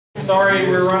Sorry,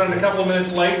 we're running a couple of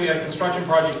minutes late. We had a construction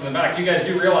project in the back. You guys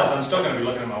do realize I'm still going to be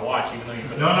looking at my watch, even though you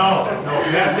put No,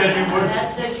 Dad said you wouldn't. Dad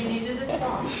said you needed a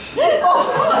clock. Some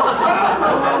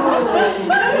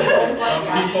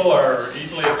people are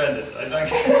easily offended, I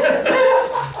think.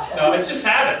 No, it's just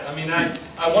habit. I mean, I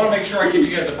want to make sure I give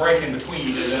you guys a break in between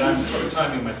and that I'm sort of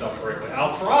timing myself correctly.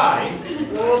 I'll try.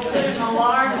 We'll put an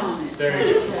alarm on it. There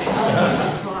you go.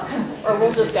 Or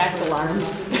we'll just act alarmed.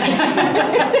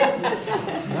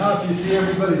 Now if you see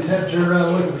everybody's head turn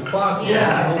around looking at the clock.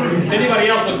 Yeah. If anybody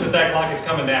else looks at that clock, it's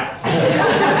coming down.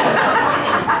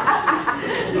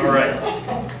 All right.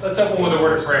 Let's open with a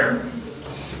word of prayer.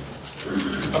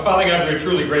 Our Father God, we're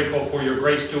truly grateful for your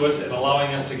grace to us in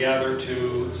allowing us to gather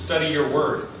to study your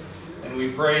word. And we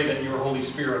pray that your Holy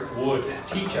Spirit would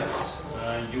teach us.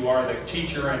 You are the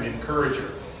teacher and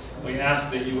encourager. We ask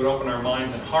that you would open our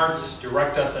minds and hearts,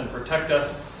 direct us and protect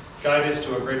us, guide us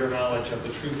to a greater knowledge of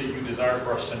the truth that you desire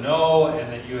for us to know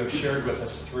and that you have shared with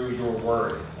us through your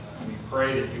word. We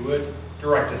pray that you would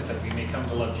direct us that we may come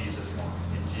to love Jesus more.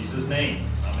 In Jesus' name,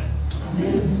 amen.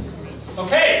 Amen.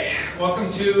 Okay,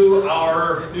 welcome to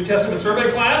our New Testament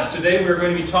survey class. Today we're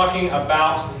going to be talking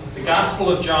about the Gospel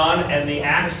of John and the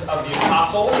Acts of the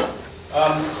Apostles.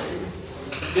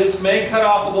 This may cut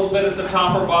off a little bit at the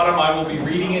top or bottom. I will be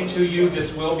reading it to you.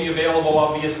 This will be available,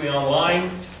 obviously, online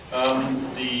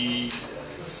as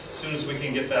soon as we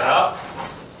can get that up.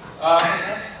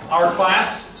 Our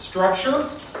class structure.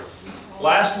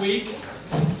 Last week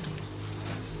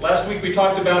we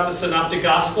talked about the Synoptic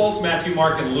Gospels, Matthew,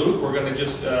 Mark, and Luke. We're going to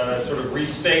just sort of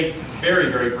restate very,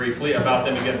 very briefly about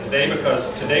them again today,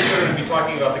 because today we're going to be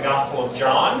talking about the Gospel of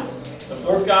John, the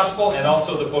fourth Gospel, and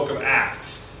also the book of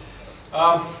Acts.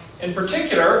 In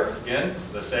particular, again,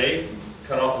 as I say,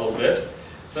 cut off a little bit,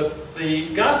 the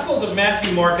Gospels of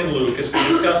Matthew, Mark, and Luke, as we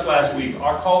discussed last week,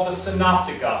 are called the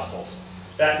Synoptic Gospels.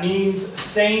 That means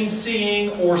same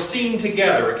seeing or seen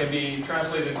together. It can be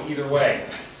translated either way.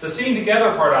 The seen together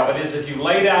part of it is if you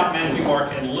laid out Matthew,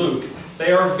 Mark, and Luke,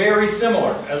 they are very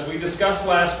similar. As we discussed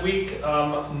last week,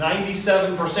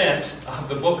 97% of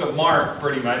the book of Mark,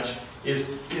 pretty much,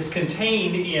 is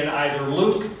contained in either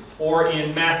Luke or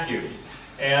in Matthew.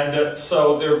 And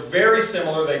so they're very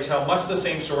similar. They tell much the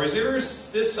same stories.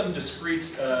 There's some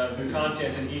discrete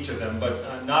content in each of them,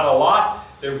 but not a lot.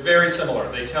 They're very similar.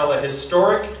 They tell a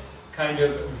historic kind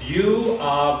of view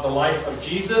of the life of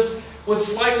Jesus with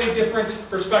slightly different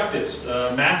perspectives.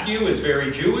 Matthew is very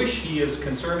Jewish. He is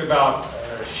concerned about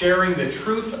sharing the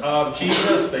truth of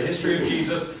Jesus, the history of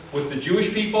Jesus, with the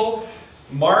Jewish people.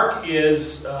 Mark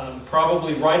is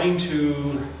probably writing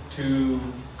to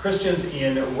Christians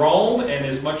in Rome and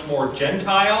is much more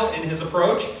Gentile in his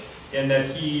approach, in that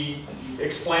he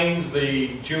explains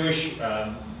the Jewish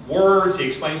words, he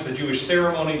explains the Jewish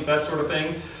ceremonies, that sort of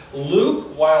thing.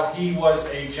 Luke, while he was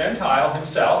a Gentile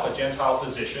himself, a Gentile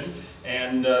physician,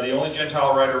 and the only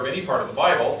Gentile writer of any part of the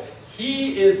Bible,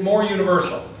 he is more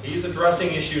universal. He's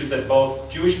addressing issues that both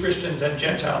Jewish Christians and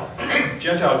Gentile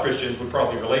Christians would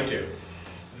probably relate to.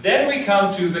 Then we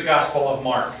come to the Gospel of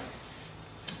Mark.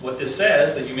 What this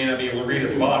says, that you may not be able to read at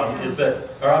the bottom, is that,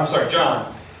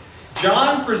 John.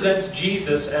 John presents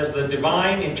Jesus as the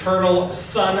divine, eternal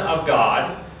Son of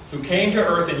God, who came to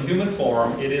earth in human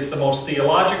form. It is the most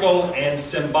theological and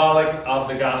symbolic of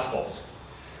the Gospels.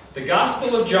 The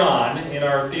Gospel of John, in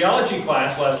our theology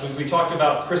class last week, we talked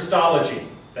about Christology.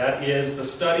 That is the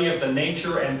study of the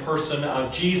nature and person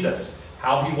of Jesus,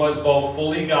 how he was both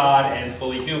fully God and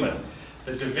fully human,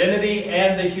 the divinity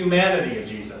and the humanity of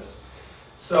Jesus.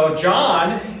 So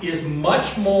John is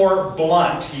much more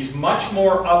blunt, he's much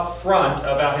more upfront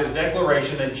about his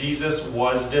declaration that Jesus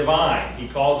was divine. He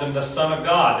calls him the Son of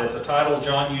God. That's a title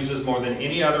John uses more than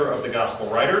any other of the Gospel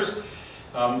writers.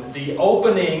 The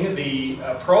opening, the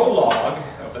prologue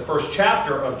of the first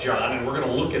chapter of John, and we're going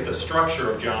to look at the structure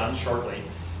of John shortly,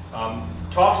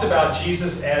 talks about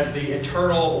Jesus as the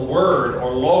eternal Word,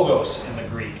 or Logos in the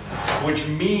Greek, which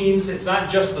means it's not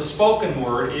just the spoken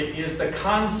word, it is the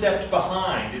concept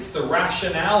behind. It's the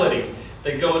rationality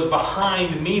that goes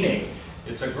behind meaning.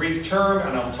 It's a Greek term,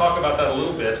 and I'll talk about that a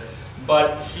little bit,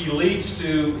 but he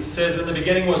says, in the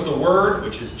beginning was the Word,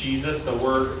 which is Jesus. The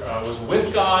Word was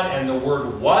with God, and the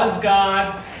Word was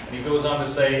God. And he goes on to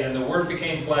say, and the Word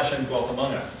became flesh and dwelt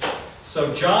among us.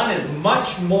 So John is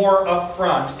much more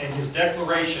upfront in his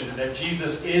declaration that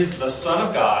Jesus is the Son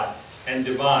of God and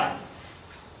divine.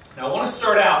 Now I want to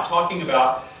start out talking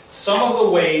about some of the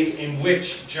ways in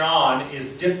which John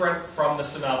is different from the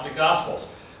Synoptic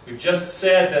Gospels. We've just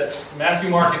said that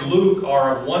Matthew, Mark, and Luke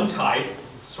are of one type,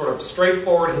 sort of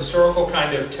straightforward historical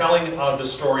kind of telling of the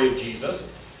story of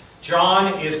Jesus.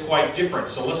 John is quite different.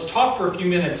 So let's talk for a few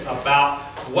minutes about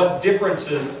what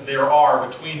differences there are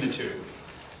between the two.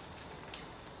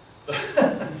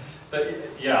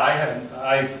 Yeah,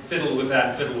 I fiddled with that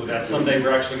and fiddled with that. Someday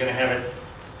we're actually going to have it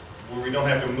where we don't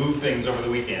have to move things over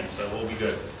the weekend, so we'll be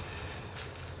good.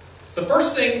 The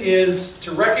first thing is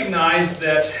to recognize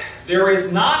that there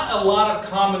is not a lot of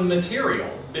common material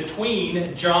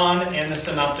between John and the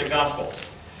Synoptic Gospels.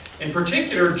 In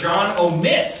particular, John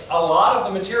omits a lot of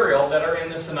the material that are in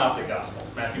the Synoptic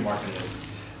Gospels, Matthew, Mark, and Luke.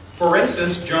 For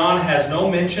instance, John has no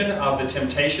mention of the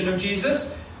temptation of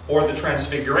Jesus or the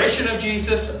transfiguration of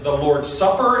Jesus. The Lord's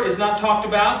Supper is not talked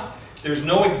about. There's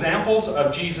no examples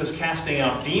of Jesus casting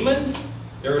out demons.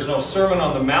 There is no Sermon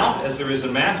on the Mount as there is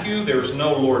in Matthew. There is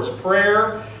no Lord's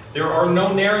Prayer. There are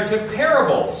no narrative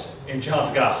parables in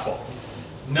John's Gospel.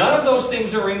 None of those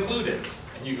things are included.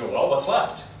 And you go, well, what's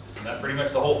left? Isn't that pretty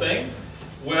much the whole thing?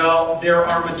 Well, there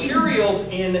are materials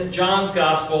in John's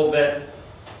Gospel that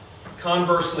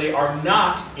conversely are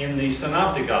not in the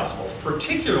Synoptic Gospels.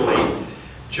 Particularly,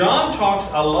 John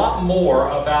talks a lot more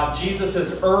about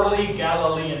Jesus' early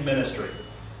Galilean ministry.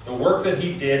 The work that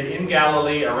he did in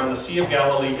Galilee, around the Sea of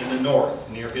Galilee in the north,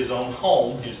 near his own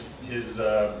home, his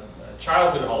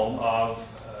childhood home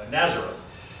of Nazareth.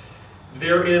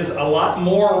 There is a lot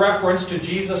more reference to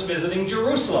Jesus visiting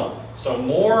Jerusalem. So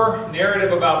more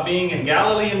narrative about being in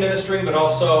Galilee and ministering, but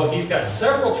also he's got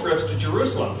several trips to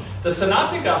Jerusalem. The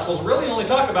Synoptic Gospels really only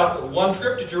talk about one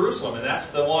trip to Jerusalem, and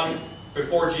that's the one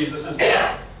before Jesus'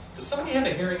 death. Does somebody have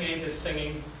a hearing aid that's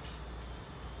singing?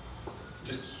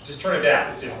 Just turn it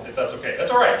down if that's okay.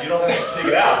 That's all right. You don't have to take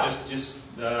it out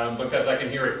just because I can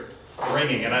hear it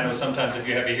ringing, and I know sometimes if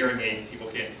you have a hearing aid, people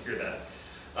can't hear that.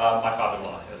 My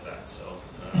father-in-law has that.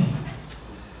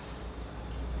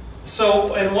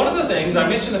 And one of the things, I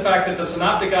mentioned the fact that the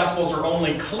Synoptic Gospels are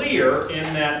only clear in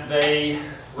that they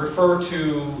refer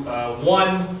to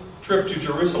one trip to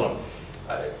Jerusalem.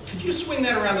 Could you swing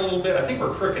that around a little bit? I think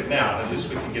we're crooked now, and at least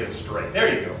we can get it straight.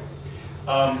 There you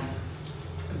go.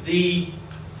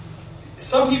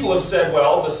 Some people have said,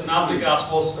 well, the Synoptic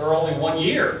Gospels are only 1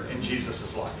 year in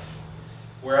Jesus' life,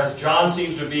 whereas John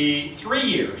seems to be 3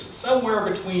 years, somewhere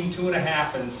between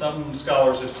 2.5, and some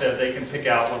scholars have said they can pick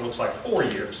out what looks like 4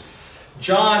 years.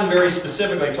 John very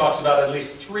specifically talks about at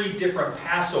least 3 different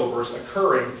Passovers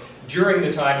occurring during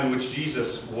the time in which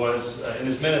Jesus was in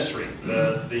his ministry.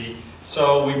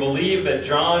 So we believe that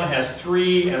John has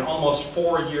 3 and almost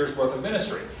 4 years worth of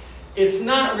ministry. It's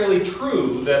not really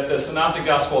true that the Synoptic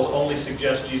Gospels only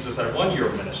suggest Jesus had 1 year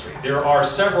of ministry. There are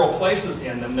several places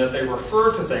in them that they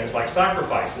refer to things like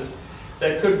sacrifices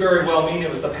that could very well mean it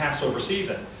was the Passover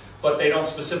season, but they don't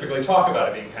specifically talk about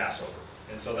it being Passover.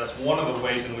 And so that's one of the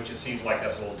ways in which it seems like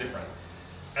that's a little different.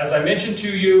 As I mentioned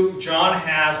to you, John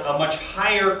has a much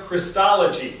higher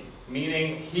Christology,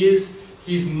 meaning he's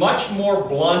much more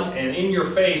blunt and in your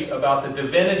face about the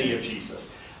divinity of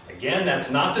Jesus. Again,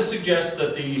 that's not to suggest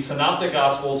that the Synoptic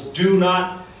Gospels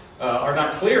are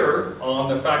not clear on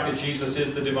the fact that Jesus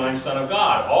is the divine Son of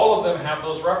God. All of them have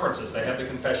those references. They have the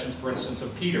confessions, for instance,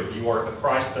 of Peter. You are the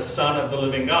Christ, the Son of the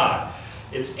living God.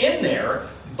 It's in there,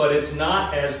 but it's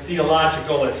not as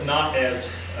theological. It's not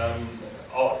as...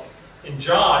 in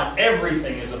John,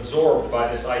 everything is absorbed by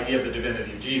this idea of the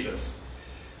divinity of Jesus.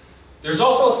 There's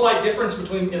also a slight difference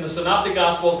in the Synoptic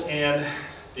Gospels and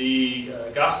the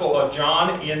Gospel of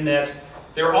John in that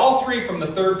they're all 3 from the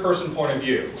third-person point of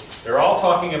view. They're all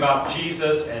talking about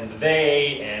Jesus and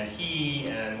they and he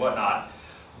and whatnot.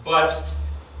 But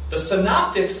the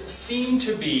Synoptics seem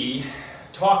to be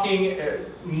talking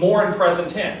more in present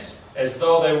tense, as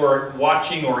though they were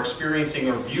watching or experiencing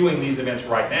or viewing these events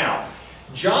right now.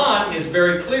 John is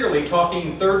very clearly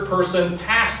talking third-person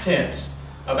past tense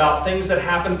about things that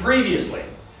happened previously.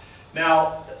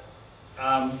 Now,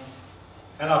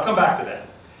 and I'll come back to that.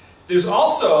 There's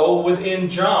also, within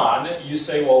John, you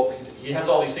say, well, he has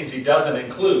all these things he doesn't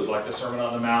include, like the Sermon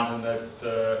on the Mount and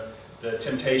the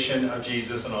temptation of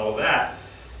Jesus and all of that.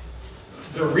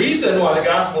 The reason why the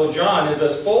Gospel of John is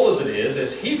as full as it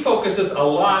is he focuses a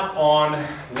lot on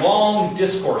long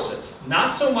discourses.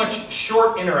 Not so much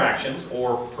short interactions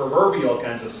or proverbial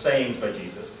kinds of sayings by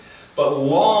Jesus, but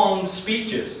long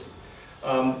speeches.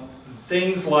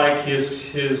 Things like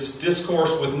his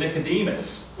discourse with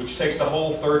Nicodemus, which takes the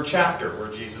whole 3rd chapter,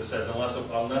 where Jesus says, unless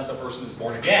a person is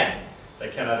born again, they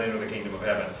cannot enter the kingdom of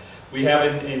heaven. We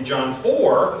have in John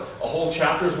 4 a whole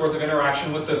chapter's worth of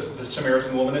interaction with the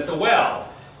Samaritan woman at the well.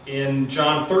 In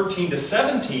John 13 to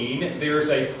 17, there's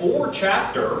a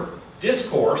 4-chapter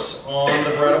discourse on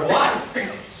the bread of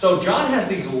life. So John has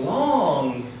these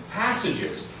long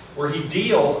passages. where he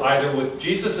deals either with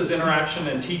Jesus' interaction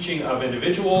and teaching of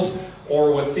individuals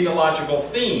or with theological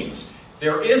themes.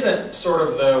 There isn't sort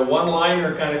of the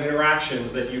one-liner kind of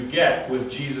interactions that you get with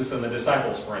Jesus and the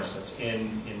disciples, for instance,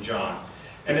 in John.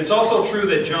 And it's also true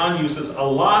that John uses a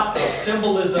lot of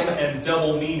symbolism and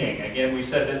double meaning. Again, we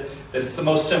said that it's the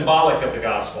most symbolic of the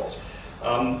Gospels.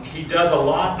 He does a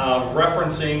lot of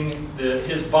referencing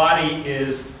his body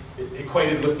is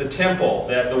equated with the temple,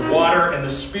 that the water and the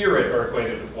Spirit are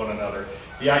equated with one another.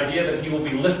 The idea that he will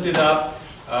be lifted up,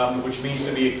 which means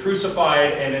to be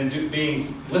crucified, and in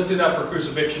being lifted up for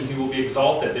crucifixion, he will be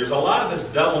exalted. There's a lot of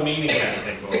this double meaning kind of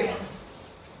thing going on.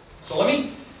 So let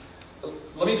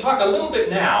me talk a little bit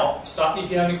now, stop me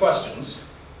if you have any questions,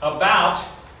 about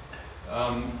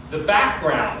the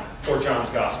background for John's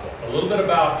Gospel. A little bit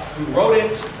about who wrote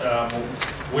it,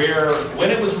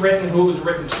 when it was written, who it was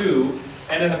written to,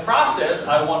 and in the process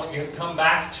I want to come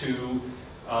back to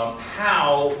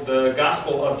how the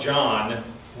Gospel of John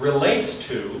relates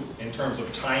to, in terms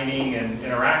of timing and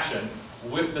interaction,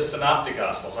 with the Synoptic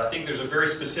Gospels. I think there's a very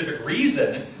specific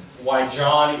reason why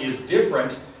John is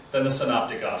different than the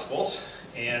Synoptic Gospels,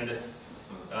 and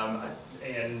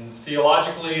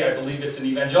theologically I believe it's an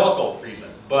evangelical reason.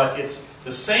 But it's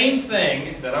the same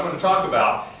thing that I'm going to talk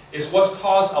about is what's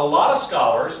caused a lot of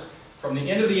scholars from the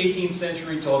end of the 18th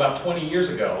century till about 20 years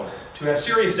ago to have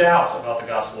serious doubts about the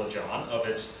Gospel of John, of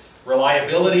its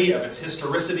reliability, of its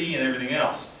historicity, and everything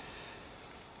else.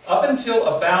 Up until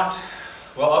the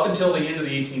end of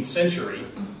the 18th century,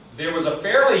 there was a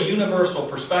fairly universal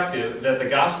perspective that the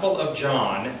Gospel of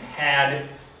John had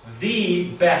the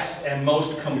best and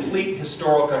most complete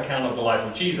historical account of the life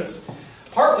of Jesus.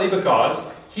 Partly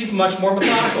because he's much more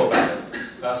methodical about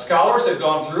it. Scholars have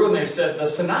gone through and they've said the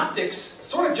synoptics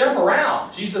sort of jump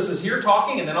around. Jesus is here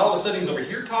talking, and then all of a sudden he's over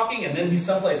here talking, and then he's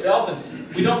someplace else,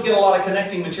 and we don't get a lot of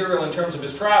connecting material in terms of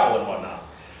his travel and whatnot.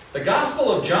 The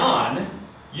Gospel of John,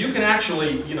 you can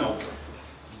actually,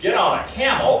 get on a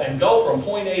camel and go from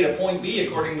point A to point B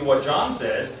according to what John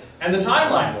says, and the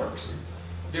timeline works.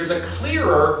 There's a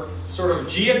clearer sort of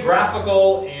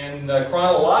geographical and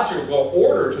chronological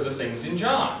order to the things in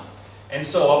John. And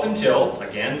so up until,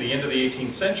 again, the end of the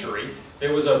 18th century,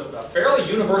 there was a fairly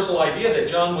universal idea that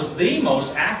John was the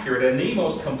most accurate and the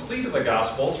most complete of the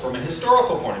Gospels from a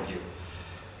historical point of view.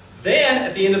 Then,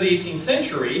 at the end of the 18th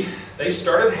century, they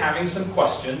started having some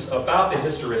questions about the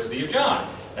historicity of John.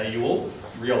 Now you will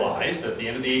realize that the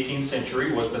end of the 18th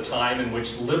century was the time in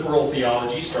which liberal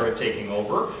theology started taking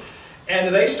over.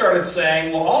 And they started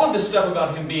saying, well, all of this stuff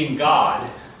about him being God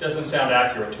doesn't sound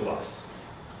accurate to us.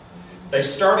 They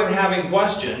started having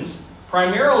questions,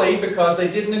 primarily because they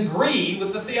didn't agree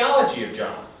with the theology of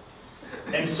John.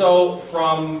 And so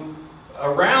from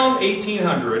around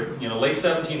 1800, late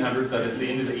 1700, that is the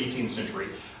end of the 18th century,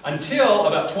 until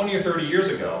about 20 or 30 years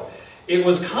ago, it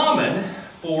was common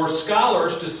for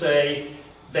scholars to say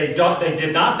they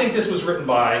did not think this was written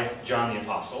by John the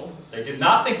Apostle. They did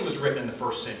not think it was written in the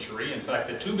first century. In fact,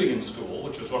 the Tübingen school,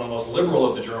 which was one of the most liberal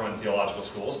of the German theological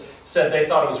schools, said they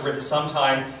thought it was written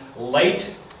sometime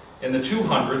late in the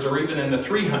 200s or even in the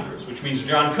 300s, which means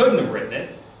John couldn't have written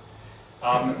it.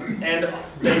 And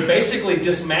they basically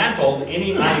dismantled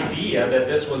any idea that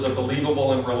this was a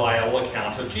believable and reliable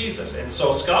account of Jesus. And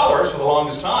so scholars, for the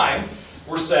longest time,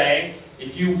 were saying,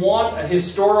 if you want a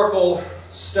historical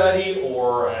study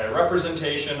or a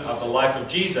representation of the life of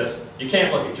Jesus, you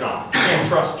can't look at John. You can't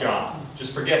trust John.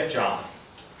 Just forget John.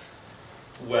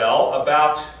 Well,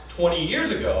 about 20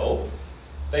 years ago,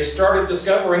 they started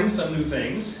discovering some new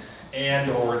things,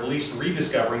 or at least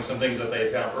rediscovering some things that they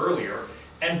had found earlier,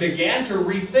 and began to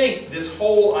rethink this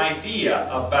whole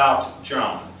idea about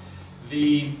John.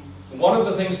 One of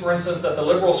the things, for instance, that the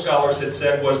liberal scholars had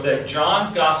said was that John's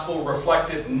Gospel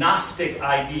reflected Gnostic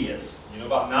ideas. You know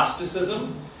about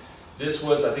Gnosticism? This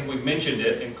was, I think we've mentioned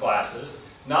it in classes.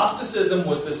 Gnosticism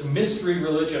was this mystery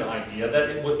religion idea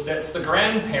that's the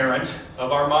grandparent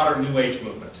of our modern New Age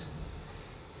movement.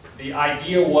 The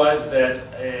idea was that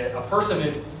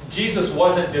Jesus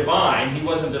wasn't divine, he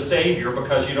wasn't a savior,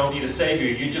 because you don't need a savior,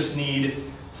 you just need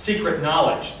secret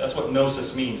knowledge. That's what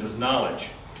gnosis means, is knowledge.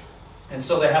 And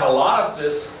so they had a lot of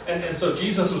this, and so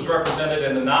Jesus was represented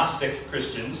in the Gnostic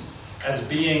Christians as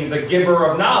being the giver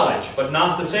of knowledge, but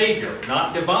not the savior,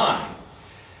 not divine.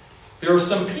 There are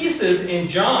some pieces in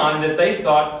John that they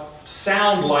thought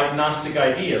sound like Gnostic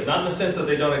ideas, not in the sense that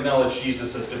they don't acknowledge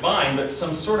Jesus as divine, but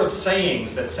some sort of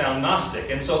sayings that sound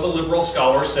Gnostic. And so the liberal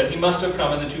scholars said he must have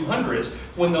come in the 200s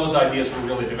when those ideas were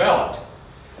really developed.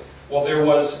 Well, there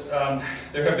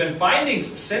have been findings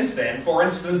since then. For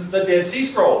instance, the Dead Sea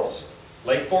Scrolls,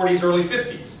 late 40s, early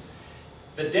 50s.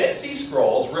 the Dead Sea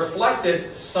Scrolls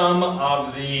reflected some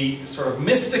of the sort of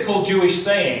mystical Jewish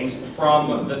sayings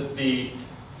from the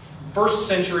first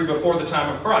century before the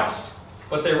time of Christ.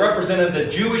 But they represented the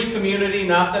Jewish community,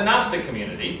 not the Gnostic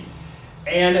community.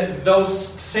 And those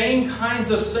same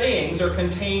kinds of sayings are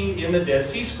contained in the Dead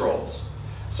Sea Scrolls.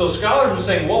 So scholars are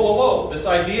saying, whoa, whoa, whoa, this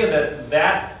idea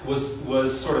that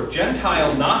was sort of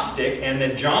Gentile Gnostic and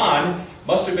that John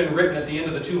must have been written at the end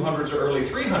of the 200s or early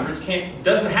 300s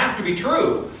doesn't have to be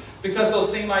true, because those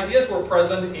same ideas were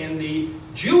present in the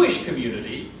Jewish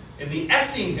community, in the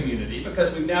Essene community,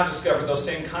 because we've now discovered those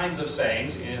same kinds of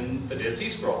sayings in the Dead Sea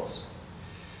Scrolls.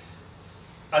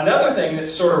 Another thing that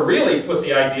sort of really put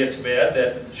the idea to bed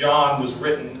that John was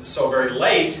written so very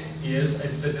late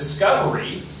is the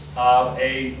discovery of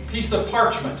a piece of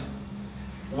parchment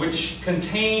which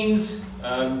contains,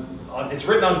 it's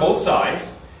written on both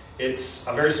sides. It's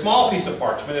a very small piece of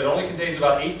parchment. It only contains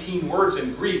about 18 words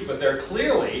in Greek, but they're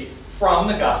clearly from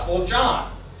the Gospel of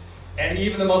John. And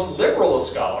even the most liberal of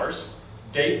scholars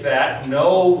date that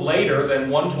no later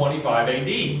than 125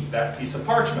 AD, that piece of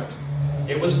parchment.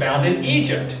 It was found in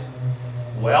Egypt.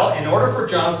 Well, in order for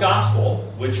John's Gospel,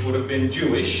 which would have been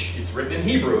Jewish, it's written in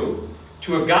Hebrew,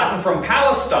 to have gotten from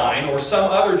Palestine or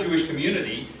some other Jewish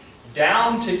community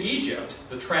down to Egypt,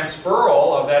 the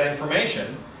transferal of that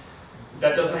information,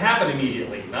 that doesn't happen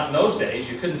immediately. Not in those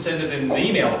days. You couldn't send it in an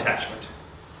email attachment.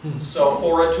 So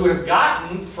for it to have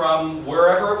gotten from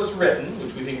wherever it was written,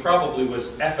 which we think probably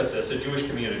was Ephesus, a Jewish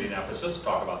community in Ephesus,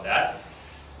 talk about that,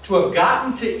 to have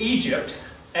gotten to Egypt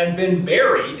and been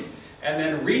buried and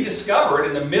then rediscovered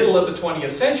in the middle of the 20th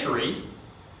century,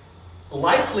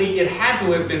 likely it had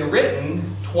to have been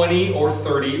written 20 or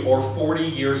 30 or 40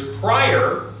 years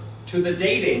prior to the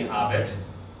dating of it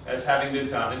as having been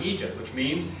found in Egypt, which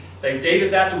means they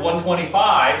dated that to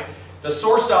 125. The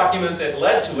source document that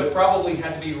led to it probably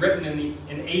had to be written in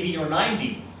 80 or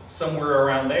 90, somewhere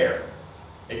around there.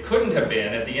 It couldn't have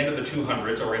been at the end of the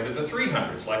 200s or into the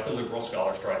 300s, like the liberal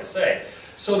scholars try to say.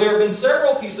 So there have been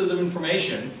several pieces of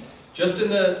information just in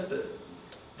the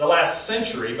last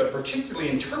century, but particularly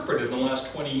interpreted in the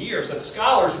last 20 years, that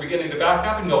scholars are beginning to back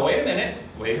up and go, wait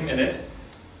a minute,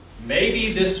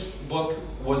 maybe this book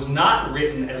was not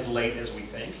written as late as we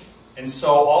think. And so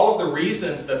all of the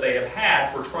reasons that they have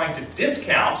had for trying to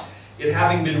discount it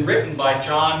having been written by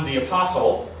John the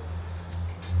Apostle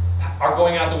are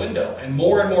going out the window. And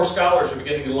more scholars are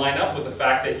beginning to line up with the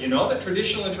fact that, the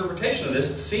traditional interpretation of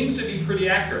this seems to be pretty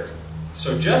accurate.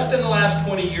 So just in the last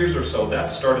 20 years or so,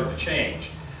 that's started to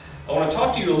change. I want to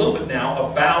talk to you a little bit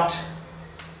now about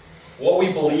what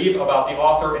we believe about the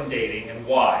author and dating and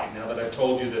why, now that I've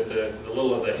told you that the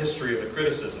little of the history of the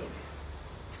criticism.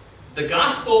 The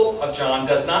Gospel of John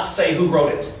does not say who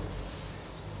wrote it.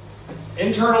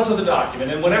 Internal to the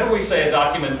document, and whenever we say a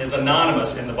document is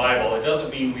anonymous in the Bible, it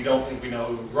doesn't mean we don't think we know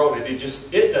who wrote it.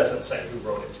 It doesn't say who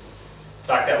wrote it. In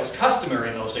fact, that was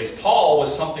customary in those days. Paul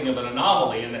was something of an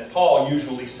anomaly in that Paul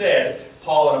usually said,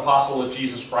 Paul, an apostle of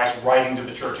Jesus Christ, writing to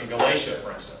the church in Galatia,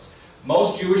 for instance.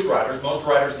 Most Jewish writers, most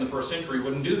writers in the first century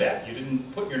wouldn't do that. You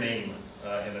didn't put your name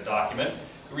in a document.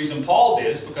 The reason Paul did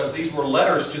is because these were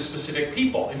letters to specific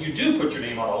people, and you do put your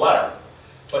name on a letter,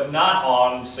 but not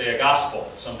on, say, a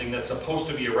gospel, something that's supposed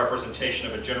to be a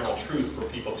representation of a general truth for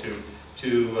people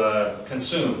to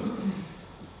consume.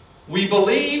 We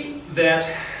believe that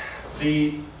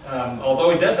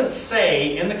although it doesn't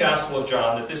say in the Gospel of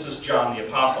John that this is John the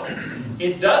Apostle,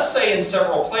 it does say in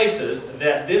several places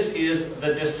that this is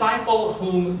the disciple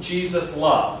whom Jesus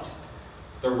loved.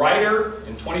 The writer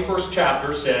in 21st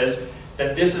chapter says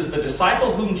that this is the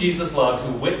disciple whom Jesus loved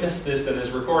who witnessed this and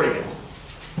is recording it.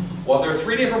 Well, there are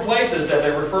three different places that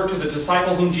they refer to the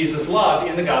disciple whom Jesus loved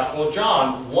in the Gospel of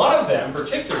John. One of them,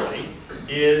 particularly,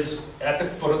 is at the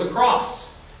foot of the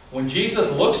cross. When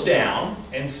Jesus looks down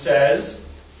and says,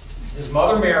 his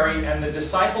mother Mary and the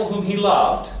disciple whom he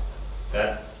loved,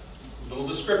 that little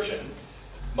description,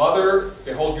 mother,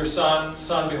 behold your son,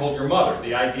 son, behold your mother.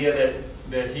 The idea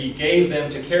that he gave them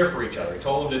to care for each other. He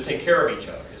told them to take care of each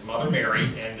other. His mother Mary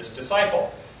and this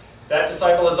disciple. That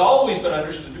disciple has always been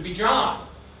understood to be John.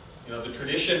 The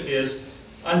tradition is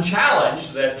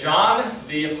unchallenged that John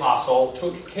the Apostle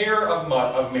took care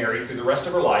of Mary through the rest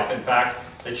of her life. In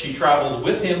fact, that she traveled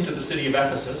with him to the city of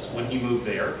Ephesus when he moved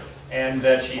there, and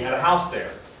that she had a house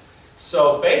there.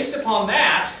 So based upon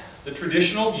that, the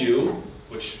traditional view,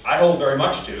 which I hold very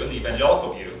much to, and the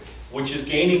evangelical view, which is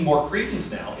gaining more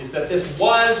credence now, is that this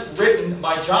was written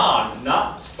by John,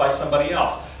 not by somebody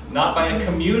else, not by a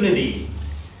community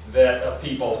of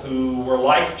people who were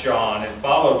like John and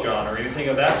followed John or anything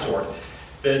of that sort.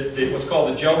 what's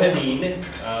called the Johannine,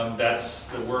 that's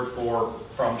the word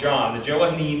from John. The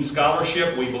Johannine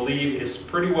scholarship, we believe, is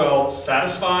pretty well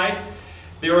satisfied.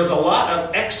 There is a lot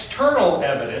of external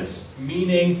evidence,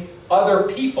 meaning other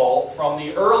people from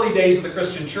the early days of the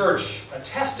Christian church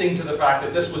attesting to the fact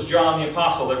that this was John the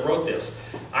Apostle that wrote this.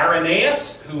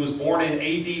 Irenaeus, who was born in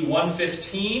AD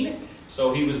 115,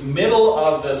 so he was middle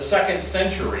of the 2nd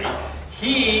century,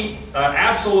 he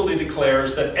absolutely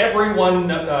declares that everyone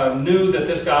knew that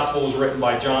this gospel was written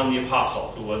by John the Apostle,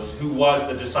 who was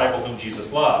the disciple whom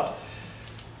Jesus loved.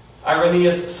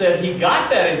 Irenaeus said he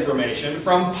got that information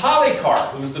from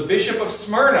Polycarp, who was the bishop of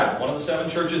Smyrna, one of the 7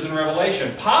 churches in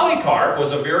Revelation. Polycarp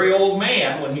was a very old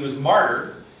man when he was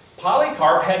martyred.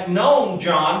 Polycarp had known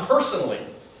John personally.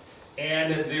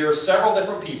 And there are several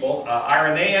different people,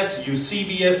 Irenaeus,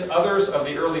 Eusebius, others of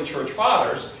the early church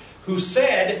fathers, who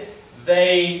said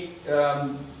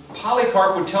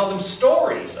Polycarp would tell them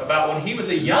stories about when he was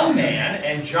a young man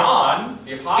and John,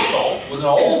 the apostle, was an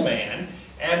old man,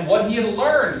 and what he had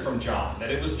learned from John,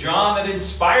 that it was John that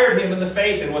inspired him in the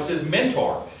faith and was his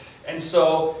mentor. And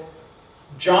so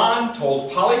John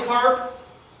told Polycarp,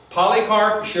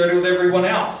 Polycarp shared it with everyone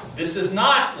else. This is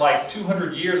not like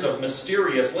 200 years of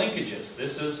mysterious linkages.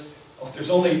 There's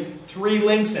only 3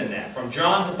 links in that, from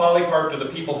John to Polycarp to the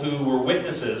people who were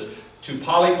witnesses to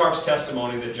Polycarp's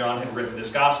testimony that John had written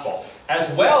this gospel,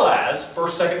 as well as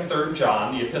 1st, 2nd, and 3rd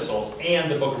John, the epistles,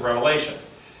 and the book of Revelation.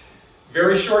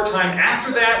 Very short time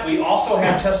after that, we also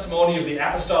have testimony of the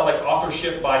apostolic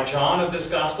authorship by John of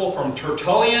this gospel from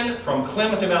Tertullian, from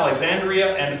Clement of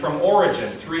Alexandria, and from Origen,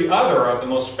 3 other of the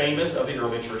most famous of the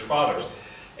early church fathers.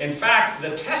 In fact,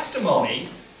 the testimony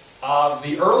of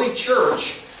the early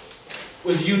church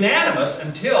was unanimous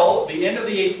until the end of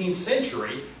the 18th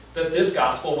century that this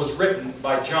gospel was written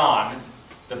by John,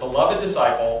 the beloved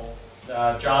disciple,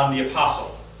 John the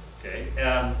Apostle. Okay?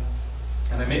 And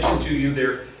I mentioned to you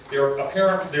there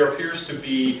appears to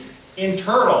be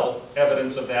internal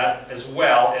evidence of that, as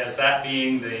well as that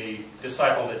being the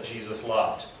disciple that Jesus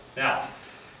loved. Now,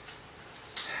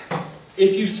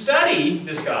 if you study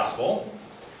this gospel,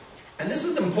 and this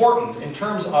is important in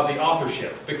terms of the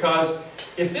authorship, because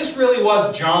if this really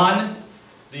was John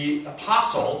the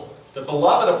apostle, the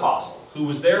beloved apostle, who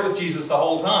was there with Jesus the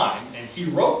whole time, and he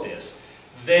wrote this,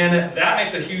 then that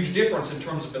makes a huge difference in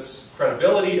terms of its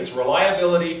credibility, its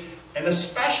reliability, and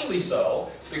especially so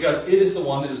because it is the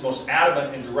one that is most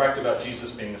adamant and direct about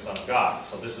Jesus being the Son of God.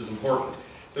 So this is important.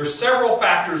 There's several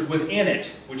factors within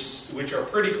it which are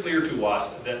pretty clear to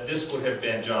us that this would have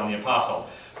been John the Apostle.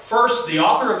 First, the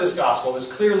author of this gospel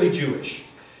is clearly Jewish.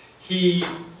 He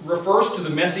refers to the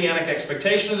messianic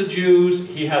expectation of the Jews.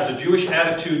 He has a Jewish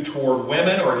attitude toward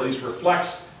women, or at least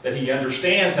reflects that he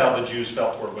understands how the Jews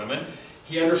felt toward women.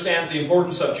 He understands the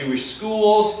importance of Jewish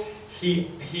schools.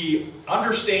 He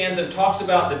understands and talks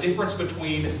about the difference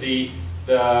between the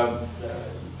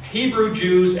Hebrew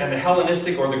Jews and the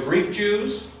Hellenistic or the Greek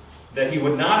Jews, that he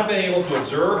would not have been able to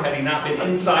observe had he not been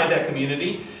inside that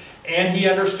community. And he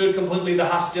understood completely the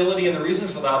hostility and the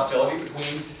reasons for the hostility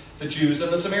between the Jews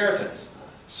and the Samaritans.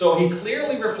 So he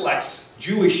clearly reflects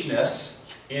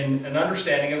Jewishness in an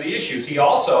understanding of the issues. He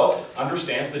also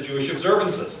understands the Jewish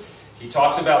observances. He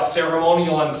talks about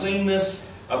ceremonial uncleanness,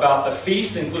 about the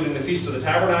feasts, including the Feast of the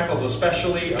Tabernacles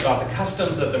especially, about the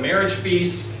customs of the marriage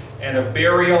feasts and of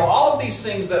burial, all of these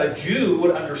things that a Jew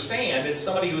would understand and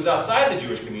somebody who was outside the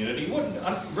Jewish community wouldn't.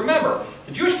 Remember,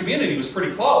 the Jewish community was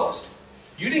pretty closed.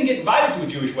 You didn't get invited to a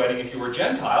Jewish wedding if you were a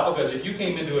Gentile, because if you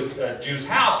came into a Jew's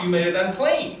house, you made it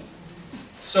unclean.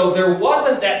 So there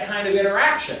wasn't that kind of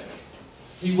interaction.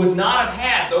 He would not have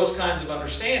had those kinds of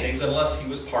understandings unless he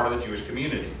was part of the Jewish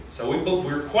community. So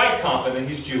we're quite confident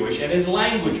he's Jewish, and his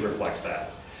language reflects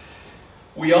that.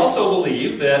 We also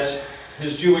believe that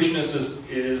his Jewishness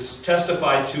is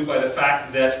testified to by the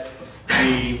fact that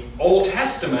the Old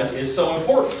Testament is so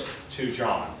important to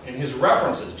John in his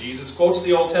references. Jesus quotes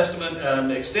the Old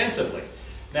Testament extensively.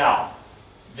 Now,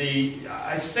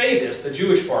 I say this, the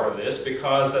Jewish part of this,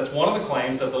 because that's one of the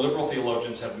claims that the liberal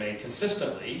theologians have made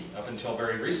consistently, up until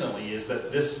very recently, is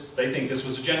that they think this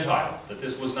was a Gentile, that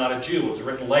this was not a Jew. It was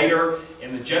written later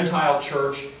in the Gentile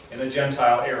church in a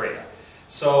Gentile area.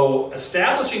 So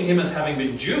establishing him as having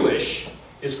been Jewish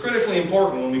is critically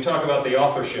important when we talk about the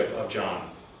authorship of John.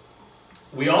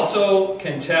 We also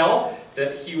can tell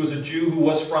that he was a Jew who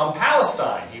was from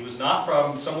Palestine. He was not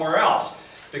from somewhere else,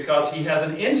 because he has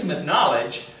an intimate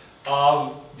knowledge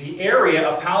of the area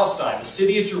of Palestine, the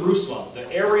city of Jerusalem, the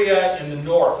area in the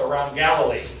north around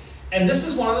Galilee. And this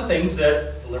is one of the things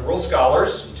that liberal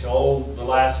scholars, until the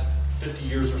last 50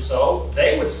 years or so,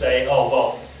 they would say, oh,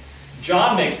 well,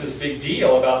 John makes this big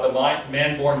deal about the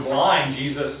man born blind.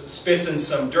 Jesus spits in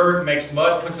some dirt, makes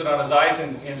mud, puts it on his eyes,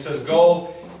 and says,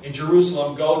 "Go in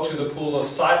Jerusalem, go to the pool of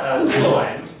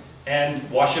Siloam and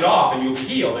wash it off, and you'll be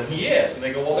healed." And he is. And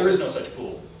they go, "Well, there is no such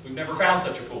pool. We've never found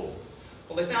such a pool."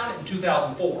 Well, they found it in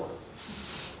 2004.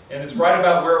 And it's right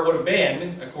about where it would have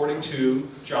been, according to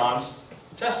John's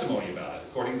testimony about it,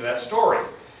 according to that story.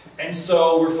 And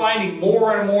so we're finding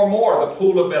more and more and more. The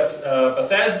pool of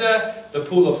Bethesda, the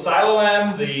pool of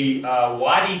Siloam, the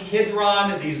Wadi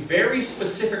Kidron, these very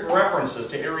specific references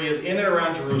to areas in and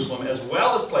around Jerusalem, as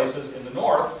well as places in the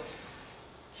north.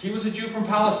 He was a Jew from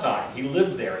Palestine. He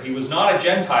lived there. He was not a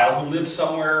Gentile who lived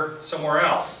somewhere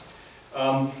else.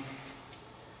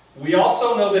 We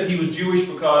also know that he was Jewish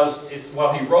because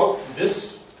while he wrote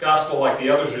this gospel, like the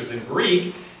others, is in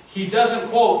Greek, he doesn't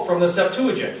quote from the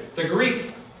Septuagint, the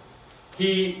Greek.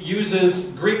 He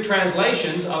uses Greek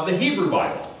translations of the Hebrew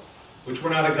Bible, which were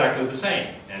not exactly the same,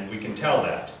 and we can tell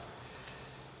that.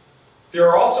 There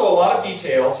are also a lot of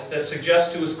details that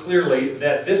suggest to us clearly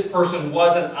that this person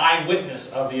was an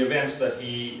eyewitness of the events that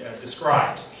he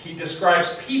describes. He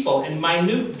describes people in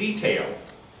minute detail,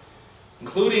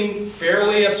 including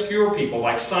fairly obscure people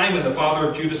like Simon, the father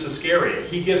of Judas Iscariot.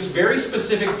 He gives very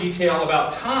specific detail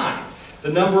about time,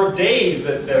 the number of days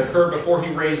that occurred before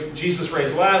Jesus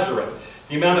raised Lazarus,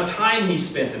 the amount of time he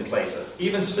spent in places,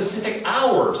 even specific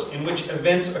hours in which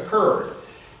events occurred.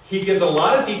 He gives a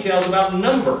lot of details about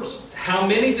numbers, how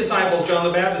many disciples John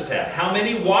the Baptist had, how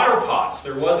many water pots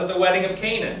there was at the wedding of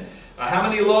Canaan, how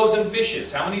many loaves and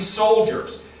fishes, how many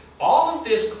soldiers. All of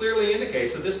this clearly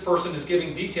indicates that this person is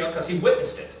giving detail because he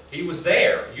witnessed it. He was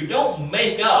there. You don't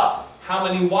make up how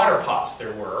many water pots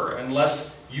there were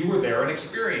unless you were there and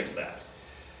experienced that.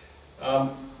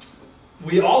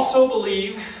 We also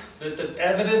believe that the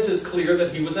evidence is clear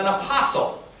that he was an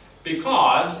apostle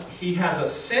because he has a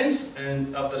sense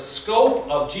of the scope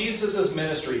of Jesus'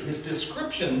 ministry. His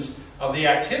descriptions of the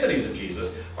activities of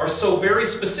Jesus are so very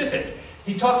specific.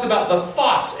 He talks about the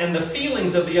thoughts and the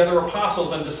feelings of the other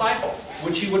apostles and disciples,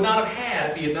 which he would not have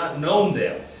had if he had not known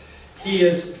them. He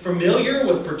is familiar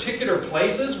with particular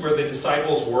places where the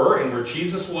disciples were and where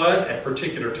Jesus was at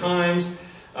particular times.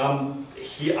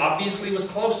 He obviously was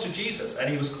close to Jesus, and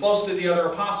he was close to the other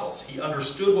apostles. He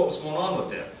understood what was going on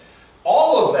with them.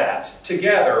 All of that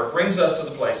together brings us to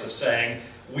the place of saying,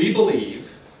 we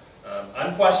believe,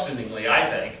 unquestioningly I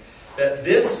think, that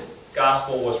this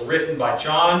gospel was written by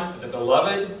John, the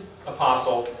beloved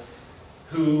apostle,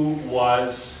 who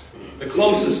was the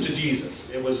closest to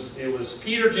Jesus. It was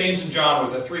Peter, James, and John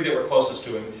were the three that were closest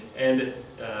to him, and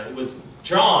it was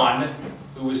John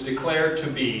who was declared to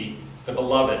be the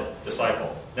beloved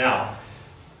disciple. Now,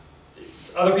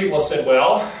 other people have said,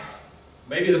 well,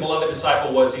 maybe the beloved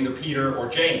disciple was either Peter or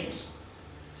James.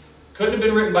 Couldn't have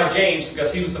been written by James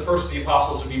because he was the first of the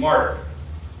apostles to be martyred.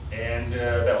 And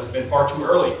that would have been far too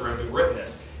early for him to have written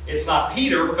this. It's not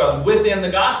Peter because within the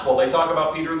gospel they talk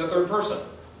about Peter in the third person.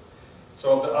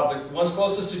 So of the ones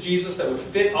closest to Jesus that would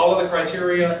fit all of the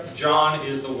criteria, John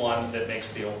is the one that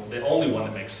makes the only one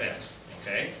that makes sense.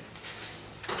 Okay?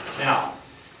 Now,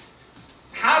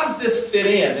 how does this fit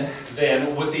in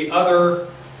then with the other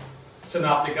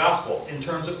synoptic gospels in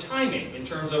terms of timing, in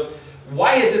terms of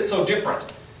why is it so different?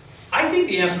 I think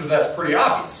the answer to that's pretty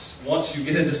obvious once you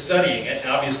get into studying it.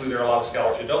 And obviously, there are a lot of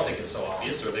scholars who don't think it's so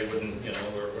obvious, or they wouldn't,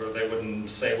 or they wouldn't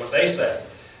say what they said.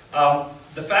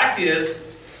 The fact is,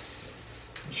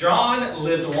 John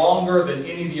lived longer than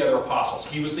any of the other apostles.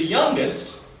 He was the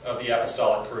youngest of the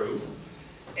apostolic crew,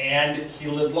 and he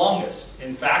lived longest.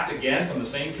 In fact, again, from the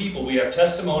same people, we have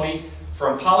testimony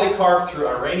from Polycarp through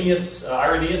Irenaeus,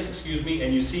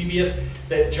 and Eusebius,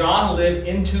 that John lived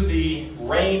into the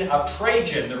reign of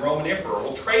Trajan, the Roman emperor.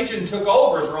 Well, Trajan took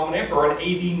over as Roman emperor in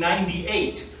AD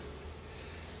 98.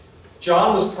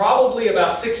 John was probably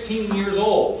about 16 years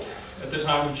old at the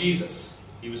time of Jesus.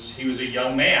 He was a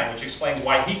young man, which explains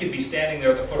why he could be standing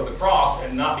there at the foot of the cross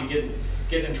and not be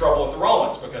getting in trouble with the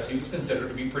Romans, because he was considered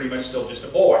to be pretty much still just a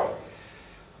boy.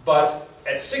 But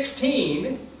at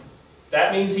 16,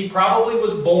 that means he probably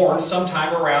was born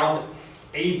sometime around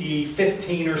AD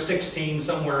 15 or 16,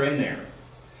 somewhere in there.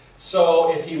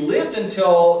 So if he lived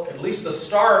until at least the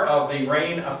start of the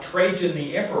reign of Trajan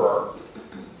the emperor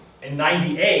in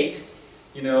 98,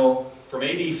 from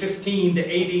AD 15 to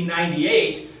AD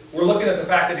 98, we're looking at the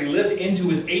fact that he lived into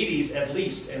his 80s at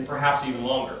least, and perhaps even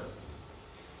longer.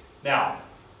 Now,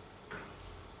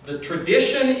 the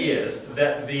tradition is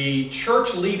that the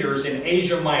church leaders in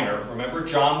Asia Minor, remember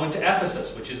John went to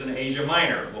Ephesus, which is in Asia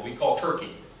Minor, what we call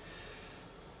Turkey.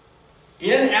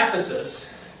 In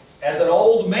Ephesus, as an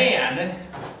old man,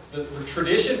 the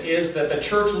tradition is that the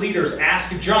church leaders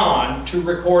asked John to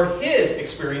record his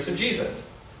experience of Jesus.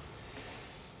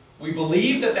 We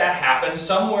believe that that happened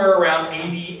somewhere around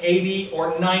AD 80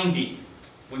 or 90,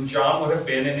 when John would have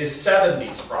been in his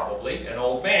 70s probably, an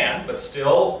old man, but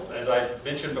still, as I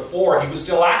mentioned before, he was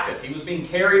still active. He was being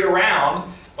carried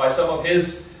around by some of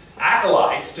his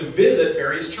acolytes to visit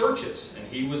various churches, and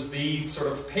he was the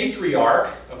sort of patriarch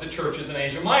of the churches in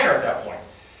Asia Minor at that point.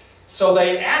 So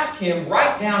they asked him,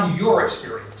 write down your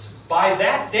experience. By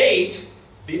that date,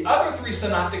 the other 3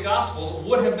 synoptic gospels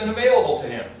would have been available to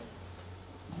him.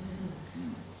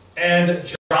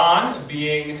 And John,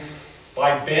 being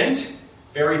by bent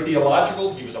very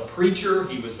theological, he was a preacher,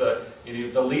 he was the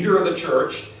leader of the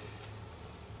church.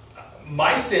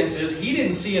 My sense is he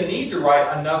didn't see a need to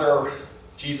write another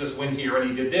Jesus went here and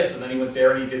he did this, and then he went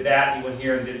there and he did that, and he went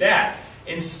here and did that.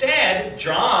 Instead,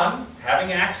 John,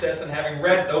 having access and having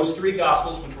read those 3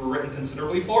 gospels, which were written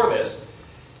considerably for this,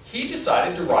 he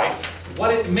decided to write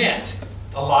what it meant.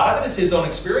 A lot of it is his own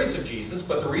experience of Jesus,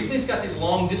 but the reason he's got these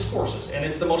long discourses, and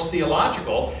it's the most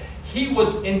theological, he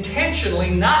was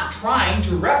intentionally not trying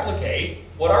to replicate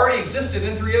what already existed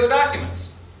in 3 other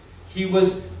documents. He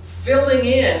was filling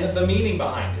in the meaning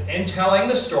behind it and telling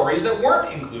the stories that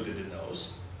weren't included in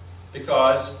those,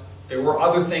 because there were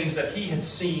other things that he had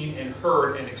seen and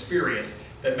heard and experienced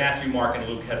that Matthew, Mark, and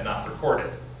Luke had not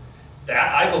recorded.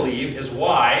 That, I believe, is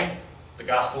why the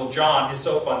Gospel of John is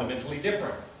so fundamentally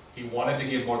different. He wanted to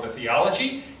give more of the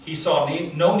theology. He saw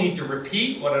no need to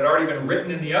repeat what had already been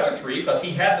written in the other 3, because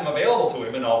he had them available to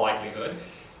him in all likelihood.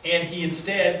 And he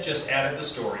instead just added the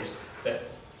stories that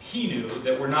he knew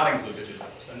that were not included in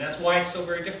those. And that's why it's so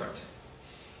very different.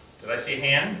 Did I see a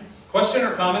hand? Question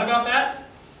or comment about that?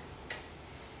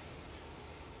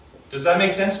 Does that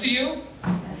make sense to you?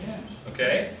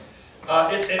 Okay.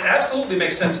 It absolutely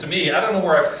makes sense to me. I don't know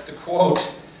where I put the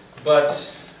quote,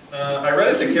 but I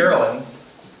read it to Carolyn.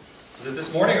 Was it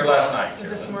this morning or last night? It was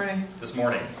this morning. This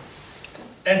morning.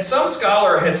 And some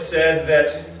scholar had said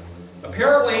that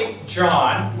apparently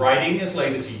John, writing as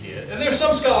late as he did, and there's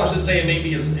some scholars that say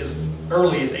maybe as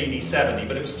early as AD 70,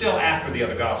 but it was still after the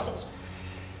other Gospels,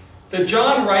 that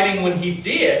John, writing when he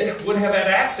did, would have had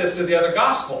access to the other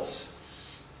Gospels.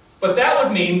 But that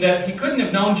would mean that he couldn't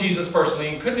have known Jesus personally,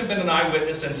 and couldn't have been an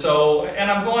eyewitness,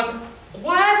 and I'm going,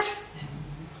 what?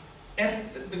 And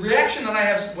the reaction that I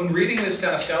have when reading this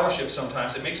kind of scholarship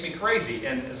sometimes, it makes me crazy.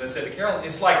 And as I said to Carolyn,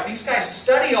 it's like these guys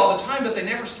study all the time, but they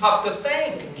never stop to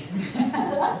think.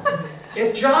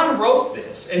 If John wrote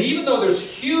this, and even though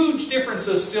there's huge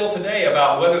differences still today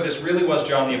about whether this really was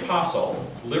John the Apostle,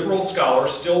 liberal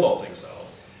scholars still don't think so,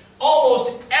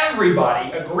 almost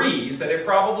everybody agrees that it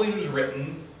probably was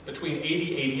written between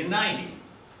 80 and 90.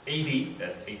 80,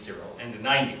 that 80, and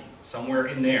 90, somewhere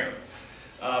in there.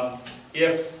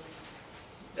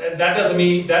 That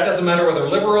doesn't matter whether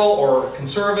liberal or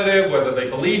conservative, whether they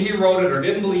believe he wrote it or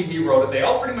didn't believe he wrote it, they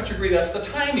all pretty much agree that's the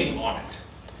timing on it.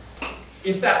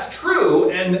 If that's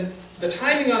true, and the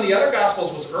timing on the other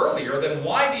Gospels was earlier, then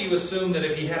why do you assume that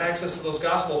if he had access to those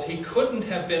Gospels, he couldn't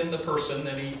have been the person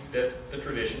that the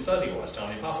tradition says he was, John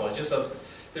the Apostle? It just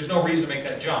there's no reason to make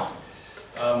that jump.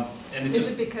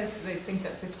 Is it because they think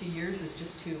that 50 years is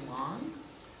just too long?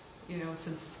 You know,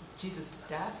 since Jesus'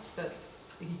 death, that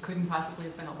he couldn't possibly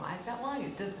have been alive that long?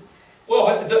 It doesn't.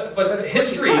 Well, but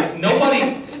history,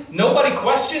 nobody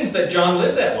questions that John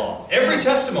lived that long. Every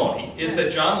testimony is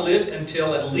that John lived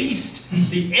until at least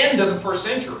the end of the 1st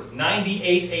century,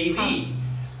 98 AD,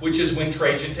 which is when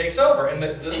Trajan takes over. And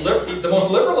the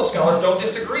most liberal of scholars don't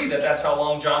disagree that that's how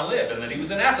long John lived and that he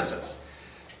was in Ephesus.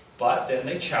 But then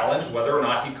they challenge whether or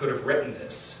not he could have written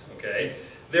this. Okay?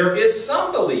 There is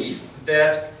some belief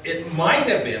that it might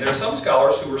have been, there are some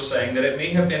scholars who are saying that it may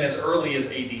have been as early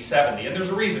as AD 70, and there's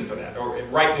a reason for that, or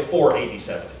right before AD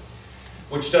 70,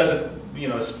 which doesn't,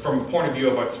 from the point of view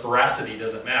of its veracity,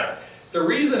 doesn't matter. The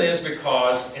reason is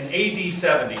because in AD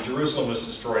 70, Jerusalem was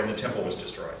destroyed and the temple was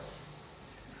destroyed.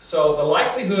 So the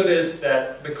likelihood is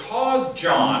that because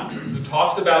John, who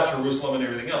talks about Jerusalem and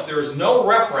everything else, there is no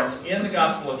reference in the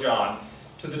Gospel of John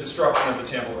to the destruction of the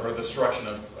temple or the destruction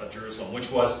of Jerusalem,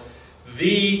 which was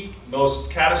the most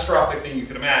catastrophic thing you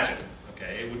could imagine.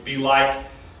 Okay, it would be like,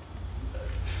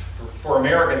 for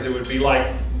Americans, it would be like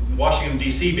Washington,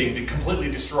 D.C. being completely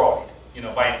destroyed,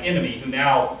 by an enemy who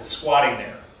now is squatting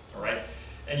there. All right,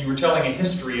 and you were telling a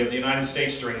history of the United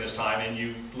States during this time, and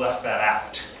you left that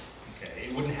out. Okay,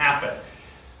 it wouldn't happen.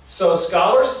 So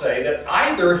scholars say that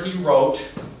either he wrote,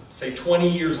 say, 20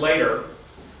 years later,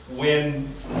 when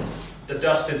the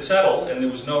dust had settled and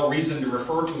there was no reason to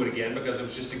refer to it again because it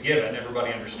was just a given,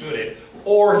 everybody understood it,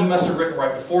 or he must have written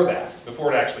right before that,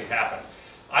 before it actually happened.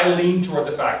 I lean toward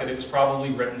the fact that it was probably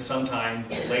written sometime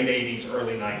late 80s,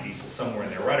 early 90s, somewhere in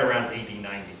there, right around AD 90,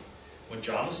 when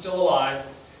John was still alive,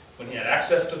 when he had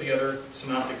access to the other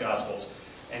synoptic gospels,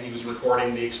 and he was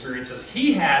recording the experiences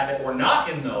he had that were not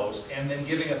in those, and then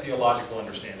giving a theological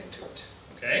understanding to it.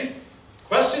 Okay?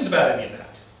 Questions about any of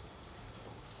that?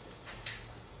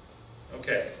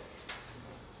 Okay.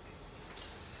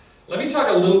 Let me talk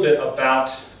a little bit about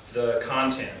the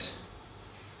content.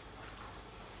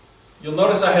 You'll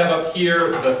notice I have up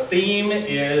here, the theme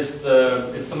is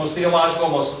it's the most theological,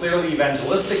 most clearly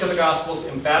evangelistic of the Gospels,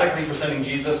 emphatically presenting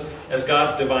Jesus as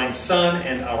God's divine Son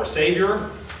and our Savior.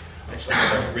 Actually, I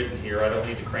have it written here. I don't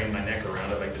need to crane my neck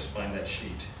around if I just find that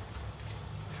sheet.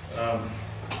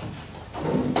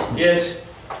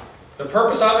 The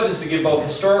purpose of it is to give both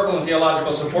historical and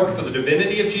theological support for the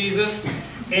divinity of Jesus.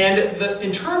 And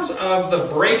in terms of the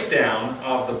breakdown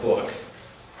of the book,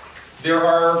 there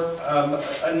are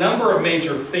a number of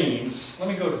major themes. Let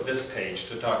me go to this page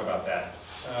to talk about that.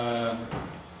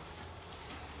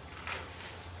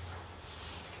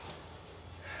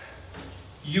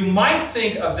 You might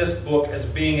think of this book as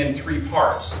being in three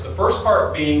parts. The first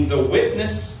part being the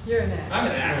witness. You're an axe. I'm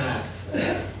an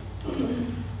axe.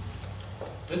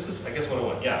 This is, I guess, what I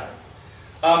want. Yeah.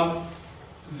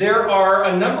 There are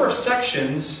a number of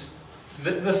sections.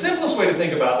 The simplest way to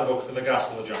think about the book for the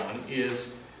Gospel of John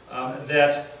is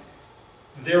that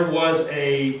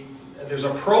there's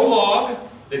a prologue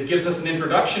that gives us an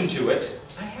introduction to it.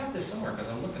 I have this somewhere because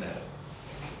I'm looking at it.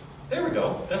 There we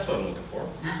go. That's what I'm looking for.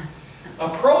 A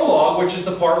prologue, which is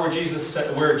the part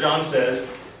where John says,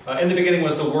 "In the beginning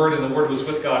was the Word, and the Word was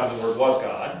with God, and the Word was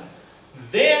God."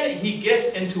 Then he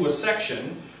gets into a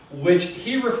section which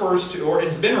he refers to, or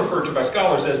has been referred to by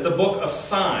scholars as the Book of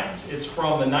Signs. It's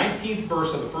from the 19th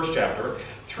verse of the first chapter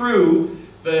through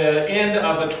the end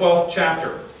of the 12th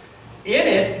chapter. In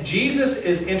it, Jesus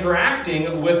is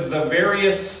interacting with the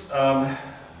various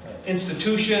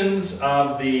institutions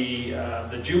of the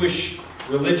Jewish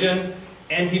religion,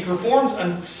 and he performs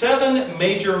 7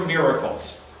 major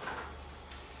miracles.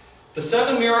 The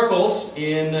 7 miracles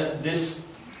in this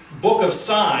Book of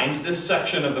Signs, this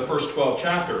section of the first 12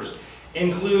 chapters,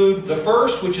 include the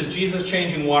first, which is Jesus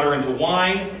changing water into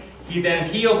wine. He then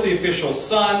heals the official's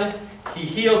son. He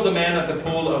heals the man at the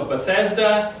pool of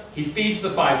Bethesda. He feeds the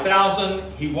 5,000.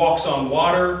 He walks on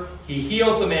water. He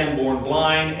heals the man born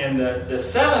blind. And the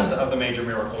 7th of the major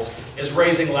miracles is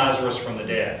raising Lazarus from the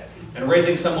dead. And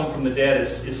raising someone from the dead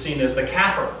is seen as the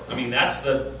capper. I mean, that's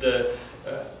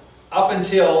up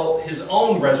until his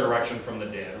own resurrection from the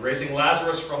dead. Raising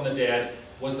Lazarus from the dead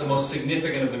was the most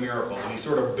significant of the miracles, and he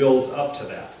sort of builds up to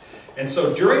that. And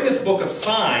so during this book of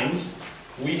signs,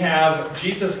 we have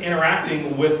Jesus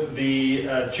interacting with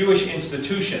the Jewish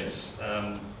institutions.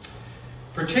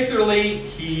 Particularly,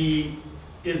 he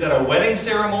is at a wedding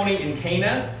ceremony in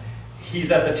Cana.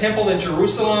 He's at the temple in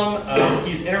Jerusalem.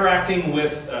 He's interacting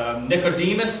with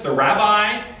Nicodemus, the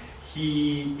rabbi.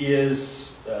 He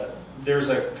is... there's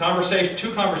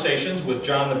two conversations with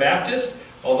John the Baptist,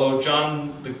 although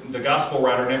John, the gospel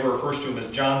writer, never refers to him as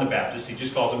John the Baptist. He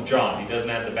just calls him John. He doesn't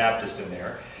have the Baptist in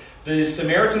there. The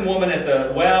Samaritan woman at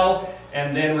the well,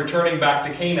 and then returning back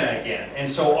to Cana again. And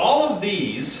so all of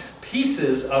these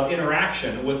pieces of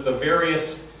interaction with the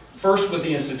various, first with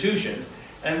the institutions,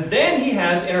 and then he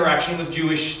has interaction with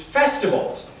Jewish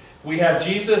festivals. We have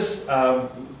Jesus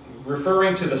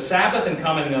referring to the Sabbath and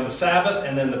commenting on the Sabbath,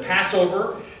 and then the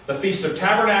Passover, the Feast of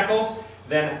Tabernacles,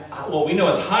 then what we know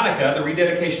as Hanukkah, the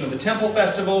rededication of the Temple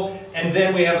Festival, and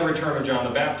then we have the return of John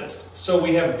the Baptist. So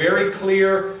we have very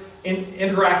clear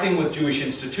interacting with Jewish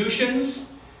institutions.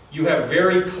 You have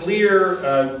very clear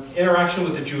interaction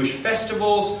with the Jewish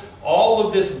festivals. All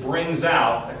of this brings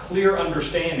out a clear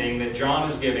understanding that John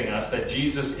is giving us that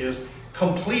Jesus is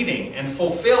completing and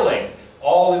fulfilling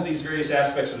all of these various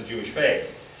aspects of the Jewish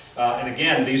faith. And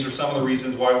again, these are some of the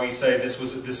reasons why we say this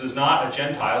is not a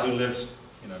Gentile who lived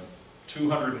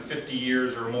 250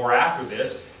 years or more after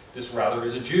this. This rather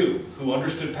is a Jew who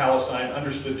understood Palestine,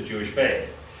 understood the Jewish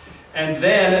faith. And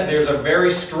then there's a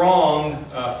very strong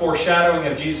foreshadowing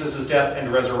of Jesus' death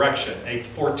and resurrection, a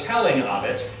foretelling of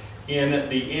it in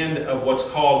the end of what's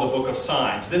called the Book of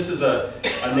Signs. This is a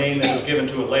name that was given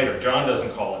to it later. John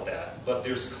doesn't call it that. But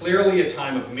there's clearly a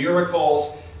time of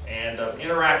miracles and of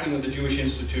interacting with the Jewish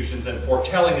institutions and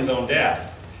foretelling his own death.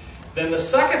 Then the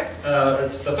second,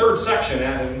 it's the third section,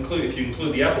 if you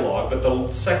include the epilogue, but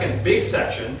the second big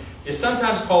section is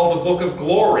sometimes called the Book of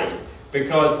Glory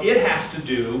because it has to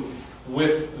do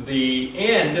with the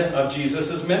end of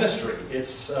Jesus' ministry.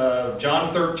 It's John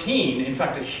 13. In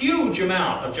fact, a huge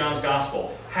amount of John's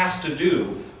Gospel has to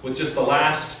do with just the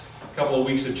last couple of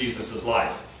weeks of Jesus'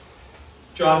 life.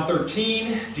 John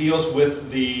 13 deals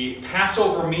with the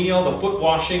Passover meal, the foot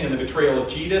washing, and the betrayal of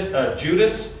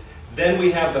Judas. Then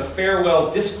we have the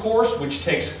farewell discourse, which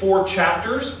takes 4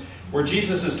 chapters, where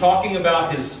Jesus is talking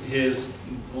about his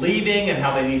leaving and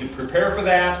how they need to prepare for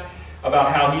that,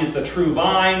 about how he is the true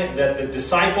vine, that the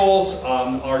disciples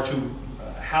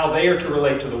how they are to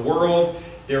relate to the world.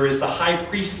 There is the high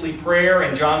priestly prayer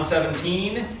in John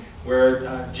 17,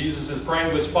 where Jesus is praying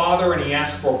to his Father and he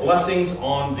asks for blessings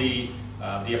on the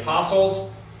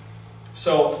apostles.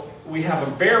 So we have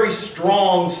a very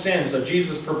strong sense of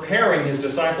Jesus preparing his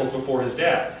disciples before his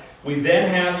death. We then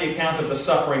have the account of the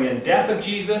suffering and death of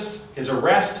Jesus, his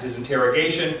arrest, his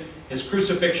interrogation, his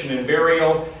crucifixion and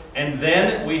burial, and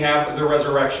then we have the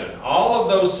resurrection. All of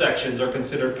those sections are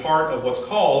considered part of what's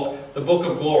called the Book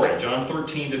of Glory, John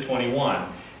 13 to 21.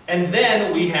 And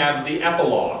then we have the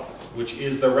epilogue, which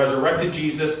is the resurrected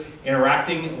Jesus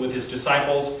interacting with his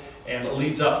disciples, and it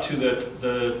leads up to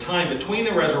the time between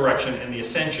the resurrection and the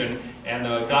ascension, and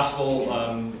the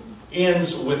gospel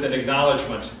ends with an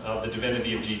acknowledgement of the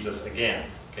divinity of Jesus again.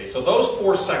 Okay, so those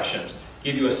 4 sections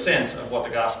give you a sense of what the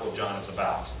Gospel of John is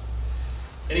about.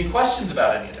 Any questions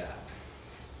about any of that?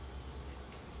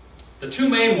 The 2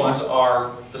 main ones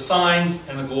are the signs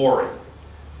and the glory.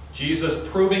 Jesus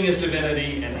proving his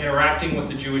divinity and interacting with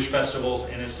the Jewish festivals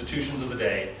and institutions of the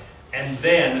day, and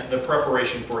then the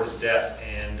preparation for his death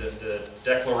and the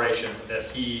declaration that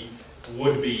he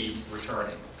would be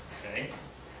returning. Okay?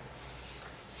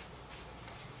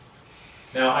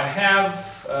 Now I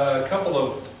have a couple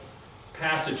of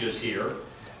passages here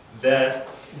that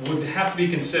would have to be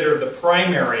considered the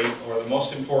primary or the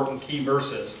most important key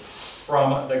verses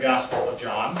from the Gospel of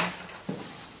John.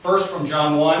 First from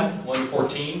John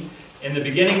 1:14. In the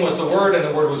beginning was the Word, and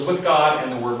the Word was with God,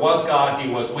 and the Word was God. He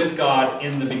was with God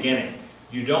in the beginning.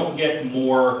 You don't get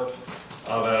more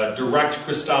of a direct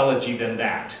Christology than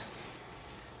that.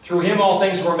 Through him all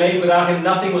things were made. Without him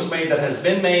nothing was made that has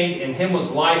been made. In him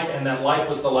was life, and that life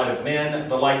was the light of men.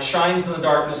 The light shines in the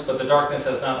darkness, but the darkness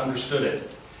has not understood it.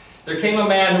 There came a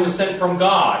man who was sent from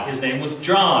God. His name was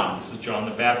John. This is John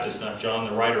the Baptist, not John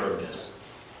the writer of this.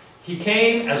 He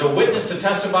came as a witness to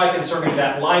testify concerning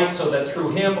that light, so that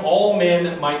through him all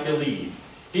men might believe.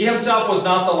 He himself was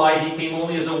not the light. He came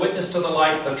only as a witness to the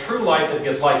light. The true light that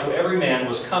gives light to every man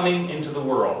was coming into the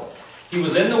world. He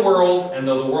was in the world, and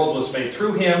though the world was made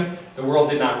through him, the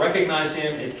world did not recognize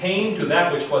him. It came to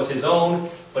that which was his own,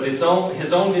 but his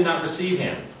own did not receive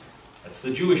him. That's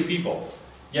the Jewish people.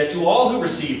 Yet to all who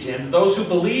received him, those who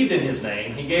believed in his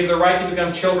name, he gave the right to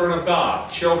become children of God,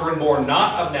 children born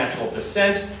not of natural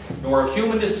descent, nor of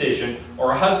human decision,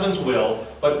 or a husband's will,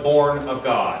 but born of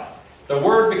God. The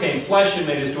Word became flesh and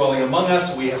made his dwelling among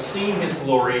us. We have seen his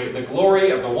glory, the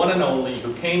glory of the one and only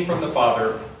who came from the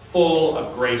Father, full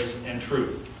of grace and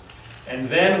truth. And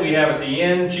then we have at the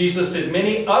end, Jesus did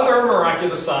many other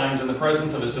miraculous signs in the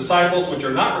presence of his disciples, which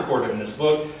are not recorded in this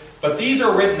book. But these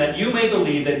are written that you may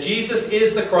believe that Jesus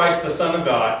is the Christ, the Son of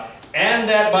God, and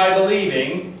that by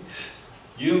believing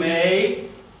you may,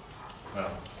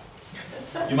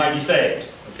 you might be saved.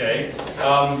 Okay?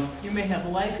 You may have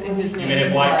life in his name. You may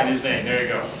have life in his name. There you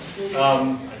go.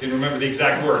 I didn't remember the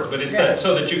exact words, but it's that,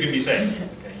 so that you can be saved.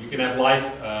 Okay? You can have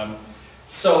life.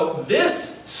 So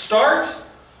this start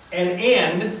and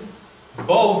end,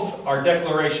 both are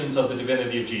declarations of the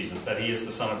divinity of Jesus, that he is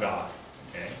the Son of God.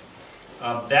 Okay?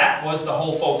 That was the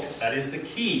whole focus. That is the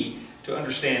key to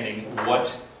understanding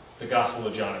what the Gospel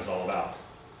of John is all about.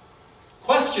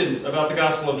 Questions about the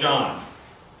Gospel of John?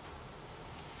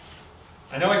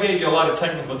 I know I gave you a lot of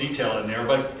technical detail in there,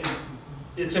 but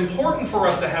it's important for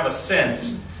us to have a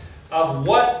sense of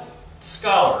what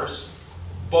scholars,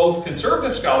 both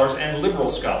conservative scholars and liberal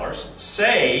scholars,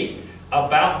 say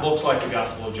about books like the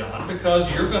Gospel of John,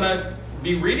 because you're going to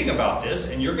be reading about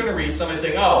this, and you're going to read somebody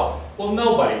saying, oh, well,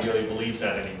 nobody really believes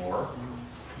that anymore.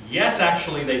 Yes,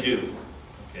 actually they do.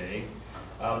 Okay?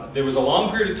 There was a long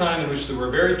period of time in which there were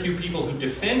very few people who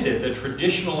defended the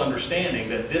traditional understanding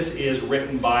that this is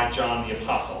written by John the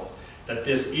Apostle, that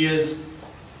this is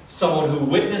someone who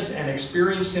witnessed and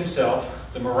experienced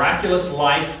himself the miraculous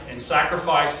life and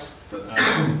sacrifice,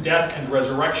 death and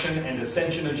resurrection and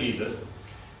ascension of Jesus,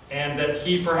 and that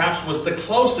he perhaps was the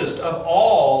closest of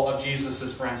all of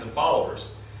Jesus' friends and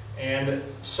followers. And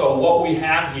so what we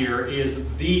have here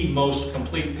is the most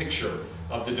complete picture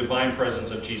of the divine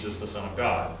presence of Jesus, the Son of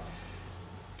God.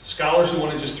 Scholars who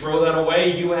want to just throw that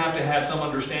away, you have to have some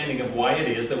understanding of why it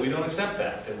is that we don't accept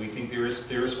that we think there is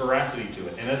veracity to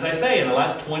it. And as I say, in the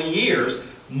last 20 years,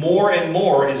 more and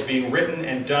more is being written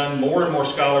and done. More and more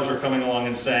scholars are coming along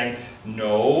and saying,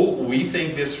 no, we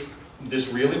think this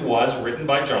this really was written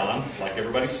by John, like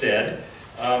everybody said.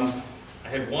 I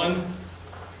had one.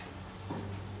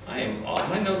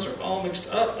 My notes are all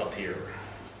mixed up here.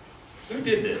 Who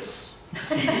did this?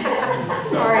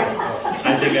 Sorry.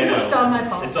 I think I know. It's all my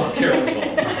fault. It's all Carol's fault.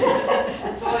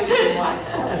 It's always been wife's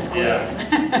fault.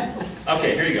 Yeah.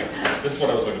 Okay, here you go. This is what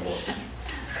I was looking for.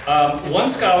 One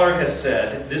scholar has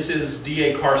said, this is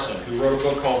D.A. Carson, who wrote a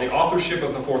book called The Authorship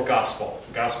of the Fourth Gospel,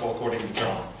 the Gospel according to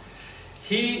John.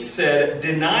 He said,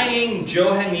 denying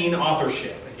Johannine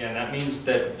authorship, again, that means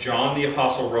that John the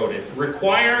Apostle wrote it,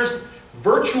 requires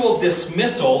virtual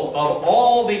dismissal of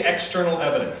all the external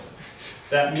evidence.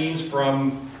 That means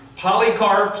from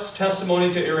Polycarp's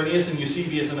testimony to Irenaeus and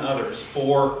Eusebius and others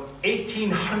for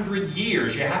 1,800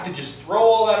 years. You have to just throw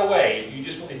all that away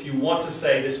if you want to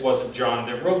say this wasn't John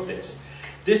that wrote this.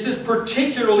 This is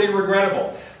particularly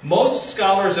regrettable. Most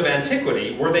scholars of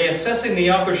antiquity, were they assessing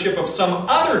the authorship of some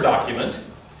other document,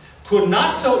 could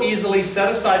not so easily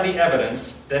set aside the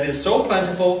evidence that is so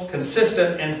plentiful,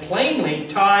 consistent, and plainly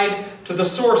tied to the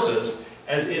sources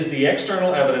as is the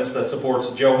external evidence that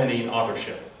supports Johannine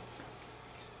authorship.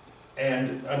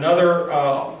 And another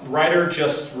writer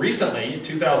just recently,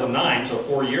 2009, so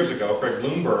 4 years ago, Craig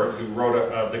Bloomberg, who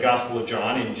wrote the Gospel of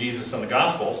John in Jesus and the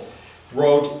Gospels,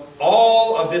 wrote,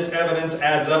 all of this evidence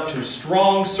adds up to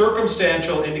strong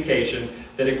circumstantial indication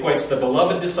that equates the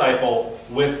beloved disciple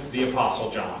with the Apostle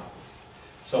John.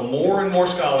 So more and more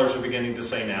scholars are beginning to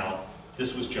say now,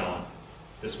 this was John.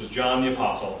 This was John the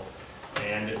Apostle,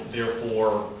 and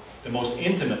therefore the most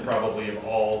intimate probably of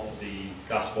all the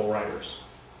Gospel writers.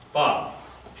 Bob?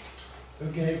 Who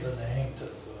gave the name to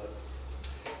the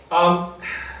book?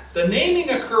 The naming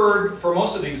occurred, for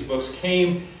most of these books,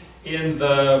 came in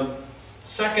the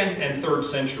 2nd and 3rd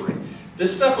century.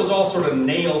 This stuff was all sort of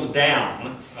nailed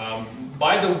down.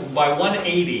 By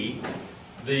 180,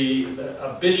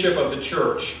 a bishop of the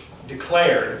church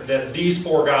declared that these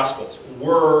 4 Gospels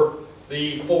were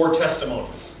the 4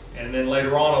 testimonies. And then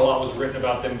later on, a lot was written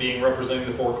about them being representing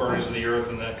the 4 corners of the earth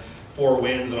and the 4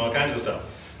 winds and all kinds of stuff.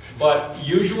 But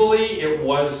usually it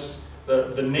was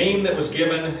the name that was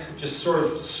given just sort of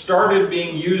started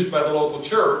being used by the local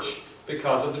church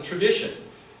because of the tradition.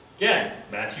 Again,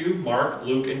 Matthew, Mark,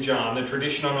 Luke, and John, the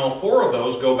tradition on all 4 of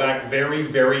those go back very,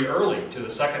 very early to the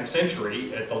 2nd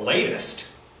century at the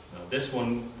latest. Now, this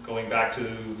one going back to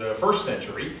the 1st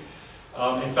century.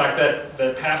 In fact,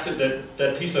 that passage,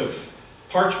 that piece of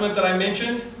parchment that I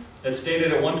mentioned, that's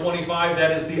dated at 125,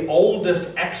 that is the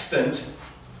oldest extant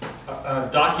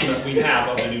document we have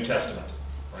of the New Testament.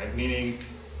 Right? Meaning,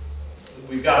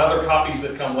 we've got other copies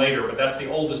that come later, but that's the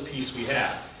oldest piece we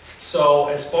have. So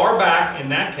as far back in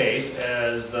that case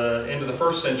as the end of the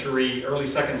 1st century, early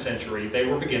 2nd century, they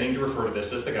were beginning to refer to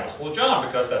this as the Gospel of John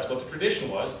because that's what the tradition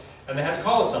was, and they had to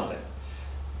call it something.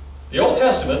 The Old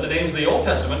Testament, the names of the Old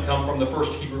Testament come from the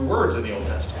first Hebrew words in the Old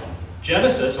Testament.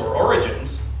 Genesis, or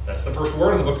origins, that's the first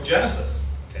word in the book of Genesis.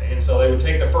 Okay? And so they would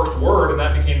take the first word and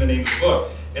that became the name of the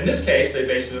book. In this case, they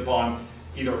based it upon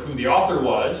either who the author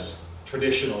was,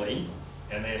 traditionally,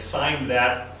 and they assigned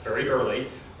that very early,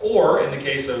 or in the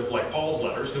case of like Paul's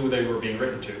letters, who they were being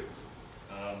written to.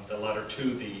 The letter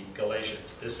to the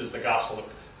Galatians. This is the gospel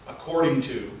according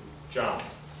to John.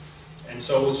 And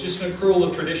so it was just an accrual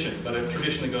of tradition, but a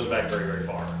tradition that goes back very, very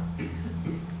far.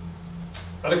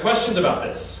 Are there questions about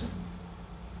this?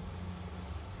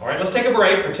 All right, let's take a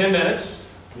break for 10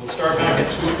 minutes. We'll start back at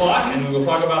 2 o'clock, and we will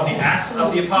talk about the Acts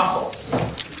of the Apostles.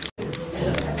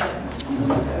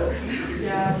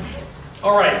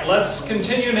 All right, let's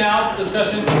continue now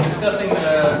discussing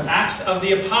the Acts of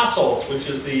the Apostles, which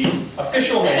is the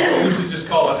official name. We usually just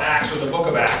call it Acts or the Book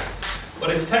of Acts,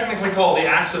 but it's technically called the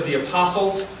Acts of the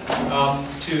Apostles.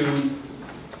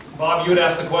 Bob, you had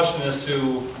asked the question as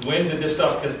to when did this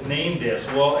stuff get named this.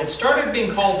 Well, it started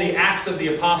being called the Acts of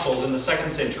the Apostles in the 2nd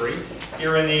century.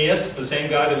 Irenaeus, the same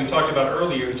guy that we talked about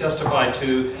earlier, who testified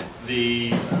to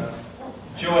the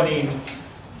Johannine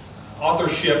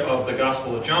authorship of the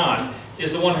Gospel of John,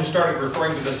 is the one who started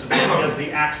referring to this as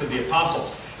the Acts of the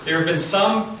Apostles. There have been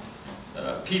some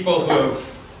people who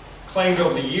have claimed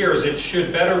over the years it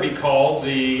should better be called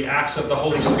the Acts of the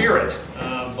Holy Spirit,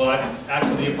 but Acts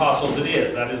of the Apostles it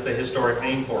is. That is the historic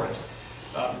name for it.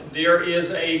 There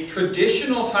is a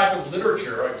traditional type of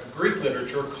literature, Greek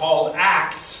literature, called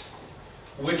Acts,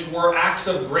 which were acts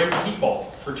of great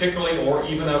people, particularly or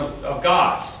even of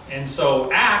gods. And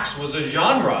so Acts was a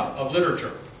genre of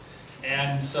literature.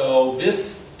 And so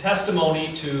this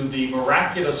testimony to the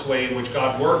miraculous way in which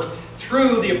God worked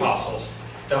through the apostles,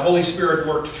 the Holy Spirit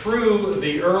worked through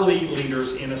the early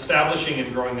leaders in establishing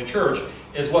and growing the church,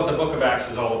 is what the book of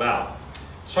Acts is all about.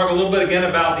 Let's talk a little bit again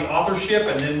about the authorship,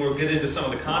 and then we'll get into some of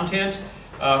the content.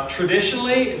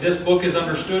 Traditionally, this book is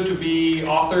understood to be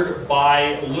authored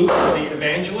by Luke the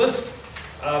evangelist.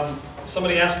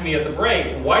 Somebody asked me at the break,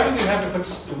 why do we have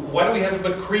to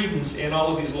put credence in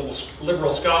all of these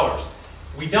liberal scholars?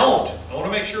 We don't. I want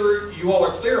to make sure you all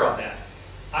are clear on that.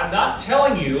 I'm not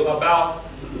telling you about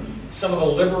some of the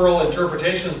liberal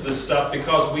interpretations of this stuff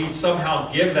because we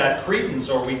somehow give that credence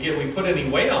or we put any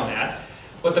weight on that.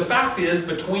 But the fact is,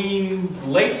 between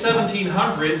late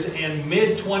 1700s and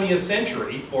mid-20th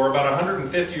century, for about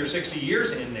 150 or 60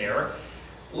 years in there,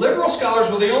 liberal scholars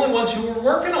were the only ones who were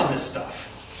working on this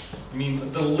stuff. I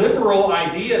mean, the liberal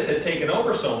ideas had taken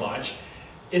over so much.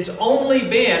 It's only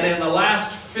been in the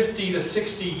last 50 to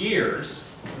 60 years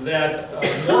that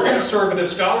more conservative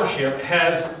scholarship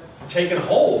has taken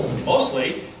hold,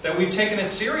 mostly, that we've taken it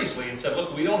seriously and said,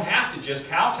 look, we don't have to just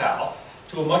kowtow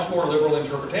to a much more liberal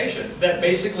interpretation that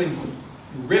basically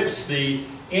rips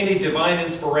any divine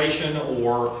inspiration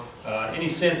or any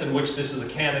sense in which this is a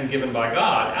canon given by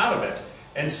God out of it.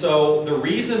 And so the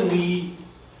reason we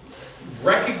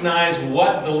recognize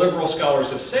what the liberal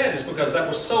scholars have said is because that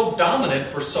was so dominant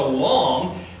for so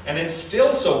long, and it's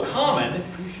still so common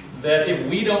that if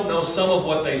we don't know some of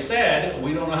what they said,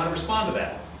 we don't know how to respond to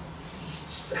that.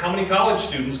 How many college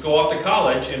students go off to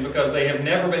college, and because they have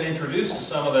never been introduced to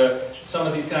some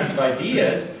of these kinds of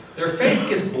ideas, their faith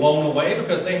gets blown away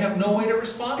because they have no way to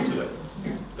respond to it.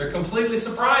 They're completely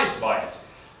surprised by it.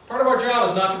 Part of our job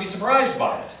is not to be surprised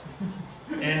by it.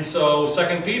 And so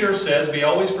 2 Peter says, be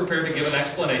always prepared to give an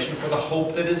explanation for the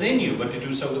hope that is in you, but to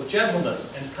do so with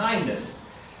gentleness and kindness.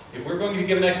 If we're going to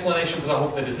give an explanation for the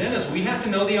hope that is in us, we have to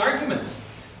know the arguments.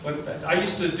 I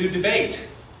used to do debate.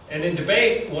 And in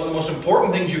debate, one of the most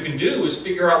important things you can do is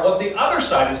figure out what the other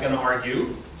side is going to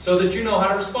argue so that you know how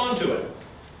to respond to it.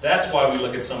 That's why we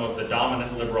look at some of the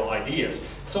dominant liberal ideas,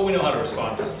 so we know how to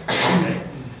respond to it. Okay?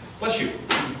 Bless you.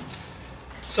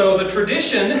 So the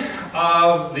tradition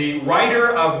of the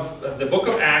writer of the book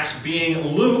of Acts being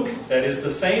Luke, that is the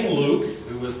same Luke,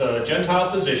 who was the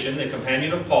Gentile physician, the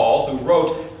companion of Paul, who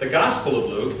wrote the Gospel of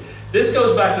Luke, this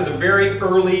goes back to the very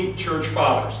early church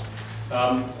fathers.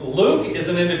 Luke is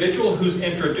an individual who's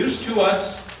introduced to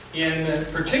us,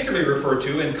 particularly referred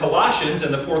to in Colossians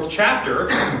in the 4th chapter.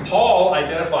 Paul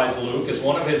identifies Luke as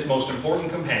one of his most important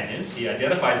companions. He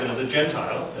identifies him as a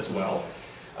Gentile as well.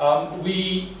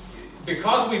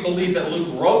 Because we believe that Luke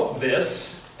wrote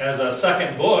this as a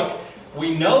second book,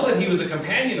 we know that he was a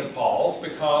companion of Paul's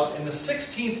because in the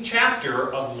 16th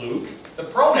chapter of Luke, the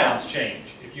pronouns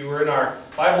change. If you were in our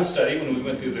Bible study when we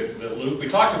went through the Luke, we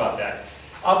talked about that.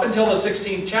 Up until the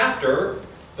 16th chapter,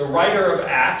 the writer of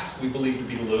Acts, we believe to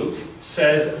be Luke,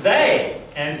 says they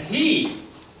and he.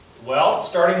 Well,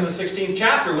 starting in the 16th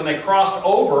chapter, when they crossed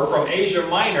over from Asia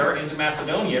Minor into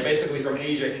Macedonia, basically from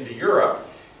Asia into Europe,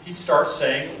 he starts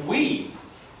saying we.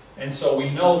 And so we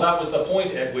know that was the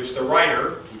point at which the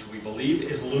writer, which we believe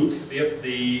is Luke,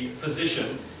 the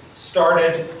physician,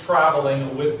 started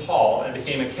traveling with Paul and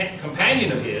became a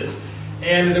companion of his.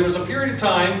 And there was a period of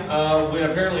time when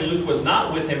apparently Luke was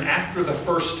not with him after the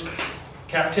first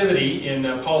captivity,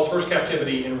 Paul's first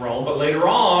captivity in Rome, but later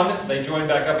on they joined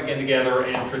back up again together,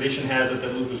 and tradition has it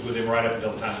that Luke was with him right up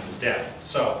until the time of his death.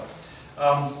 So,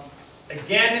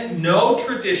 again, no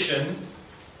tradition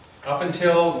up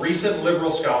until recent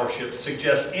liberal scholarship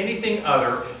suggests anything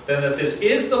other than that this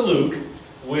is the Luke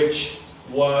which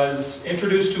was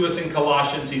introduced to us in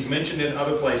Colossians. He's mentioned in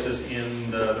other places in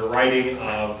the writing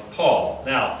of Paul.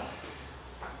 Now,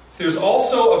 there's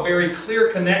also a very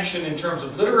clear connection in terms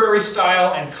of literary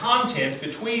style and content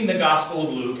between the Gospel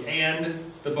of Luke and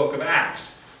the book of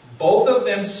Acts. Both of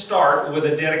them start with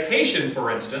a dedication, for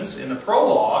instance, in the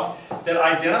prologue that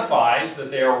identifies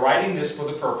that they are writing this for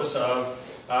the purpose of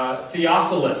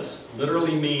Theophilus.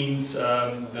 Literally means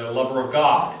the lover of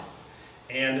God.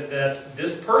 And that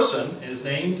this person is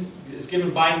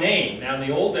given by name. Now, in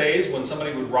the old days, when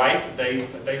somebody would write, they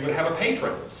would have a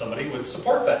patron. Somebody would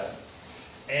support them.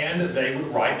 And they would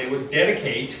write, they would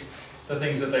dedicate the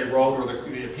things that they wrote or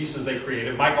the pieces they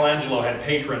created. Michelangelo had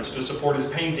patrons to support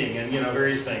his painting and,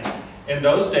 various things. In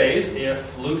those days,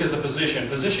 if Luke is a physician,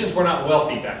 physicians were not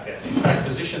wealthy back then. In fact,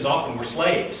 physicians often were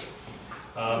slaves.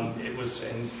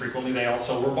 And frequently they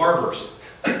also were barbers.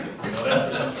 You know that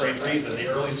for some strange reason. The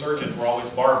early surgeons were always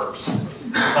barbers.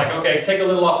 It's like, okay, take a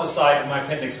little off the side, my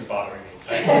appendix is bothering me.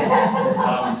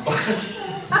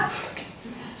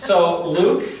 So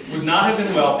Luke would not have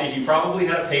been wealthy. He probably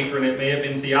had a patron. It may have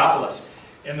been Theophilus.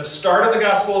 In the start of the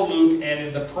Gospel of Luke and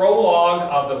in the prologue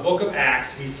of the book of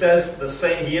Acts, he says the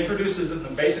same. He introduces it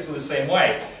in basically the same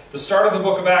way. The start of the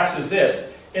book of Acts is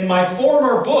this: in my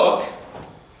former book,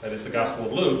 that is the Gospel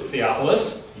of Luke,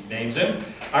 Theophilus, he names him,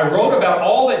 I wrote about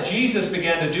all that Jesus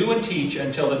began to do and teach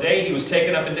until the day he was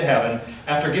taken up into heaven,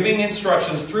 after giving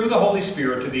instructions through the Holy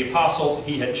Spirit to the apostles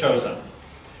he had chosen.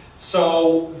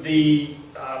 So the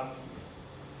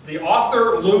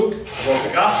author, Luke, wrote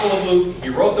the Gospel of Luke, he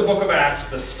wrote the book of Acts,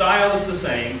 the style is the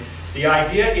same. The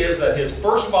idea is that his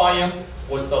first volume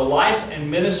was the life and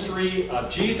ministry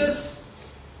of Jesus.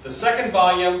 The second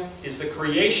volume is the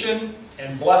creation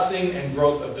and blessing and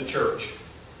growth of the church.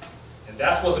 And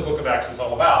that's what the book of Acts is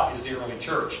all about, is the early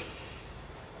church.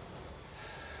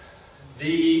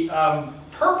 The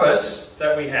purpose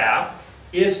that we have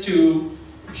is to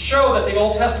show that the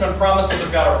Old Testament promises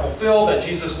of God are fulfilled, that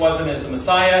Jesus was and is the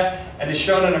Messiah, and is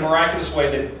shown in a miraculous way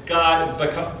that God,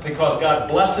 because God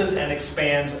blesses and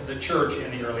expands the church in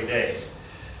the early days.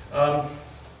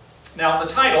 Now, the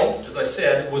title, as I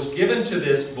said, was given to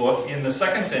this book in the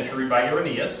 2nd century by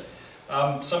Irenaeus.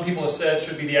 Some people have said it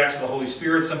should be the Acts of the Holy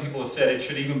Spirit. Some people have said it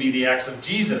should even be the Acts of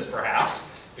Jesus,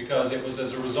 perhaps, because it was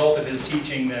as a result of his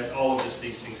teaching that all of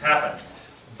these things happened.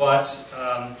 But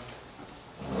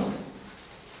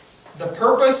the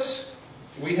purpose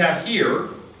we have here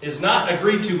is not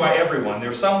agreed to by everyone. There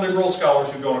are some liberal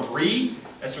scholars who don't agree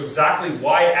as to exactly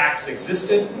why Acts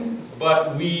existed,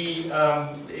 but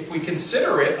if we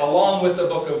consider it along with the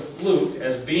book of Luke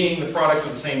as being the product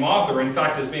of the same author, in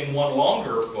fact as being one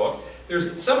longer book,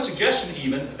 there's some suggestion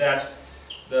even that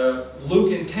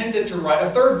Luke intended to write a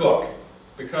third book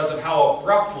because of how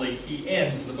abruptly he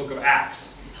ends the book of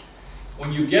Acts.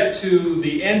 When you get to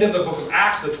the end of the book of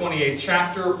Acts, the 28th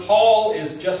chapter, Paul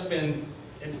has just been,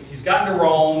 he's gotten to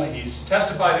Rome, he's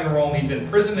testified in Rome, he's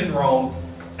imprisoned in Rome,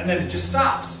 and then it just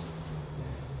stops.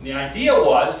 And the idea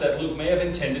was that Luke may have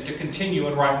intended to continue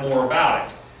and write more about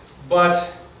it.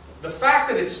 But the fact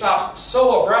that it stops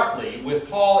so abruptly with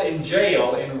Paul in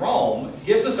jail in Rome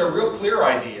gives us a real clear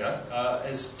idea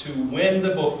as to when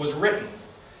the book was written.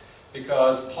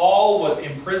 Because Paul was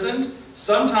imprisoned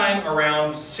sometime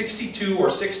around 62 or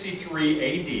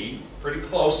 63 AD, pretty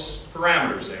close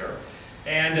parameters there.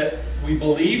 And we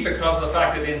believe, because of the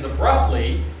fact that it ends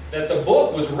abruptly, that the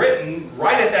book was written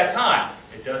right at that time.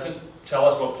 It doesn't tell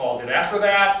us what Paul did after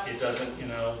that. It doesn't,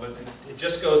 but it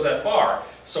just goes that far.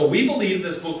 So we believe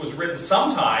this book was written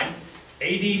sometime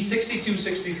AD 62,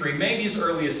 63, maybe as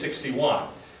early as 61.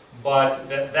 But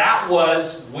that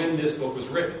was when this book was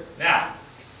written. Now,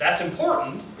 that's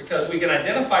important because we can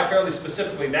identify fairly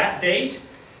specifically that date.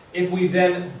 If we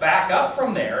then back up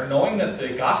from there, knowing that the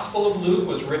Gospel of Luke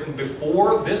was written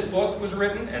before this book was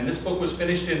written, and this book was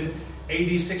finished in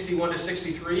AD 61 to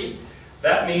 63,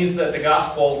 that means that the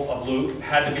Gospel of Luke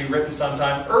had to be written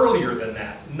sometime earlier than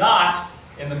that, not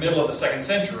in the middle of the 2nd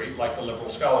century, like the liberal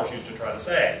scholars used to try to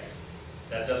say.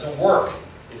 That doesn't work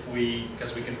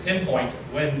because we can pinpoint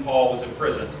when Paul was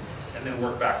imprisoned and then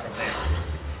work back from there.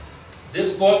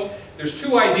 This book, there's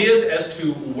two ideas as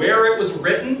to where it was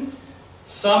written.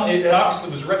 It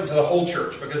obviously was written to the whole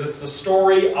church because it's the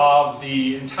story of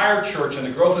the entire church and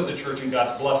the growth of the church and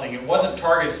God's blessing. It wasn't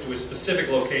targeted to a specific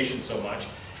location so much.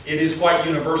 It is quite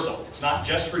universal. It's not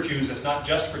just for Jews. It's not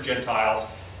just for Gentiles.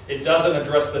 It doesn't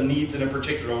address the needs in a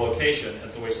particular location,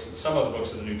 the way some of the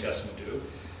books of the New Testament do.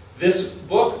 This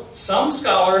book, some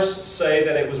scholars say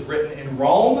that it was written in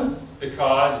Rome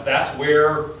because that's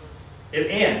where it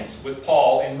ends, with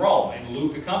Paul in Rome. And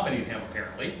Luke accompanied him,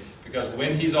 apparently, because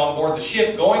when he's on board the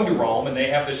ship going to Rome and they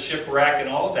have the shipwreck and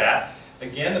all of that,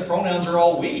 again, the pronouns are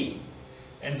all we.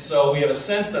 And so we have a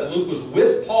sense that Luke was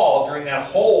with Paul during that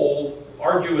whole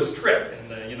arduous trip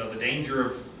and the danger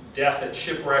of death at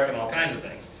shipwreck and all kinds of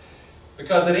things.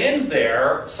 Because it ends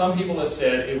there, some people have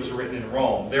said it was written in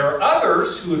Rome. There are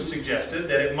others who have suggested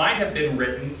that it might have been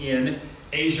written in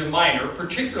Asia Minor,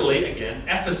 particularly, again,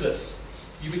 Ephesus.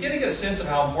 You begin to get a sense of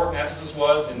how important Ephesus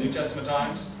was in New Testament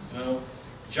times.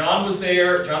 John was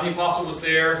there, John the Apostle was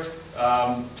there,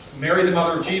 Mary the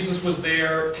mother of Jesus was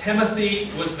there, Timothy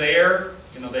was there,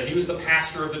 that he was the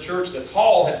pastor of the church that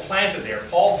Paul had planted there.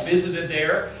 Paul visited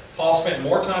there. Paul spent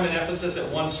more time in Ephesus at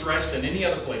one stretch than any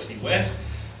other place he went.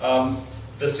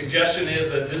 The suggestion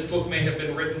is that this book may have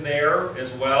been written there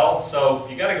as well. So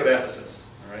you got to go to Ephesus.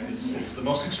 All right? It's the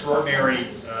most extraordinary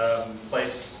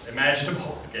place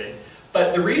imaginable. Okay?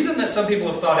 But the reason that some people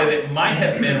have thought that it might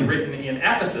have been written in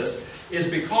Ephesus is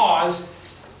because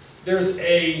there's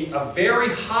a very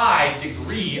high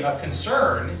degree of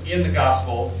concern in the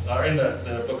Gospel, or in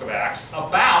the book of Acts,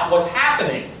 about what's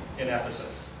happening in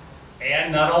Ephesus.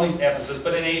 And not only Ephesus,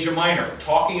 but in Asia Minor,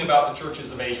 talking about the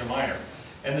churches of Asia Minor.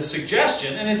 And the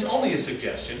suggestion, and it's only a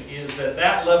suggestion, is that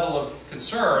that level of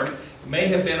concern may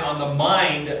have been on the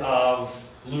mind of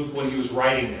Luke when he was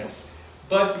writing this.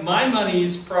 But my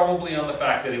money's probably on the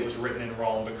fact that it was written in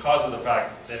Rome because of the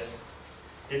fact that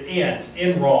it ends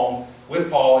in Rome with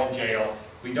Paul in jail.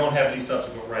 We don't have any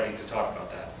subsequent writing to talk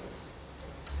about that.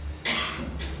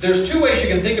 There's two ways you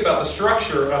can think about the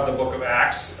structure of the book of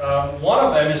Acts. One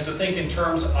of them is to think in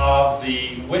terms of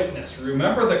the witness.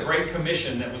 Remember the Great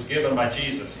Commission that was given by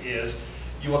Jesus is,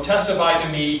 you will testify to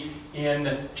me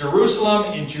in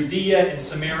Jerusalem, in Judea, in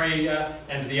Samaria,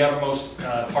 and the uttermost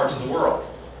parts of the world.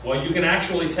 Well, you can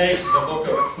actually take the book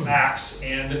of Acts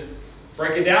and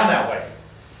break it down that way.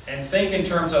 And think in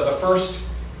terms of the first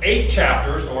 8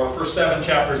 chapters, or the first 7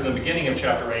 chapters in the beginning of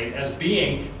chapter 8, as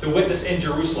being the witness in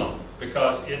Jerusalem,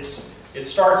 because it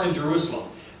starts in Jerusalem.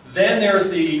 Then there's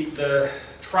the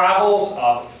travels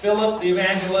of Philip the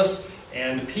evangelist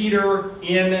and Peter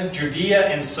in Judea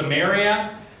and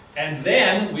Samaria. And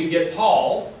then we get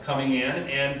Paul coming in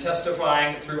and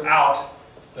testifying throughout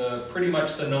pretty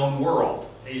much the known world.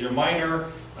 Asia Minor,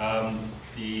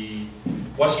 the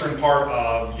western part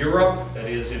of Europe, that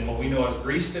is in what we know as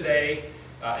Greece today,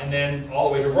 and then all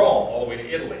the way to Rome, all the way to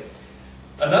Italy.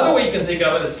 Another way you can think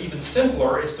of it is even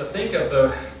simpler, is to think of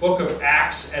the book of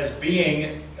Acts as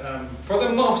being, for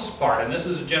the most part, and this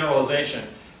is a generalization,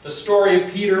 the story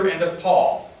of Peter and of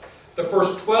Paul. The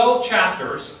first 12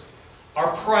 chapters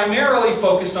are primarily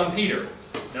focused on Peter.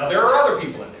 Now there are other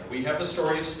people in there. We have the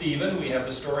story of Stephen, we have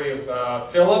the story of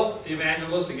Philip the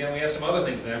evangelist, again we have some other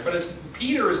things in there, but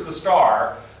Peter is the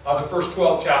star of the first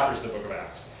 12 chapters of the book of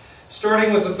Acts.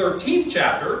 Starting with the 13th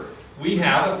chapter, we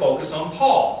have the focus on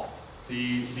Paul,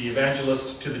 the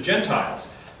evangelist to the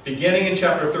Gentiles. Beginning in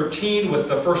chapter 13 with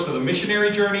the first of the missionary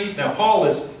journeys. Now Paul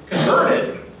is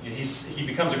converted, he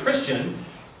becomes a Christian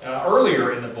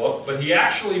earlier in the book, but he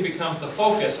actually becomes the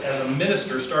focus as a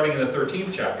minister starting in the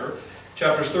 13th chapter.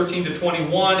 Chapters 13 to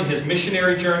 21, his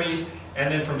missionary journeys,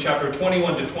 and then from chapter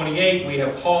 21 to 28, we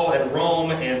have Paul at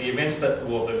Rome and the events that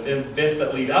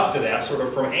lead up to that, sort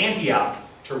of from Antioch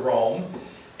to Rome.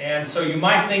 And so you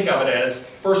might think of it as,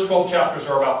 first 12 chapters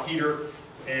are about Peter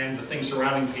and the things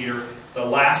surrounding Peter. The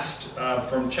last,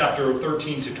 from chapter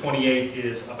 13 to 28,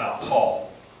 is about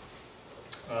Paul.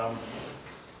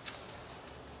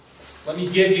 Let me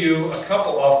give you a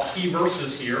couple of key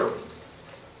verses here.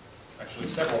 Actually,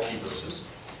 several key verses.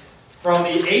 From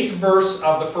the 8th verse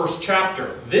of the first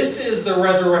chapter. This is the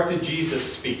resurrected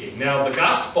Jesus speaking. Now, the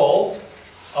Gospel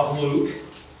of Luke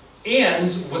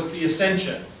ends with the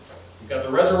ascension. We've got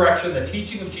the resurrection, the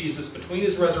teaching of Jesus between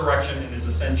his resurrection and his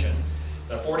ascension.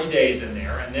 The 40 days in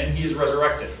there, and then he is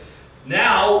resurrected.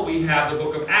 Now we have the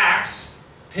book of Acts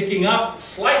picking up,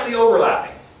 slightly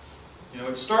overlapping. You know,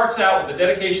 it starts out with the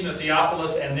dedication of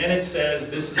Theophilus, and then it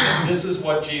says this is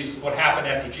what happened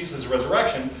after Jesus'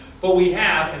 resurrection. But we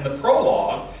have in the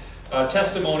prologue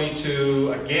testimony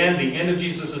to, again, the end of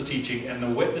Jesus' teaching and the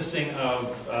witnessing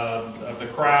of the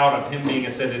crowd of him being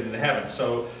ascended into heaven.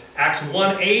 So Acts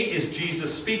 1:8 is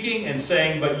Jesus speaking and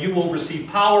saying, "But you will receive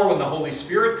power when the Holy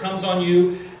Spirit comes on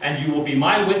you, and you will be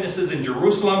my witnesses in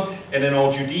Jerusalem and in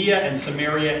all Judea and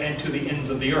Samaria and to the ends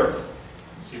of the earth."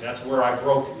 See, that's where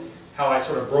how I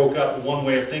sort of broke up one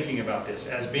way of thinking about this,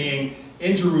 as being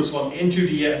in Jerusalem, in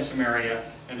Judea and Samaria,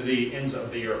 and to the ends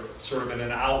of the earth, sort of in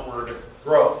an outward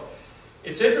growth.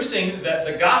 It's interesting that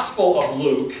the Gospel of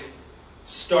Luke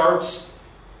starts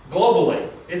globally.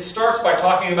 It starts by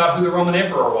talking about who the Roman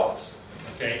emperor was.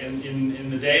 Okay, in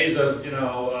the days of,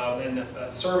 and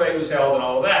the survey was held and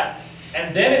all of that.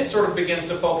 And then it sort of begins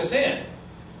to focus in,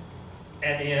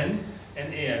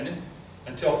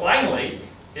 until finally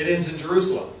it ends in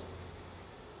Jerusalem.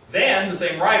 Then the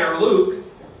same writer, Luke,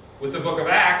 with the book of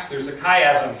Acts, there's a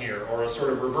chiasm here, or a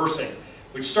sort of reversing,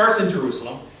 which starts in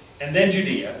Jerusalem, and then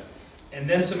Judea, and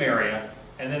then Samaria,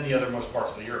 and then the othermost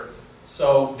parts of the earth.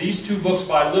 So these two books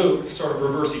by Luke sort of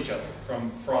reverse each other,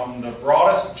 from the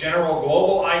broadest general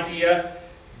global idea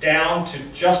down to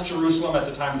just Jerusalem at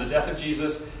the time of the death of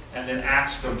Jesus, and then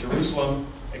Acts from Jerusalem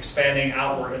expanding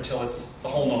outward until it's the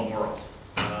whole known world.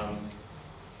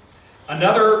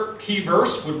 Another key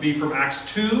verse would be from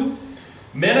Acts 2.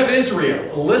 Men of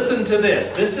Israel, listen to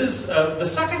this. This is the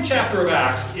second chapter of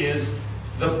Acts is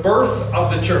the birth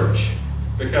of the church,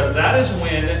 because that is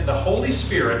when the Holy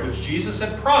Spirit, which Jesus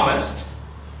had promised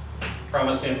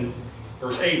in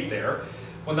verse 8 there,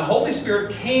 when the Holy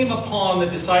Spirit came upon the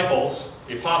disciples,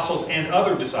 the apostles and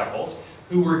other disciples,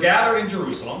 who were gathered in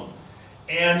Jerusalem,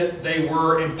 and they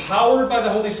were empowered by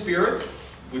the Holy Spirit,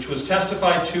 which was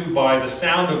testified to by the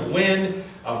sound of wind,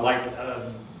 of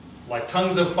like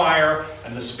tongues of fire,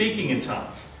 and the speaking in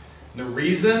tongues. The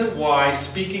reason why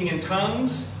speaking in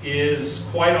tongues is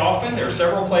quite often, there are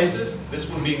several places, this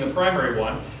one being the primary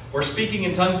one, where speaking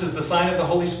in tongues is the sign of the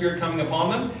Holy Spirit coming upon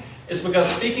them, is because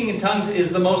speaking in tongues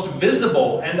is the most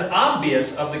visible and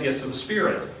obvious of the gifts of the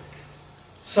Spirit.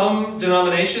 Some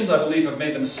denominations, I believe, have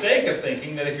made the mistake of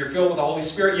thinking that if you're filled with the Holy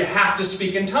Spirit, you have to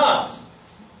speak in tongues.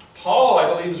 Paul,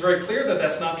 I believe, is very clear that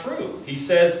that's not true. He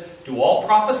says, do all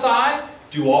prophesy?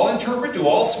 Do all interpret? Do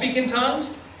all speak in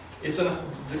tongues?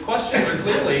 The questions are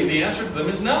clearly, the answer to them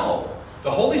is no.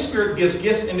 The Holy Spirit gives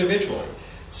gifts individually.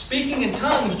 Speaking in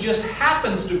tongues just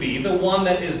happens to be the one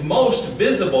that is most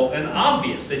visible and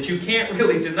obvious, that you can't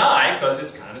really deny because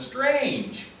it's kind of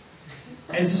strange.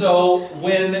 And so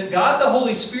when God the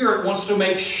Holy Spirit wants to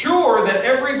make sure that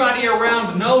everybody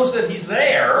around knows that He's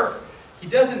there, He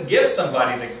doesn't give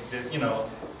somebody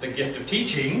the gift of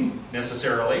teaching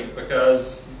necessarily,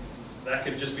 because that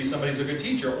could just be somebody who's a good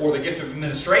teacher, or the gift of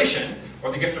administration,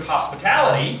 or the gift of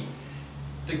hospitality.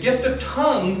 The gift of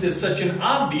tongues is such an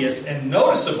obvious and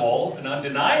noticeable and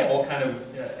undeniable kind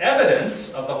of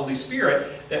evidence of the Holy Spirit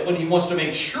that when He wants to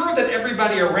make sure that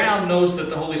everybody around knows that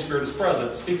the Holy Spirit is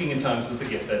present, speaking in tongues is the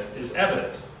gift that is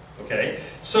evident. Okay?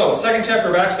 So, second chapter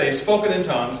of Acts, they've spoken in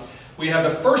tongues. We have the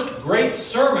first great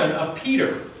sermon of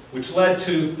Peter, which led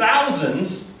to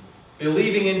thousands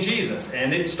believing in Jesus.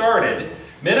 And it started,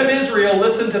 "Men of Israel,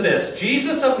 listen to this.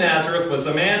 Jesus of Nazareth was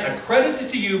a man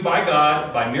accredited to you by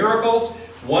God by miracles,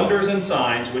 wonders, and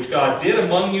signs, which God did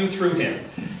among you through Him.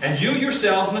 And you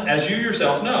yourselves, as you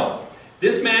yourselves know,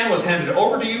 this man was handed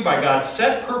over to you by God's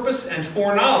set purpose and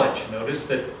foreknowledge." Notice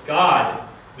that God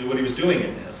knew what He was doing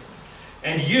in this.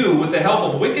 "And you, with the help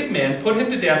of wicked men, put Him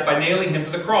to death by nailing Him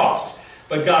to the cross.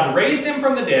 But God raised Him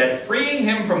from the dead, freeing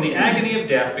Him from the agony of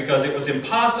death, because it was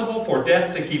impossible for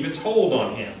death to keep its hold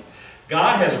on Him.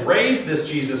 God has raised this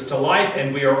Jesus to life,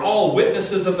 and we are all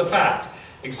witnesses of the fact.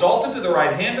 Exalted to the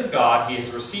right hand of God, He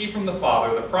has received from the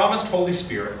Father the promised Holy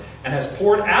Spirit, and has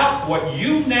poured out what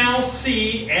you now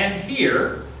see and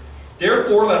hear.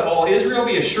 Therefore, let all Israel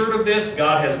be assured of this: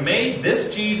 God has made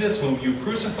this Jesus, whom you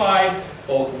crucified,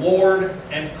 both Lord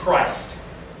and Christ."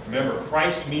 Remember,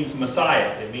 Christ means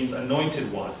Messiah. It means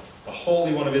anointed one, the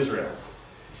Holy One of Israel.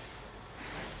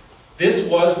 This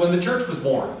was when the church was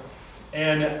born.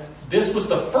 And this was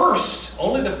the first,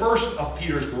 only the first of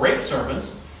Peter's great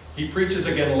sermons. He preaches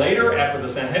again later after the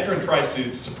Sanhedrin tries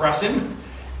to suppress him.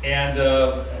 And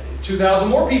 2,000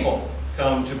 more people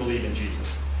come to believe in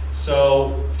Jesus.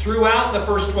 So throughout the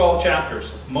first 12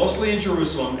 chapters, mostly in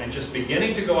Jerusalem and just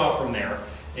beginning to go out from there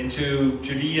into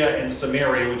Judea and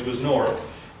Samaria, which was north,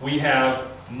 we have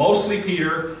mostly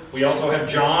Peter. We also have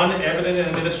John evident in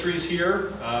the ministries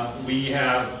here. We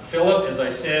have Philip, as I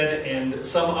said, and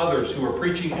some others who are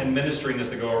preaching and ministering as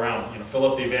they go around.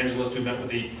 Philip the evangelist who met with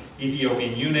the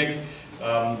Ethiopian eunuch.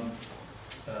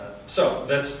 So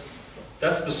that's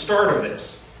the start of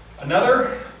this.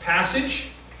 Another passage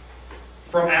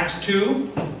from Acts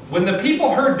 2. "When the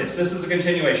people heard this," this is a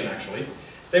continuation actually,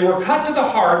 "they were cut to the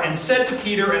heart and said to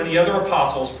Peter and the other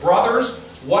apostles, 'Brothers,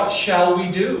 what shall we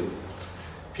do?'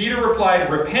 Peter replied,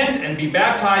 'Repent and be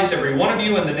baptized, every one of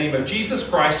you, in the name of Jesus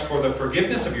Christ for the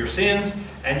forgiveness of your sins,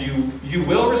 and you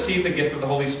will receive the gift of the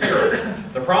Holy Spirit.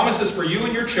 The promise is for you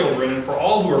and your children, and for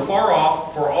all who are far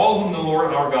off, for all whom the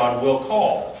Lord our God will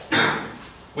call.'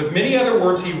 With many other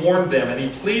words he warned them, and he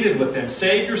pleaded with them,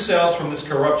 'Save yourselves from this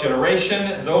corrupt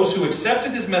generation.' Those who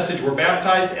accepted his message were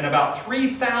baptized, and about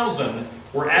 3,000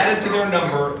 were added to their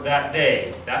number that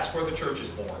day." That's where the church is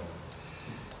born.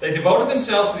 "They devoted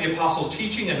themselves to the apostles'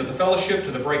 teaching and to the fellowship,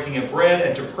 to the breaking of bread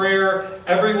and to prayer.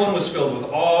 Everyone was filled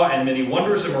with awe, and many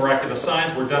wonders and miraculous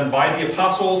signs were done by the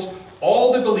apostles.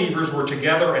 All the believers were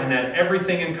together and had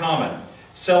everything in common.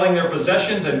 Selling their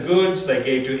possessions and goods, they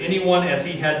gave to anyone as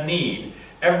he had need.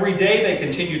 Every day they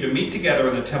continued to meet together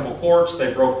in the temple courts.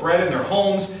 They broke bread in their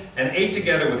homes and ate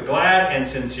together with glad and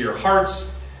sincere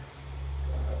hearts,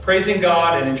 praising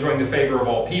God and enjoying the favor of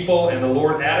all people, and the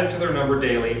Lord added to their number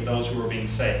daily those who were being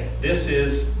saved." This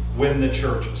is when the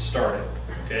church started.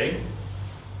 Okay?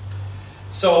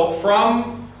 So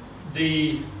from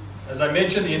as I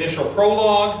mentioned, the initial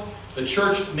prologue, the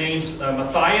church names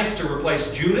Matthias to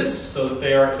replace Judas, so that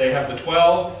they have the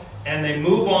 12, and they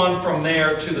move on from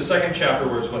there to the second chapter,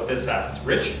 where is what this happens.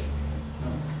 Rich?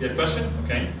 You have a question?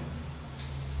 Okay.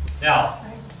 Now,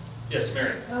 yes,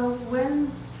 Mary.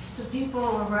 When the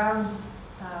people around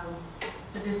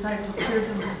the disciples heard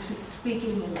them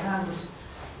speaking in tongues,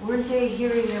 weren't they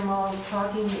hearing them all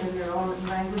talking in their own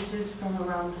languages from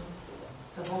around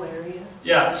the whole area?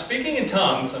 Yeah, speaking in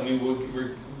tongues, I mean,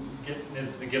 we're getting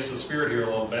into the gifts of the Spirit here a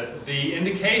little bit. The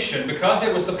indication, because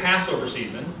it was the Passover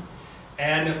season,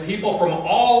 and people from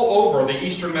all over the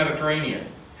Eastern Mediterranean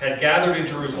had gathered in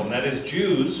Jerusalem, that is,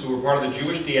 Jews who were part of the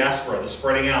Jewish diaspora, the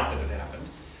spreading out that had happened.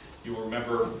 You will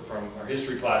remember from our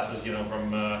history classes,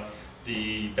 from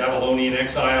the Babylonian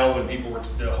exile, when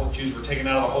the Jews were taken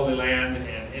out of the Holy Land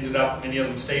and ended up, many of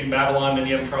them stayed in Babylon,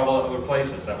 many of them traveled other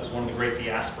places. That was one of the great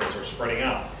diasporas, or spreading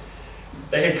out.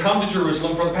 They had come to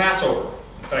Jerusalem for the Passover.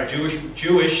 In fact,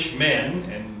 Jewish men,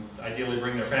 and ideally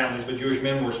bring their families, but Jewish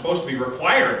men were supposed to be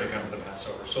required to come to the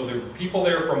Passover. So there were people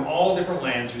there from all different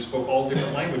lands who spoke all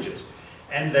different languages.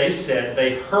 And they said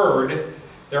they heard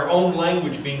their own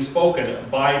language being spoken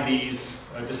by these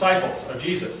disciples of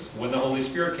Jesus when the Holy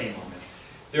Spirit came on them.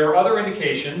 There are other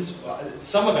indications.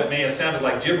 Some of it may have sounded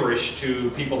like gibberish to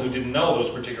people who didn't know those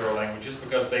particular languages,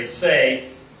 because they say,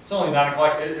 it's only 9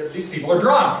 o'clock, these people are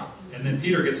drunk. And then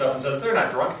Peter gets up and says, they're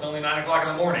not drunk, it's only 9 o'clock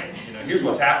in the morning. You know, here's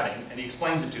what's happening, and he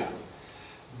explains it to them.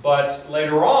 But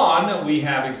later on, we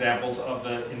have examples of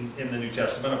in the New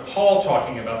Testament of Paul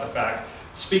talking about the fact,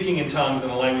 speaking in tongues in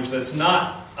a language that's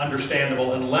not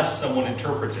understandable unless someone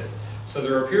interprets it. So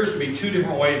there appears to be 2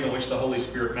 different ways in which the Holy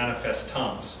Spirit manifests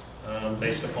tongues,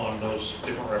 based upon those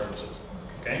different references.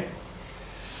 Okay?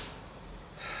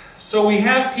 So we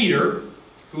have Peter,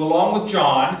 who along with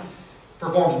John,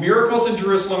 performs miracles in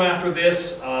Jerusalem after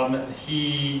this.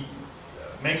 He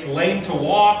makes the lame to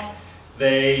walk.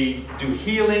 They do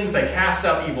healings. They cast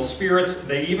out evil spirits.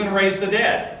 They even raise the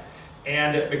dead.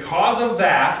 And because of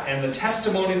that and the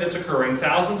testimony that's occurring,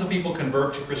 thousands of people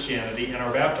convert to Christianity and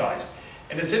are baptized.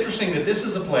 And it's interesting that this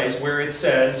is a place where it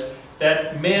says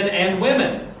that men and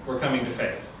women were coming to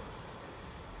faith.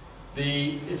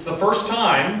 It's the first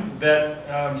time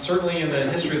that, certainly in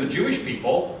the history of the Jewish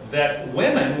people, that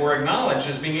women were acknowledged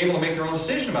as being able to make their own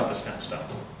decision about this kind of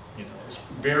stuff. You know, it's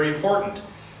very important.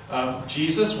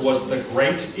 Jesus was the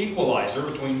great equalizer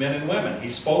between men and women. He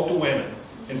spoke to women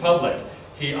in public.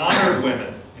 He honored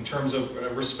women in terms of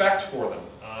respect for them.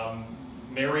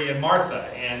 Mary and Martha,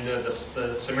 and the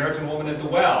Samaritan woman at the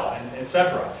well, and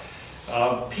etc.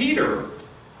 Peter,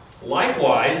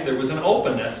 likewise, there was an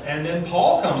openness, and then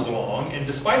Paul comes along, and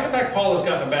despite the fact Paul has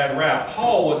gotten a bad rap,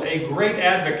 Paul was a great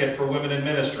advocate for women in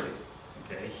ministry.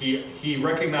 Okay? He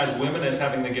recognized women as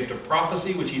having the gift of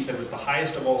prophecy, which he said was the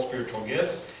highest of all spiritual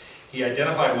gifts. He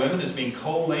identified women as being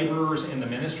co-laborers in the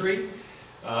ministry.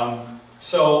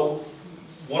 So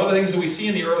one of the things that we see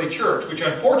in the early church, which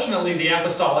unfortunately the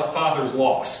apostolic fathers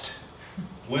lost,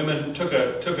 women took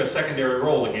a secondary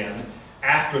role again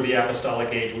after the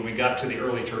apostolic age when we got to the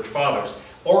early church fathers.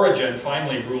 Origen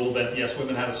finally ruled that yes,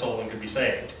 women had a soul and could be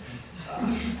saved.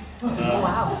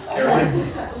 Wow.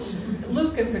 Carolyn?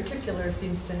 Luke in particular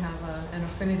seems to have an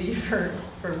affinity for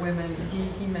women.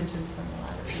 He mentions some a lot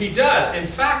of things. He does. In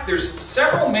fact, there's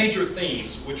several major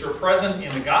themes which are present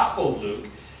in the Gospel of Luke,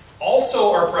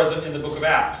 also are present in the book of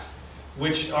Acts,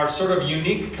 which are sort of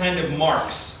unique kind of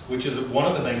marks, which is one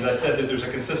of the things I said, that there's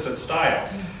a consistent style.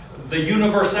 The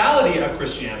universality of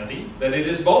Christianity, that it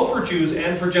is both for Jews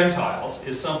and for Gentiles,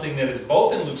 is something that is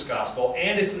both in Luke's Gospel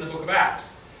and it's in the book of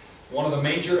Acts. One of the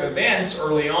major events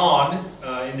early on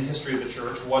in the history of the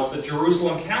church was the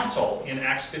Jerusalem Council in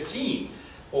Acts 15.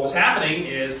 What was happening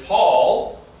is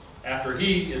Paul, after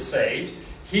he is saved,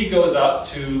 he goes up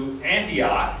to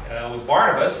Antioch with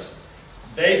Barnabas.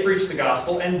 They preach the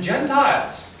gospel, and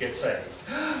Gentiles get saved.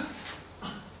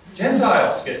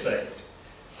 Gentiles get saved.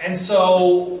 And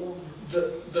so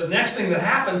the next thing that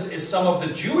happens is some of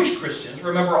the Jewish Christians,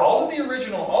 remember all of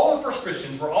the first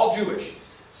Christians were all Jewish.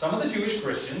 Some of the Jewish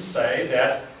Christians say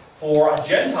that for a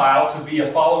Gentile to be a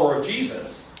follower of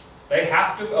Jesus, they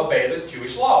have to obey the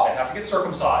Jewish law. They have to get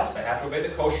circumcised. They have to obey the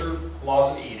kosher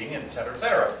laws of eating, etc.,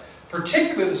 etc.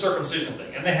 Particularly the circumcision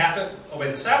thing. And they have to obey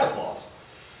the Sabbath laws.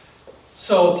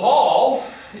 So Paul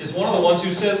is one of the ones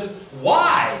who says,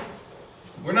 why?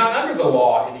 We're not under the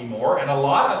law anymore. And a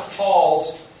lot of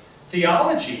Paul's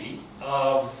theology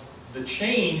of the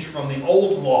change from the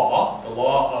old law, the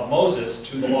law of Moses,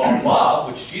 to the law of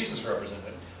love, which Jesus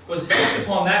represented, was based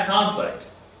upon that conflict.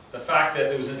 The fact that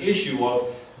there was an issue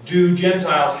of, do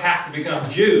Gentiles have to become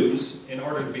Jews in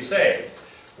order to be saved?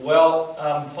 Well,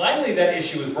 finally that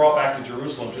issue was brought back to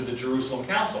Jerusalem, to the Jerusalem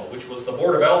Council, which was the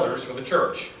board of elders for the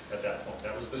church at that point.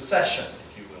 That was the session,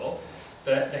 if you will.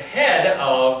 The head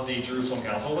of the Jerusalem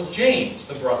Council was James,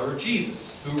 the brother of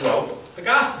Jesus, who wrote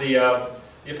the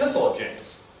Epistle of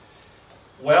James.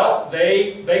 Well,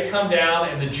 they come down,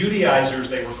 and the Judaizers,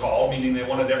 they were called, meaning they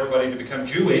wanted everybody to become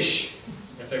Jewish.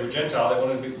 If they were Gentile, they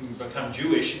wanted to become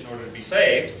Jewish in order to be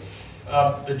saved.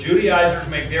 The Judaizers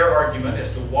make their argument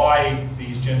as to why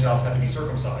these Gentiles had to be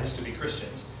circumcised to be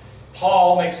Christians.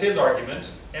 Paul makes his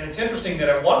argument, and it's interesting that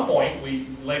at one point,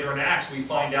 later in Acts, we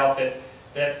find out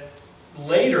that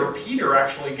later Peter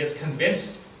actually gets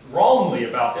convinced wrongly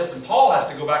about this, and Paul has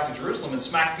to go back to Jerusalem and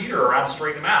smack Peter around and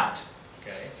straighten him out.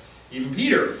 Okay? Even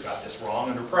Peter got this wrong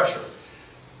under pressure.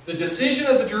 the decision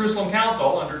of the Jerusalem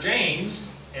Council under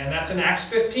James, and that's in Acts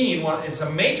 15, it's a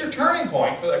major turning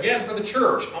point, for the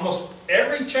church. Almost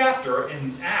every chapter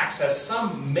in Acts has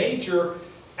some major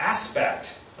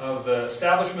aspect of the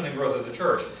establishment and growth of the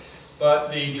church.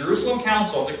 But the Jerusalem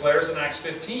Council declares in Acts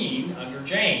 15, under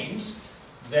James,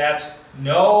 that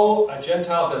no, a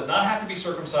Gentile does not have to be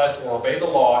circumcised or obey the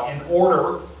law in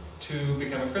order to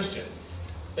become a Christian.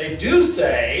 They do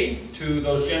say to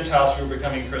those Gentiles who are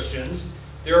becoming Christians,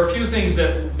 there are a few things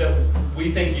that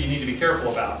we think you need to be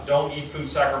careful about. Don't eat food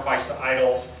sacrificed to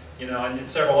idols, and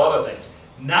several other things.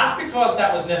 Not because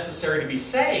that was necessary to be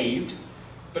saved,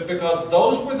 but because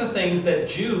those were the things that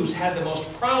Jews had the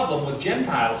most problem with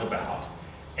Gentiles about.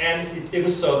 And it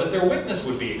was so that their witness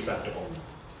would be acceptable.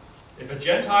 If a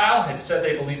Gentile had said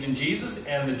they believed in Jesus,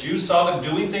 and the Jews saw them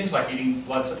doing things like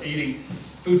eating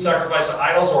food sacrificed to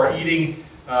idols, or eating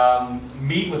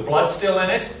meat with blood still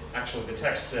in it. Actually, the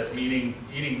text says eating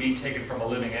meat taken from a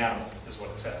living animal is what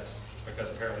it says,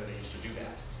 because apparently they used to do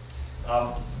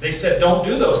that. They said, don't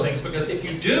do those things, because if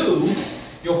you do,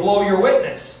 you'll blow your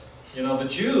witness. The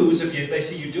Jews, if they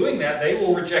see you doing that, they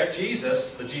will reject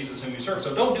Jesus, the Jesus whom you serve.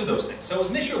 So don't do those things. So it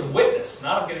was an issue of witness,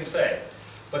 not of getting saved.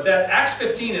 But that Acts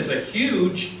 15 is a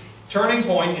huge turning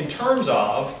point in terms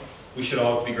of, we should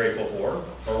all be grateful for,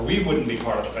 or we wouldn't be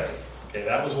part of the faith. Okay,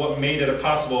 that was what made it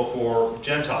possible for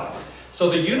Gentiles. So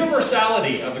the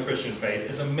universality of the Christian faith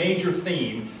is a major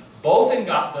theme, both in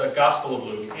the Gospel of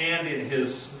Luke and in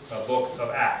his book of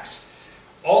Acts.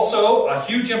 Also, a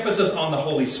huge emphasis on the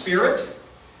Holy Spirit,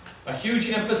 a huge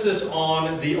emphasis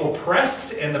on the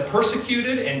oppressed and the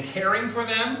persecuted and caring for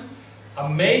them, a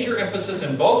major emphasis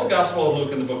in both the Gospel of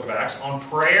Luke and the book of Acts on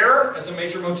prayer as a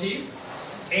major motif.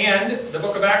 And the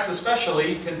book of Acts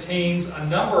especially contains a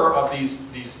number of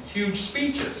these huge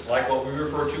speeches, like what we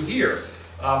refer to here.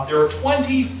 There are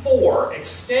 24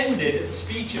 extended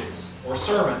speeches or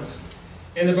sermons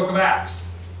in the book of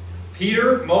Acts.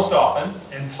 Peter, most often,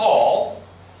 and Paul,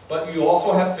 but you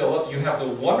also have Philip. You have the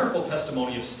wonderful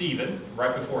testimony of Stephen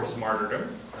right before his martyrdom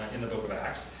in the book of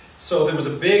Acts. So there was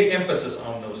a big emphasis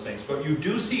on those things. But you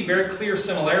do see very clear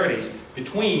similarities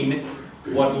between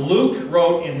what Luke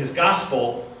wrote in his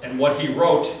gospel and what he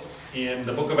wrote in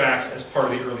the book of Acts as part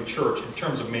of the early church in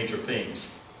terms of major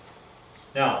themes.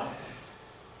 Now,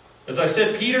 as I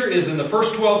said, Peter is in the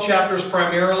first 12 chapters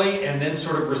primarily, and then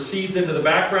sort of recedes into the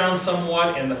background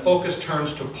somewhat, and the focus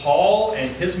turns to Paul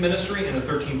and his ministry in the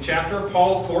 13th chapter.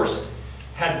 Paul, of course,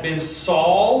 had been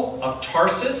Saul of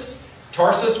Tarsus.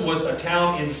 Tarsus was a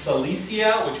town in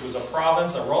Cilicia, which was a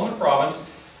province, a Roman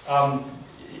province.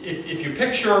 If you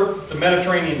picture the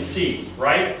Mediterranean Sea,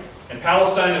 right? And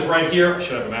Palestine is right here. I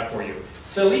should have a map for you.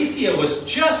 Cilicia was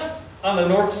just on the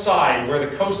north side where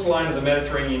the coastline of the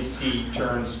Mediterranean Sea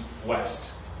turns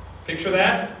west. Picture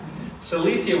that?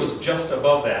 Cilicia was just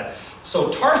above that. So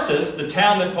Tarsus, the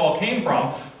town that Paul came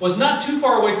from, was not too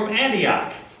far away from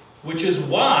Antioch, which is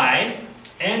why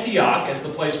Antioch, as the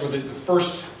place where the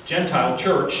first Gentile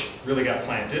church really got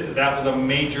planted, that was a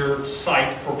major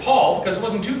site for Paul because it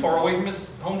wasn't too far away from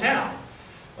his hometown.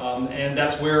 And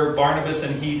that's where Barnabas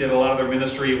and he did a lot of their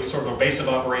ministry. It was sort of a base of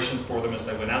operations for them as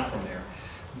they went out from there.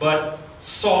 But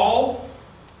Saul,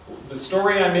 the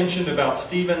story I mentioned about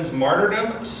Stephen's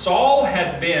martyrdom, Saul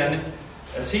had been,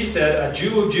 as he said, a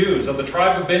Jew of Jews, of the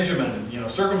tribe of Benjamin,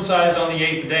 circumcised on the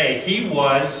 8th day. He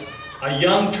was a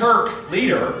young Turk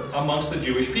leader amongst the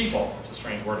Jewish people. It's a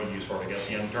strange word to use for it, I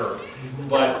guess, young Turk.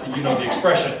 But you know the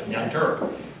expression, young Turk.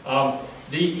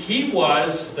 He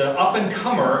was the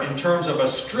up-and-comer in terms of a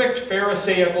strict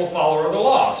Pharisaical follower of the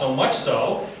law, so much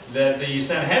so that the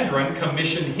Sanhedrin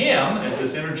commissioned him, as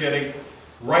this energetic,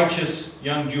 righteous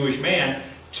young Jewish man,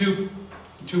 to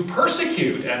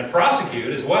persecute and to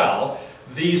prosecute as well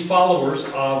these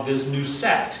followers of this new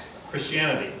sect,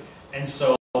 Christianity. And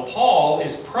so Paul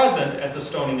is present at the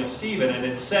stoning of Stephen, and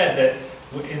it's said that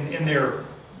in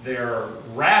their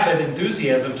rabid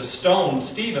enthusiasm to stone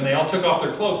Stephen, they all took off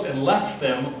their cloaks and left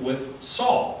them with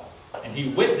Saul. And he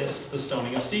witnessed the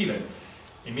stoning of Stephen.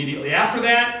 Immediately after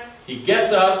that, he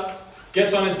gets up,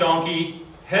 gets on his donkey,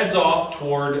 heads off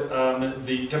toward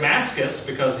the Damascus,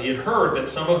 because he had heard that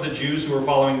some of the Jews who were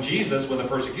following Jesus, when the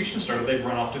persecution started, they'd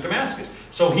run off to Damascus.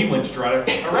 So he went to try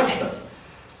to arrest them.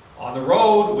 On the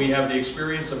road, we have the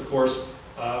experience, of course,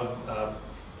 of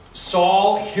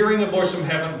Saul hearing a voice from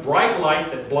heaven, bright light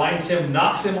that blinds him,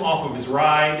 knocks him off of his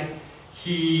ride.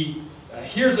 He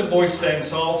hears a voice saying,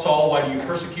 Saul, Saul, why do you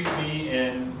persecute me?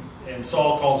 And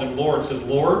Saul calls him Lord, says,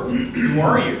 Lord, who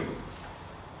are you?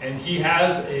 And he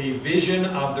has a vision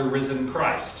of the risen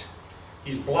Christ.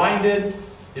 He's blinded,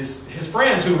 his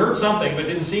friends who heard something but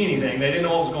didn't see anything, they didn't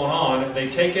know what was going on, they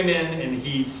take him in and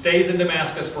he stays in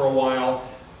Damascus for a while,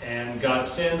 and God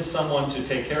sends someone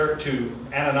to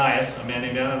Ananias, a man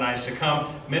named Ananias, to come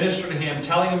minister to him,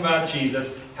 telling him about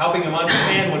Jesus, helping him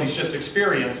understand what he's just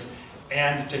experienced,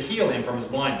 and to heal him from his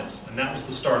blindness. And that was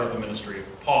the start of the ministry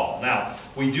of Paul. Now,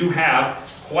 we do have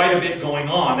quite a bit going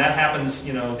on. That happens,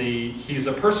 he's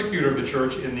a persecutor of the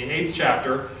church in the 8th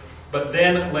chapter, but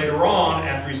then later on,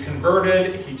 after he's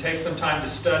converted, he takes some time to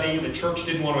study. The church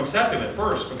didn't want to accept him at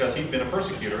first because he'd been a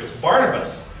persecutor. It's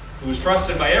Barnabas, who was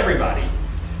trusted by everybody,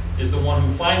 is the one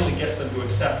who finally gets them to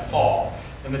accept Paul.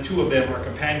 And the two of them are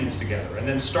companions together. And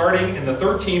then starting in the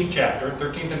 13th chapter,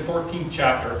 13th and 14th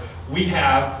chapter, we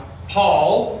have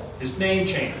Paul, his name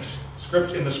changed.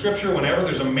 In the scripture, whenever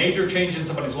there's a major change in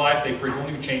somebody's life, they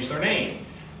frequently change their name.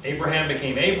 Abraham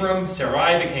became Abram,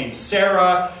 Sarai became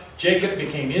Sarah, Jacob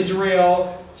became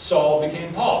Israel, Saul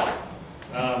became Paul.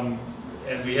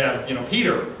 And we have,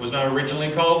 Peter was not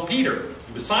originally called Peter.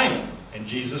 He was Simon, and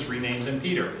Jesus renames him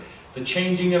Peter. The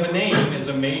changing of a name is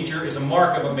a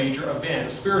mark of a major event,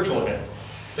 a spiritual event.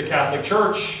 The Catholic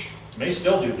Church may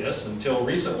still do this. Until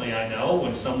recently, I know,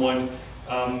 when someone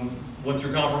went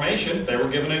through confirmation, they were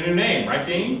given a new name, right,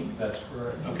 Dean? That's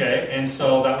correct. Okay, and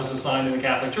so that was a sign in the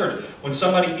Catholic Church. When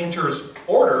somebody enters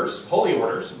orders, holy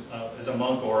orders, as a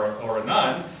monk or a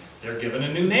nun, they're given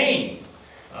a new name.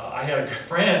 I had a good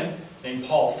friend named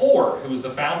Paul Ford, who was the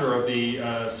founder of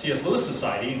the C.S. Lewis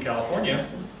Society in California,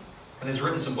 and has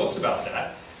written some books about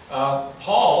that.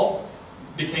 Paul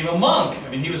became a monk. I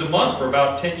mean, he was a monk for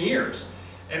about 10 years.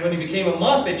 And when he became a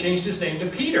monk, they changed his name to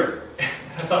Peter.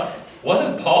 I thought,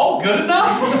 wasn't Paul good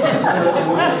enough?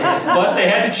 But they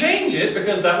had to change it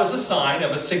because that was a sign of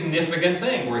a significant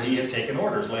thing where he had taken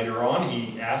orders. Later on,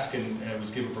 he asked and was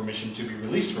given permission to be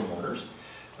released from orders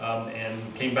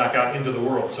and came back out into the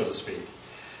world, so to speak.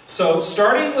 So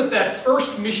starting with that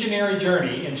first missionary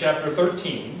journey in chapter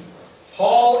 13,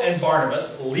 Paul and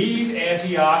Barnabas leave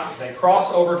Antioch, they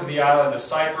cross over to the island of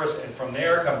Cyprus, and from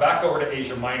there come back over to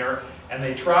Asia Minor, and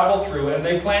they travel through and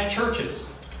they plant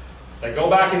churches. They go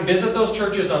back and visit those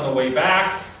churches on the way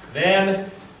back.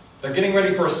 Then they're getting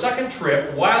ready for a second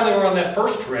trip. While they were on that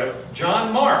first trip,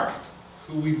 John Mark,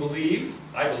 who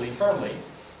I believe firmly,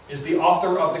 is the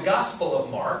author of the Gospel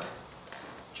of Mark.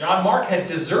 John Mark had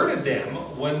deserted them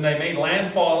when they made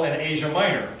landfall in Asia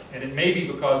Minor. And it may be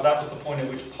because that was the point at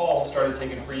which Paul started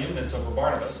taking preeminence over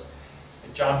Barnabas.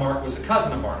 And John Mark was a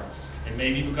cousin of Barnabas. It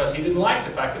may be because he didn't like the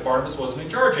fact that Barnabas wasn't in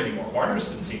charge anymore. Barnabas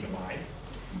didn't seem to mind.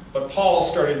 But Paul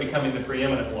started becoming the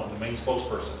preeminent one, the main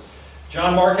spokesperson.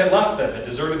 John Mark had left them, had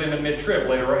deserted them in mid-trip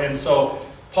later. And so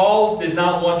Paul did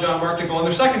not want John Mark to go on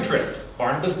their second trip.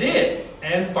 Barnabas did.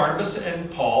 And Barnabas and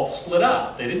Paul split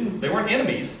up. They weren't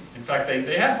enemies. In fact,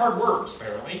 they had hard words,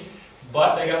 apparently.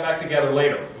 But they got back together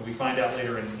later. We find out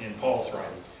later in Paul's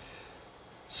writing.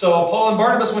 So Paul and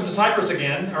Barnabas went to Cyprus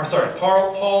again.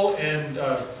 Paul and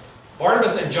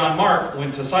Barnabas and John Mark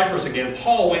went to Cyprus again.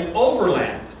 Paul went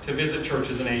overland to visit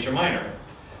churches in Asia Minor.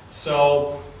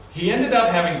 So he ended up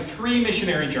having 3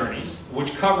 missionary journeys,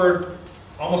 which covered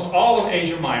almost all of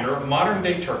Asia Minor,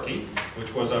 modern-day Turkey,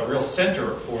 which was a real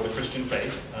center for the Christian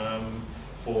faith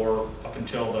up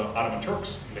until the Ottoman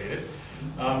Turks invaded,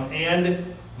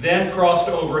 and then crossed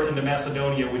over into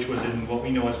Macedonia, which was in what we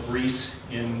know as Greece,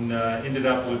 and ended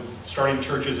up with starting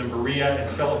churches in Berea and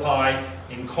Philippi,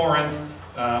 in Corinth,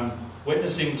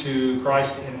 witnessing to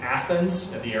Christ in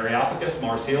Athens, at the Areopagus,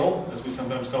 Mars Hill, as we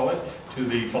sometimes call it, to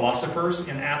the philosophers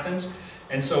in Athens.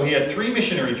 And so he had 3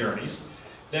 missionary journeys.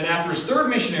 Then after his 3rd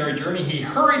missionary journey, he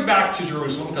hurried back to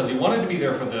Jerusalem because he wanted to be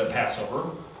there for the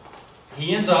Passover.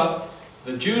 He ends up,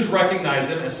 the Jews recognize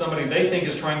him as somebody they think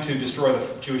is trying to destroy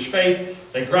the Jewish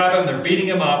faith. They grab him, they're beating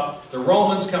him up. The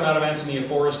Romans come out of Antonia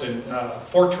fortress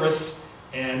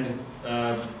and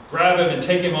grab him and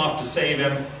take him off to save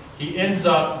him. He ends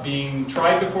up being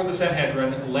tried before the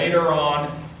Sanhedrin. Later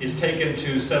on is taken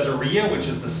to Caesarea, which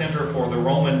is the center for the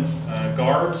Roman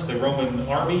guards, the Roman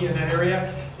army in that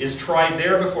area. Is tried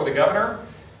there before the governor,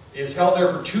 is held there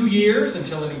for 2 years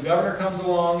until a new governor comes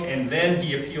along, and then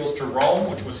he appeals to Rome,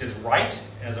 which was his right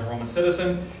as a Roman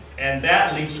citizen, and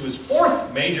that leads to his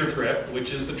 4th major trip,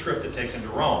 which is the trip that takes him to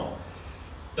Rome.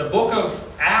 The book of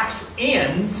Acts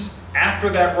ends after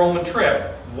that Roman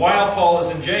trip, while Paul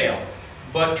is in jail.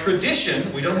 But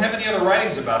tradition, we don't have any other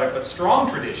writings about it, but strong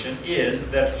tradition is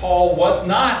that Paul was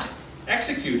not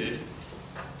executed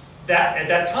at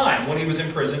that time when he was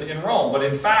imprisoned in Rome, but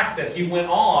in fact that he went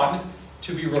on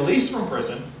to be released from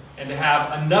prison and to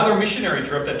have another missionary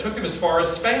trip that took him as far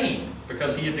as Spain,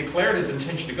 because he had declared his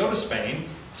intention to go to Spain.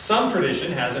 Some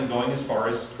tradition has him going as far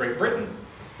as Great Britain.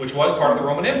 which was part of the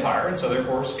Roman Empire, and so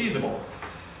therefore was feasible.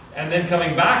 And then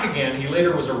coming back again, he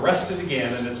later was arrested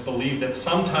again, and it's believed that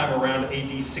sometime around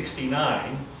AD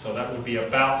 69, so that would be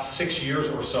about 6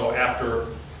 years or so after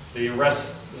the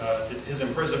arrest, his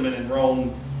imprisonment in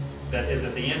Rome, that is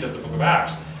at the end of the book of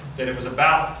Acts, that it was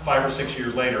about 5 or 6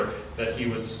 years later that he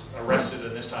was arrested,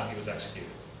 and this time he was executed.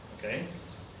 Okay?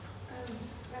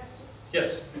 Pastor,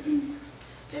 Yes?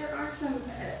 there are some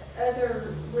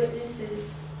other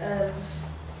witnesses of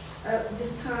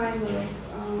this time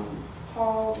of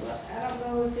Paul. I don't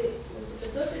know if it was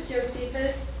the book of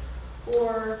Josephus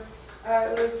or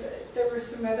there were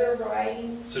some other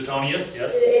writings. Suetonius,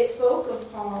 yes? It spoke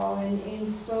of Paul and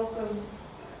spoke of,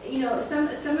 some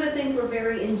of the things were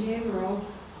very in general,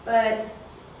 but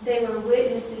they were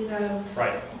witnesses of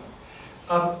Right.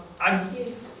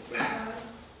 his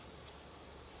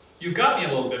You got me a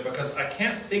little bit because I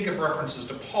can't think of references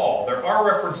to Paul. There are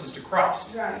references to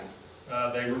Christ. right.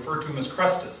 They refer to him as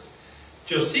Christus.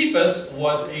 Josephus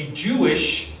was a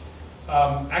Jewish,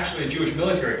 actually a Jewish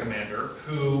military commander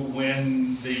who,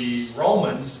 when the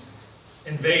Romans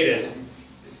invaded,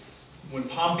 when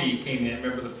Pompey came in,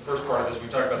 remember the first part of this, we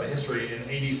talked about the history, in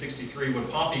AD 63, when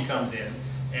Pompey comes in,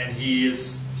 and he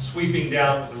is sweeping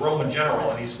down, the Roman general,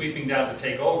 and he's sweeping down to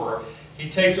take over. He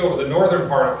takes over the northern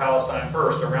part of Palestine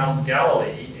first, around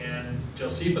Galilee, and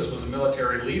Josephus was a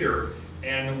military leader,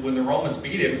 and when the Romans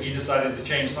beat him, he decided to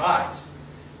change sides.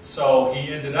 So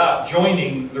he ended up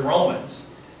joining the Romans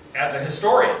as a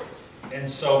historian. And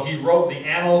so he wrote the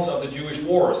Annals of the Jewish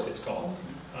Wars, it's called.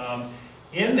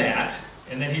 In that,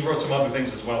 and then he wrote some other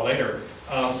things as well later,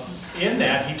 in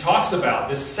that he talks about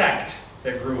this sect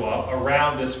that grew up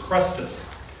around this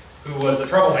Christus, who was a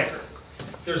troublemaker.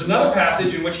 There's another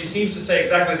passage in which he seems to say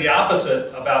exactly the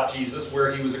opposite about Jesus,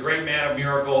 where he was a great man of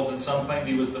miracles and some claimed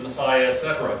he was the Messiah,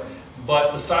 etc.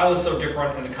 But the style is so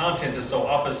different and the content is so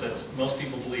opposite, most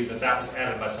people believe that that was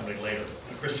added by somebody later,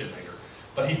 a Christian later.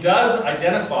 But he does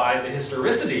identify the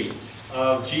historicity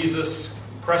of Jesus,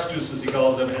 Christus as he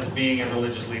calls him, as being a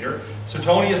religious leader.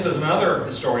 Suetonius is another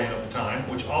historian of the time,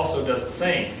 which also does the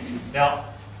same. Now,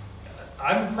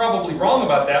 I'm probably wrong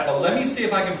about that, but let me see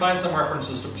if I can find some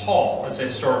references to Paul as a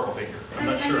historical figure. I'm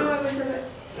not sure. I know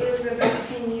it was about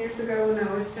 10 years ago when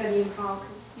I was studying Paul,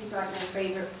 because he's like my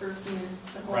favorite person in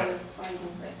the whole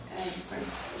Bible, and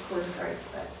of course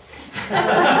Christ, but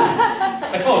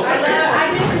A close second.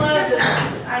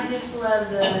 I just love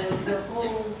the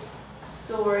whole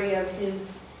story of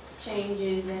his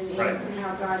changes and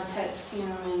how God touched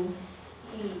him and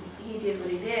he did what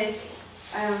he did.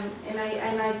 And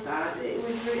I thought it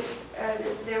was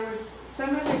there was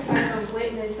some other type of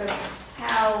witness of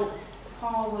how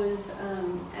Paul was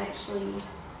actually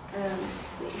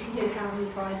how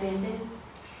his life ended,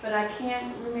 but I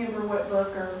can't remember what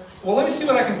book or. Well, let me see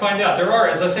what I can find out. There are,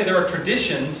 as I say, there are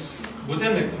traditions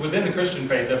within the Christian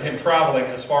faith of him traveling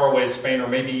as far away as Spain or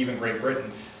maybe even Great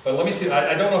Britain. But let me see.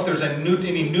 I don't know if there's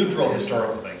any neutral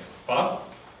historical things. Bob?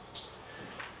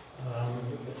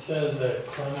 It says that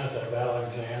Clement of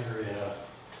Alexandria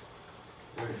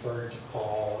referred to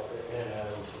Paul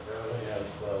as early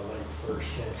as the late 1st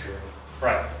century.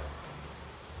 Right.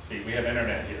 See, we have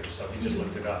internet here, so he just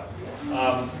looked it up.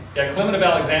 Clement of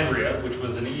Alexandria, which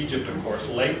was in Egypt, of course,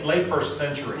 late 1st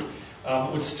century,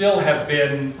 would still have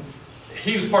been,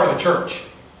 he was part of the church.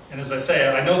 And as I say,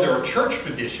 I know there are church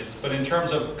traditions, but in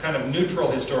terms of kind of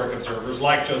neutral historic observers,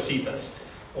 like Josephus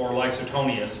or like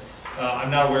Suetonius,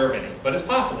 I'm not aware of any, but it's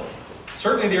possible.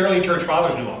 Certainly the early church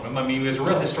fathers knew of him. I mean, he was a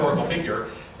real historical figure,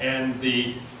 and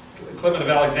the Clement of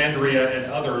Alexandria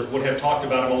and others would have talked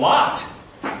about him a lot,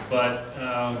 but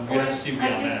we have to see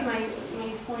beyond that. I guess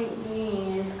my point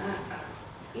being is,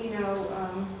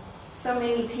 so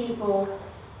many people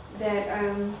that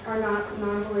are not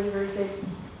non-believers that,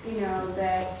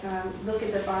 that look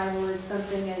at the Bible as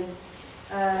something as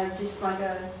just like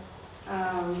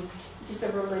just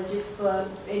a religious book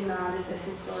and not as a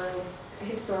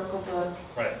historical book.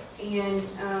 Right. And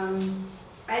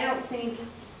I don't think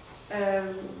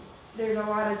there's a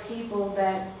lot of people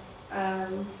that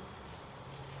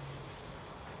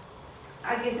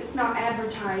I guess it's not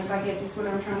advertised, I guess is what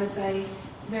I'm trying to say,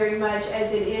 very much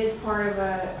as it is part of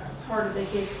the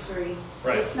history.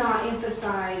 Right. It's not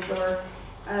emphasized or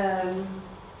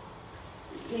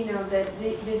that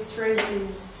this truth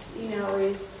is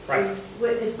is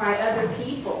witnessed by other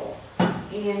people,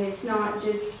 and it's not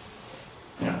just.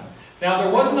 Yeah. Now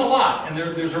there wasn't a lot, and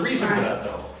there's a reason for that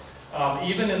though.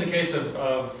 Even in the case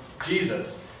of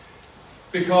Jesus,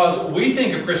 because we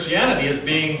think of Christianity as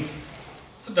being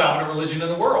it's the dominant religion in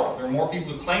the world. There are more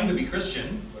people who claim to be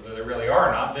Christian, whether they really are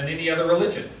or not, than any other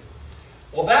religion.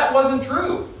 Well, that wasn't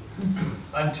true.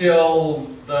 until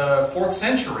the 4th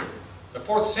century. The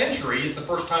 4th century is the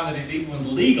first time that it even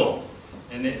was legal.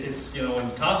 And it's, you know, in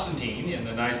Constantine, in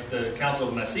the Council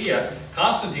of Nicaea,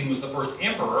 Constantine was the first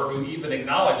emperor who even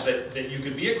acknowledged that you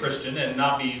could be a Christian and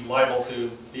not be liable to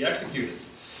be executed.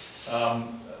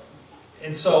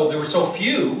 And so there were so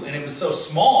few, and it was so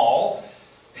small,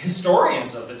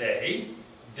 historians of the day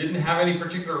didn't have any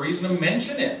particular reason to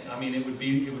mention it. I mean, it would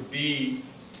be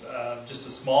just a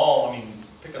small, I mean,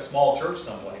 pick a small church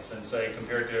someplace and say,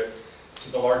 compared to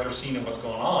the larger scene of what's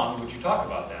going on, would you talk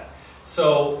about that?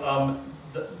 So,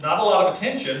 not a lot of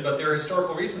attention, but there are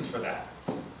historical reasons for that.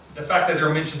 The fact that there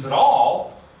are mentions at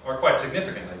all are quite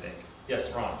significant, I think.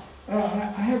 Yes, Ron?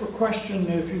 I have a question,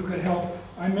 if you could help.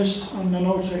 I missed on the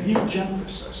notes a huge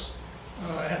emphasis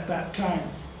at that time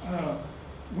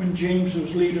when James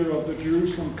was leader of the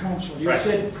Jerusalem Council. You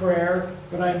said prayer,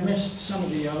 but I missed some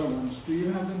of the other ones. Do you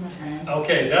have them at hand?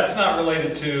 Okay, that's not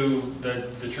related to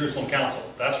the Jerusalem Council.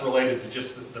 That's related to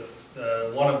just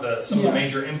one of some of the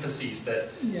major emphases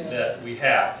that we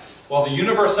have. Well, the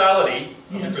universality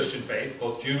of the Christian faith,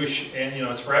 both Jewish and, you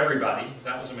know, it's for everybody.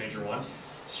 That was a major one.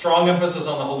 Strong emphasis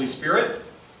on the Holy Spirit.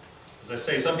 As I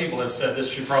say, some people have said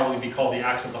this should probably be called the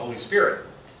acts of the Holy Spirit,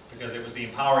 because it was the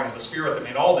empowering of the Spirit that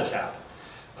made all this happen.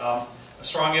 A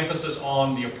strong emphasis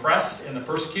on the oppressed and the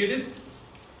persecuted.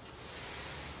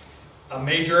 A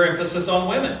major emphasis on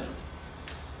women.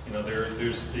 You know,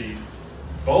 there's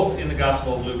both in the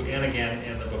Gospel of Luke and again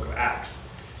in the book of Acts.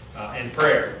 And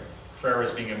prayer. Prayer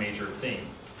as being a major theme.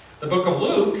 The book of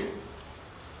Luke,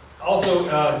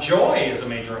 also joy is a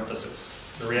major emphasis.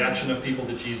 The reaction of people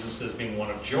to Jesus as being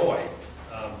one of joy.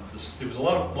 There was a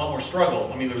lot more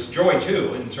struggle. I mean, there was joy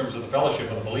too in terms of the fellowship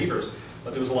of the believers,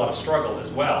 but there was a lot of struggle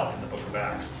as well in the book of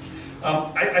Acts.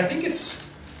 I think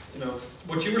it's, you know,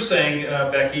 what you were saying,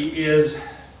 Becky, is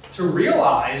to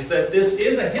realize that this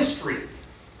is a history,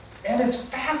 and it's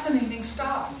fascinating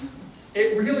stuff.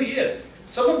 It really is.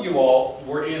 Some of you all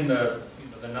were in the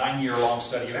 9-year-long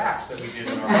study of Acts that we did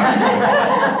in our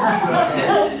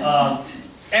Bible.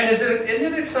 And isn't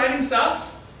it exciting stuff?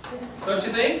 Don't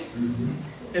you think?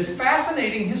 It's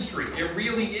fascinating history. It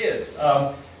really is.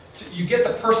 You get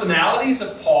the personalities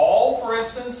of Paul, for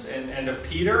instance, and of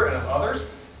Peter and of others.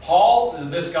 Paul,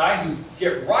 this guy who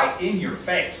get right in your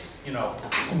face, you know,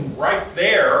 right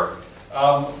there,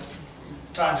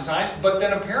 time to time, but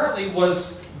then apparently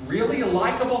was really a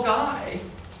likable guy,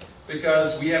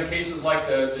 because we have cases like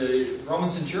the Roman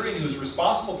centurion who was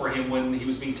responsible for him when he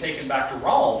was being taken back to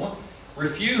Rome,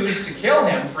 refused to kill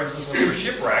him, for instance, when they were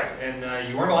shipwrecked, and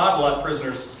you weren't allowed to let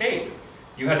prisoners escape.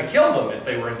 You had to kill them if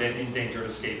they were in danger of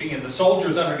escaping, and the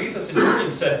soldiers underneath the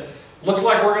centurion said, "Looks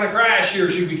like we're going to crash here,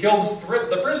 should we kill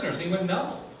the prisoners?" And he went,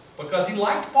 "No," because he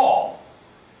liked Paul.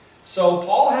 So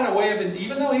Paul had a way of,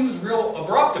 even though he was real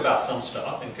abrupt about some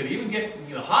stuff, and could even get,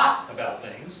 you know, hot about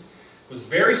things, was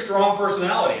very strong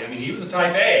personality. I mean, he was a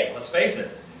type A, let's face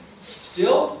it.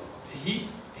 Still, he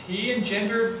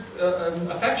engendered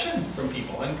affection from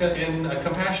people and a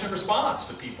compassionate response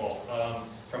to people,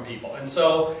 from people. And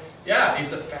so, yeah,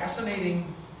 it's a fascinating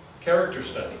character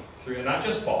study through, and not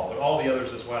just Paul, but all the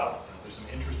others as well. You know, there's some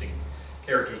interesting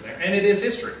characters in there. And it is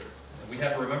history. And we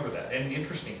have to remember that. And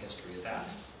interesting history at that.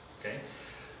 Okay?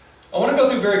 I want to go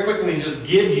through very quickly and just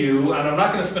give you, and I'm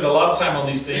not going to spend a lot of time on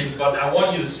these things, but I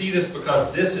want you to see this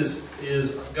because this is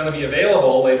going to be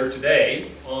available later today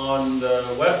on the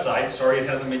website. Sorry it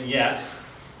hasn't been yet.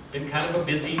 Been kind of a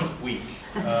busy week.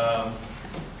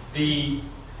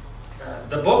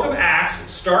 The book of Acts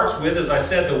starts with, as I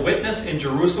said, the witness in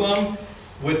Jerusalem,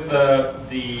 with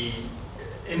the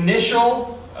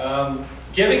initial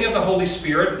giving of the Holy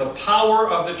Spirit. The power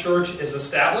of the church is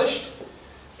established.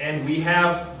 And we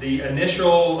have the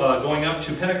initial going up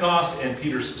to Pentecost and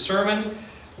Peter's sermon.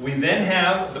 We then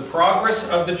have the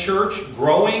progress of the church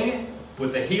growing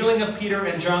with the healing of Peter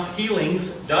and John,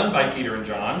 healings done by Peter and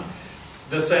John.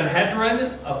 The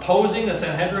Sanhedrin opposing, the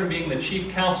Sanhedrin being the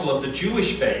chief council of the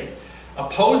Jewish faith,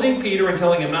 opposing Peter and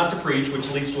telling him not to preach, which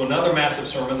leads to another massive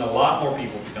sermon. A lot more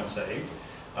people become saved.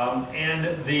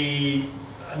 And the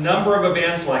number of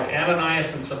events like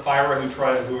Ananias and Sapphira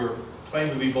who claim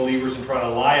to be believers and try to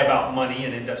lie about money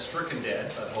and end up stricken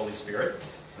dead by the Holy Spirit.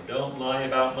 So don't lie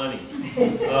about money.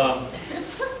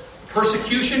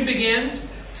 Persecution begins.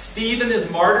 Stephen is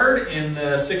martyred in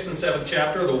the 6th and 7th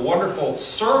chapter, the wonderful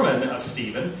sermon of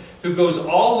Stephen, who goes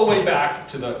all the way back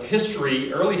to the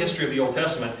early history of the Old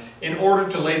Testament, in order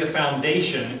to lay the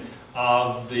foundation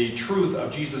of the truth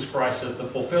of Jesus Christ as the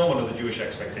fulfillment of the Jewish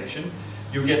expectation.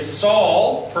 You get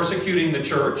Saul persecuting the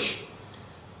church.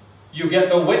 You get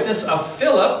the witness of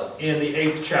Philip in the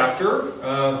 8th chapter,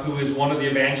 who is one of the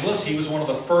evangelists. He was one of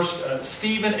the first.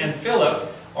 Stephen and Philip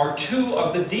are two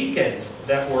of the deacons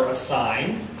that were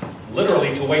assigned,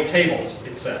 literally, to wait tables,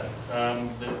 it said.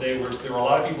 That there were a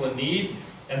lot of people in need,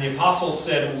 and the apostles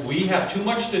said, we have too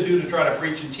much to do to try to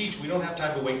preach and teach. We don't have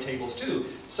time to wait tables too.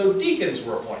 So deacons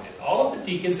were appointed. All of the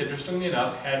deacons, interestingly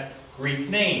enough, had Greek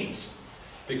names.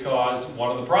 Because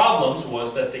one of the problems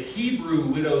was that the Hebrew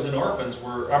widows and orphans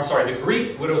were, the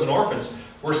Greek widows and orphans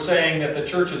were saying that the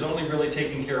church is only really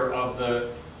taking care of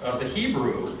the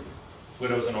Hebrew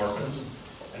widows and orphans.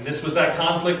 And this was that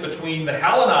conflict between the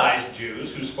Hellenized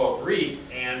Jews who spoke Greek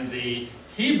and the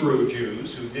Hebrew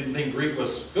Jews who didn't think Greek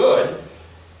was good.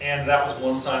 And that was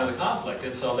one sign of the conflict.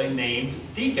 And so they named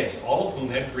deacons, all of whom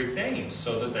had Greek names,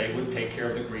 so that they would take care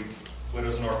of the Greek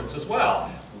widows and orphans as well.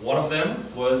 One of them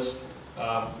was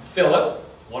Philip,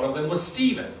 one of them was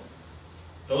Stephen.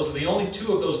 Those are the only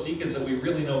two of those deacons that we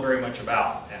really know very much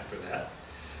about after that.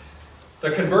 The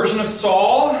conversion of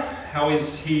Saul, how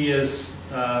he is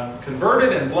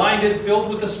converted and blinded, filled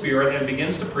with the Spirit, and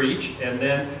begins to preach. And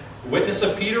then the witness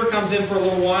of Peter comes in for a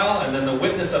little while, and then the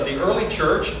witness of the early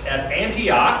church at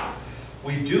Antioch.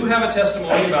 We do have a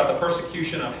testimony about the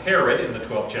persecution of Herod in the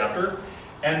 12th chapter.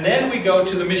 And then we go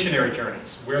to the missionary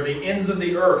journeys, where the ends of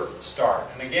the earth start.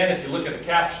 And again, if you look at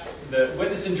the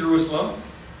witness in Jerusalem,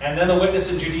 and then the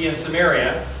witness in Judea and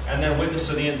Samaria, and then witness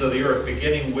to the ends of the earth,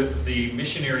 beginning with the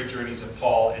missionary journeys of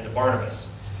Paul and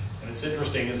Barnabas. And it's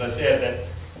interesting, as I said, that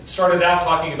it started out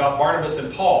talking about Barnabas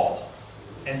and Paul.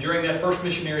 And during that first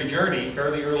missionary journey,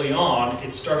 fairly early on,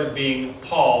 it started being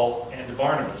Paul and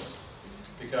Barnabas.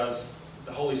 Because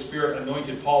the Holy Spirit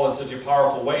anointed Paul in such a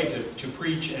powerful way to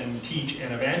preach and teach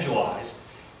and evangelize,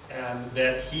 and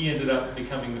that he ended up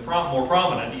becoming more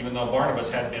prominent, even though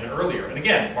Barnabas had been earlier. And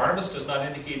again, Barnabas does not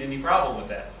indicate any problem with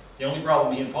that. The only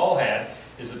problem he and Paul had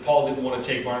is that Paul didn't want to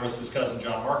take Barnabas' cousin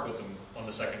John Mark with him on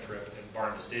the second trip, and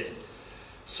Barnabas did.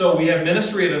 So we have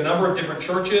ministry at a number of different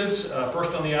churches,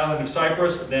 first on the island of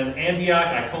Cyprus, then Antioch,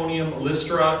 Iconium,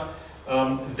 Lystra.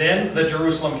 Then the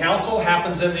Jerusalem Council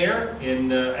happens in there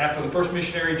after the first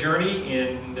missionary journey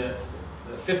in the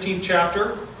 15th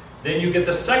chapter. Then you get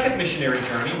the second missionary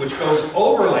journey, which goes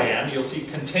overland. You'll see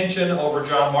contention over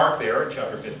John Mark there in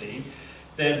chapter 15.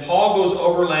 Then Paul goes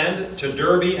overland to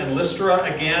Derbe and Lystra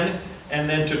again, and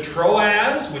then to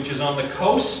Troas, which is on the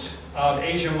coast of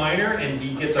Asia Minor, and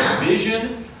he gets a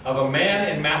vision of a man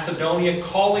in Macedonia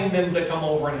calling them to come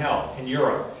over and help in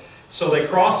Europe. So they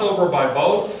cross over by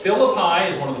boat. Philippi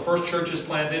is one of the first churches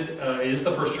planted, is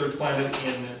the first church planted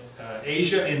in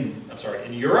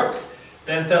in Europe.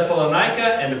 Then Thessalonica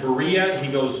and Berea.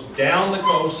 He goes down the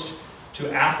coast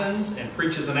to Athens and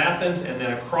preaches in Athens, and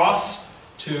then across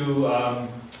to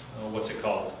what's it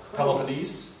called?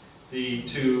 Peloponnese,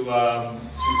 to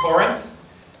Corinth,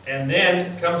 and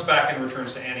then comes back and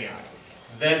returns to Antioch.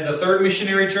 Then the third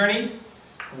missionary journey,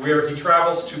 where he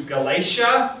travels to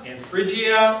Galatia and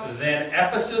Phrygia, then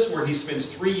Ephesus, where he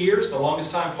spends 3 years, the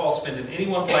longest time Paul spent in any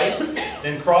one place,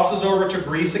 then crosses over to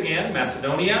Greece again,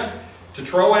 Macedonia, to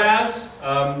Troas,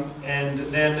 and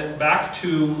then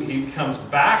he comes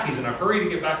back. He's in a hurry to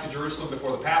get back to Jerusalem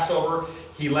before the Passover.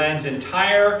 He lands in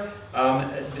Tyre.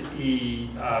 He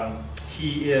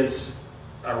is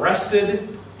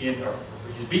arrested,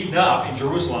 he's beaten up in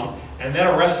Jerusalem, and then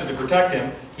arrested to protect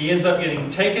him. He ends up getting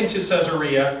taken to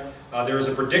Caesarea. There is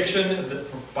a prediction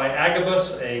by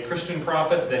Agabus, a Christian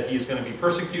prophet, that he's going to be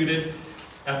persecuted.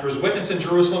 After his witness in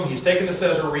Jerusalem, he's taken to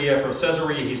Caesarea. From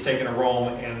Caesarea, he's taken to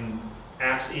Rome, and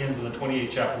Acts ends in the 28th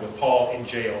chapter with Paul in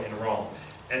jail in Rome.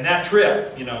 And that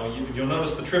trip, you'll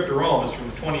notice the trip to Rome is from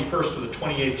the 21st to the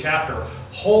 28th chapter.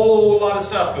 Whole lot of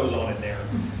stuff goes on in there.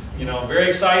 Very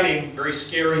exciting, very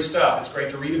scary stuff. It's great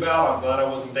to read about. I'm glad I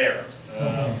wasn't there.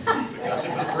 Because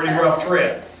it was a pretty rough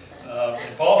trip.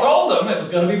 And Paul told them it was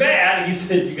going to be bad. He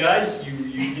said, you guys, you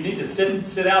need to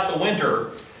sit out the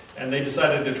winter. And they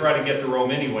decided to try to get to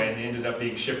Rome anyway, and they ended up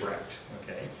being shipwrecked.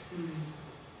 Okay.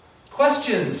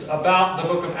 Questions about the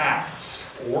book of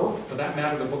Acts, or for that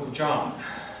matter, the book of John.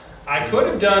 I could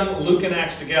have done Luke and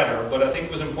Acts together, but I think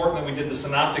it was important that we did the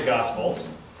Synoptic Gospels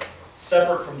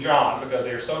separate from John, because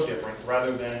they are so different,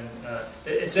 rather than...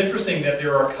 it's interesting that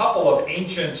there are a couple of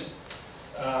ancient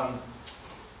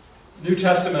New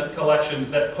Testament collections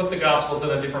that put the Gospels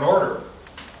in a different order.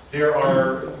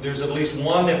 There's at least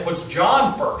one that puts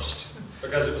John first,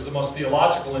 because it was the most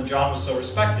theological and John was so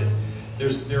respected.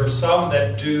 There are some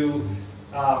that do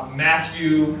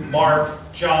Matthew,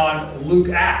 Mark, John, Luke,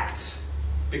 Acts,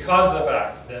 because of the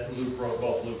fact that Luke wrote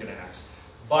both Luke and Acts.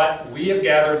 But we have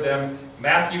gathered them,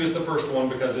 Matthew is the first one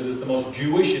because it is the most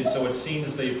Jewish, and so it's seen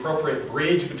as the appropriate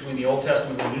bridge between the Old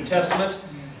Testament and the New Testament.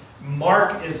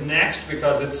 Mark is next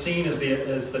because it's seen as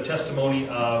the testimony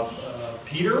of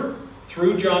Peter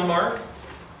through John Mark.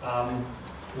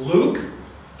 Luke,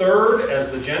 third,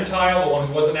 as the Gentile, the one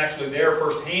who wasn't actually there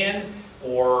firsthand,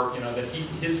 or that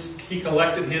he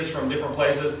collected his from different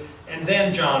places. And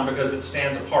then John, because it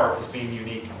stands apart as being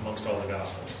unique amongst all the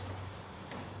Gospels.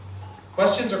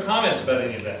 Questions or comments about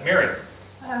any of that? Mary?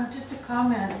 Just a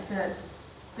comment that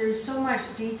there's so much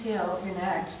detail in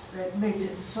Acts that makes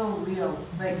it so real.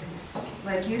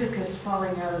 Like Eutychus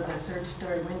falling out of the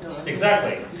third-story window.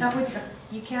 Exactly.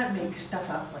 You can't make stuff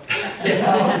up like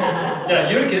that. Yeah,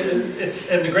 Eutychus,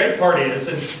 and the great part is,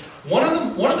 and one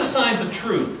of the signs of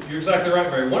truth, you're exactly right,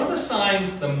 Mary, one of the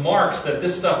signs, the marks that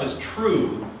this stuff is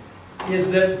true,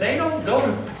 is that they don't go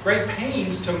to great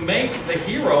pains to make the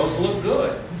heroes look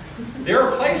good. There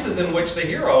are places in which the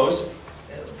heroes,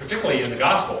 particularly in the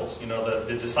Gospels,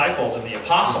 the disciples and the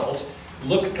apostles,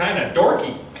 look kind of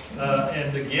dorky.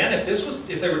 And again, if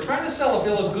they were trying to sell a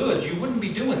bill of goods, you wouldn't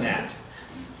be doing that.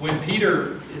 When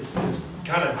Peter is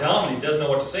kind of dumb and he doesn't know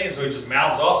what to say, and so he just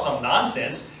mouths off some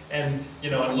nonsense, and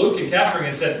and Luke, in capturing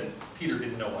it, said Peter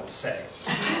didn't know what to say.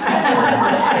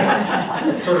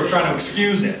 Sort of trying to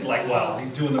excuse it, like, well,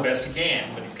 he's doing the best he can,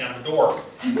 but he's kind of a dork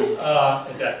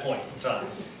at that point in time.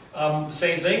 The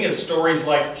same thing is stories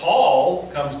like Paul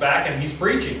comes back and he's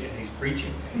preaching, and he's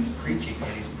preaching, and he's preaching,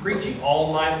 and he's preaching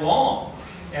all night long.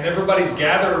 And everybody's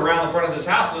gathered around the front of this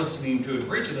house listening to him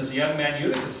preach, and this young man,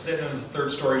 Eutychus, is sitting in the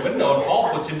third-story window, and Paul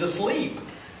puts him to sleep.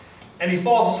 And he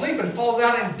falls asleep and falls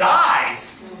out and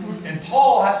dies. And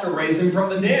Paul has to raise him from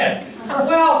the dead.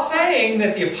 Well, saying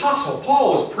that the Apostle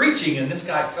Paul was preaching and this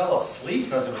guy fell asleep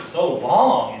because it was so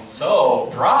long and so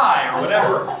dry or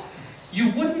whatever, you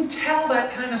wouldn't tell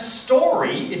that kind of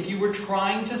story if you were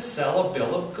trying to sell a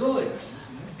bill of goods.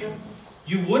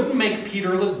 You wouldn't make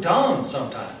Peter look dumb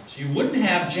sometimes. You wouldn't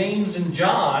have James and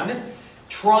John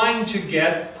trying to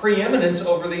get preeminence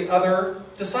over the other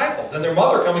disciples, and their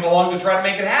mother coming along to try to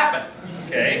make it happen.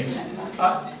 Okay?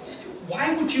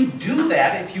 Why would you do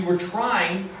that if you were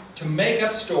trying to make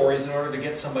up stories in order to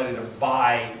get somebody to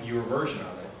buy your version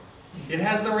of it? It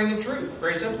has the ring of truth,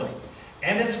 very simply.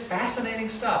 And it's fascinating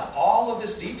stuff, all of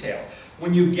this detail.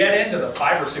 When you get into the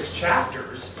 5 or 6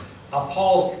 chapters of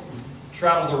Paul's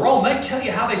travel to Rome, they tell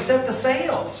you how they set the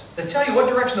sails. They tell you what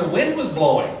direction the wind was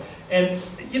blowing. And,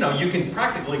 you can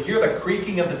practically hear the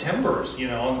creaking of the timbers,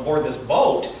 on board this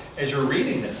boat as you're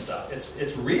reading this stuff.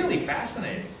 It's really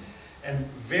fascinating and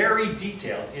very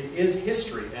detailed. It is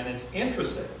history, and it's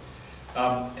interesting.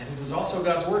 And it is also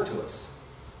God's Word to us.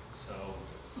 So,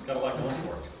 it's got a lot going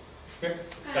for it. Okay.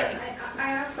 Becky.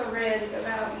 I also read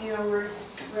about,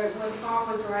 when Paul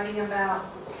was writing about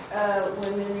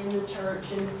women in the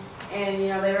church, and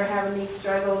they were having these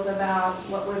struggles about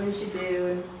what women should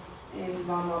do, and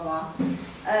blah, blah, blah.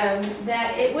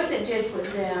 That it wasn't just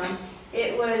with them.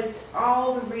 It was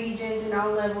all the regions and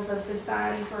all levels of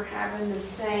society for having the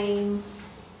same,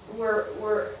 they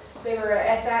were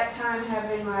at that time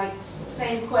having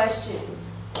same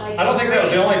questions. I don't think that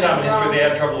was the only time in history they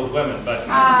had trouble with women, but...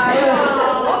 I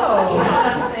know what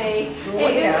I'm saying.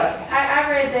 I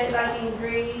read that in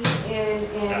Greece and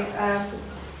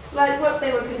what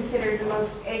they were considered the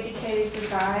most educated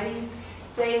societies,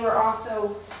 they were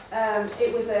also,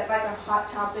 it was a hot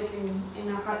topic and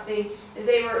a hot thing.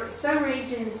 Some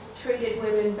regions treated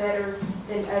women better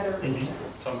than other regions.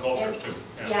 Some cultures too.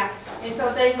 Yeah, and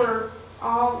so they were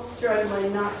all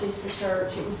struggling, not just the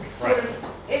church. It was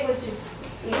it was just,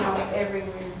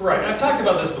 everywhere. Right, I've talked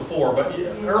about this before, but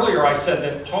earlier I said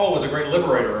that Paul was a great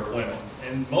liberator of women.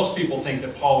 And most people think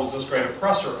that Paul was this great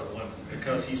oppressor of women,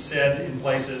 because he said in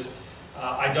places,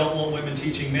 I don't want women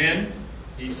teaching men.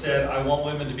 He said, I want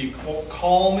women to be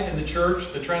calm in the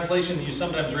church. The translation that you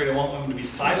sometimes read, I want women to be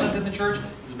silent in the church,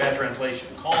 is a bad translation.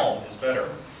 Calm is better.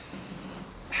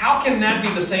 How can that be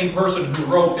the same person who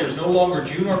wrote, there's no longer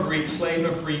Jew nor Greek, slave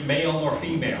nor free, male nor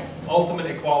female, ultimate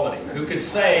equality? Who could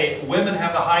say doing the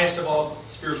highest of all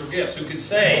spiritual gifts? Who could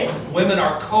say women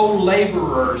are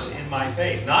co-laborers in my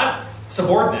faith? Not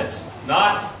subordinates,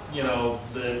 not,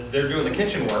 they're doing the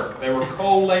kitchen work. They were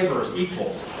co-laborers,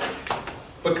 equals.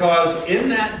 Because in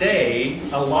that day,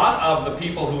 a lot of the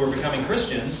people who were becoming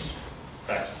Christians, in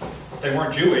fact, if they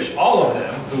weren't Jewish, all of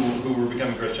them who were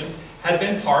becoming Christians, had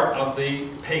been part of the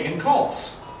pagan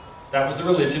cults. That was the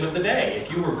religion of the day.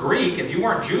 If you were Greek, if you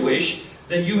weren't Jewish,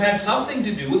 then you had something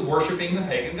to do with worshiping the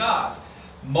pagan gods.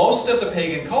 Most of the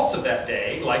pagan cults of that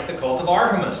day, like the cult of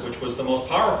Artemis, which was the most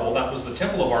powerful, that was the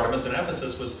temple of Artemis in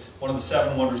Ephesus, was one of the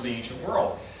 7 wonders of the ancient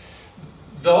world.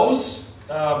 Those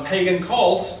pagan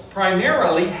cults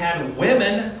primarily had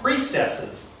women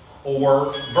priestesses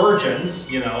or virgins,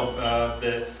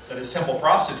 that is temple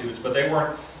prostitutes, but they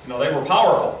weren't, they were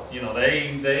powerful.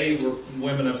 They were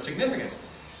women of significance.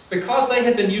 Because they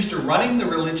had been used to running the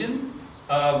religion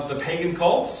of the pagan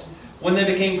cults, when they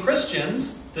became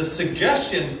Christians, the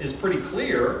suggestion is pretty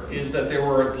clear, is that there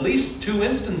were at least 2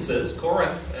 instances,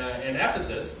 Corinth and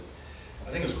Ephesus,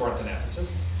 I think it was Corinth and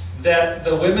Ephesus, that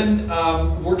the women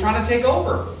were trying to take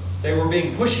over. They were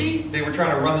being pushy, they were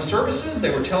trying to run the services, they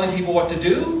were telling people what to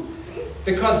do,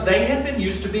 because they had been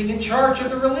used to being in charge of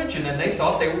the religion, and they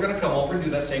thought they were going to come over and do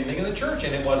that same thing in the church,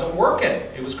 and it wasn't working.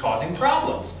 It was causing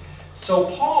problems. So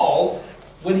Paul,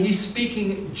 when he's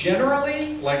speaking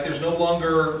generally, like there's no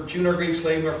longer Jew nor Greek,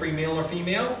 slave nor free, male nor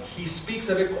female, he speaks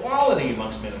of equality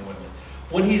amongst men and women.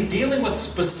 When he's dealing with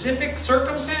specific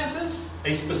circumstances,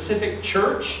 a specific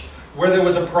church where there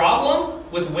was a problem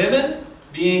with women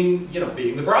being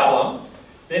the problem,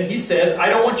 then he says, I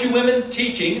don't want you women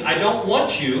teaching, I don't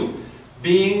want you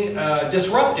being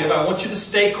disruptive, I want you to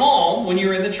stay calm when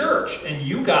you're in the church. And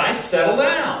you guys settle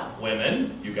down.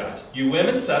 Women, you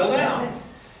women settle down.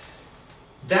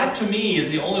 That to me is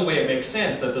the only way it makes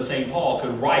sense that the St. Paul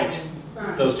could write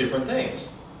those different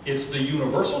things. It's the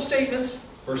universal statements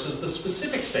versus the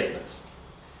specific statements.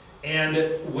 And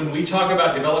when we talk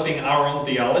about developing our own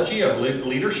theology of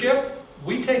leadership,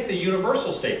 we take the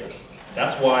universal statements.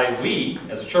 That's why we,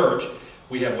 as a church,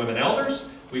 we have women elders.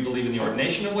 We believe in the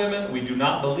ordination of women. We do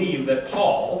not believe that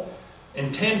Paul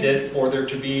intended for there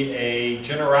to be a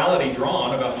generality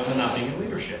drawn about women not being in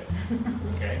leadership.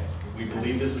 Okay? We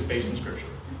believe this is based in Scripture.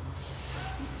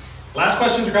 Last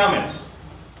questions or comments?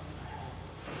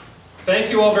 Thank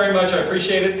you all very much. I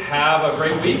appreciate it. Have a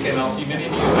great week, and I'll see many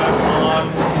of you back.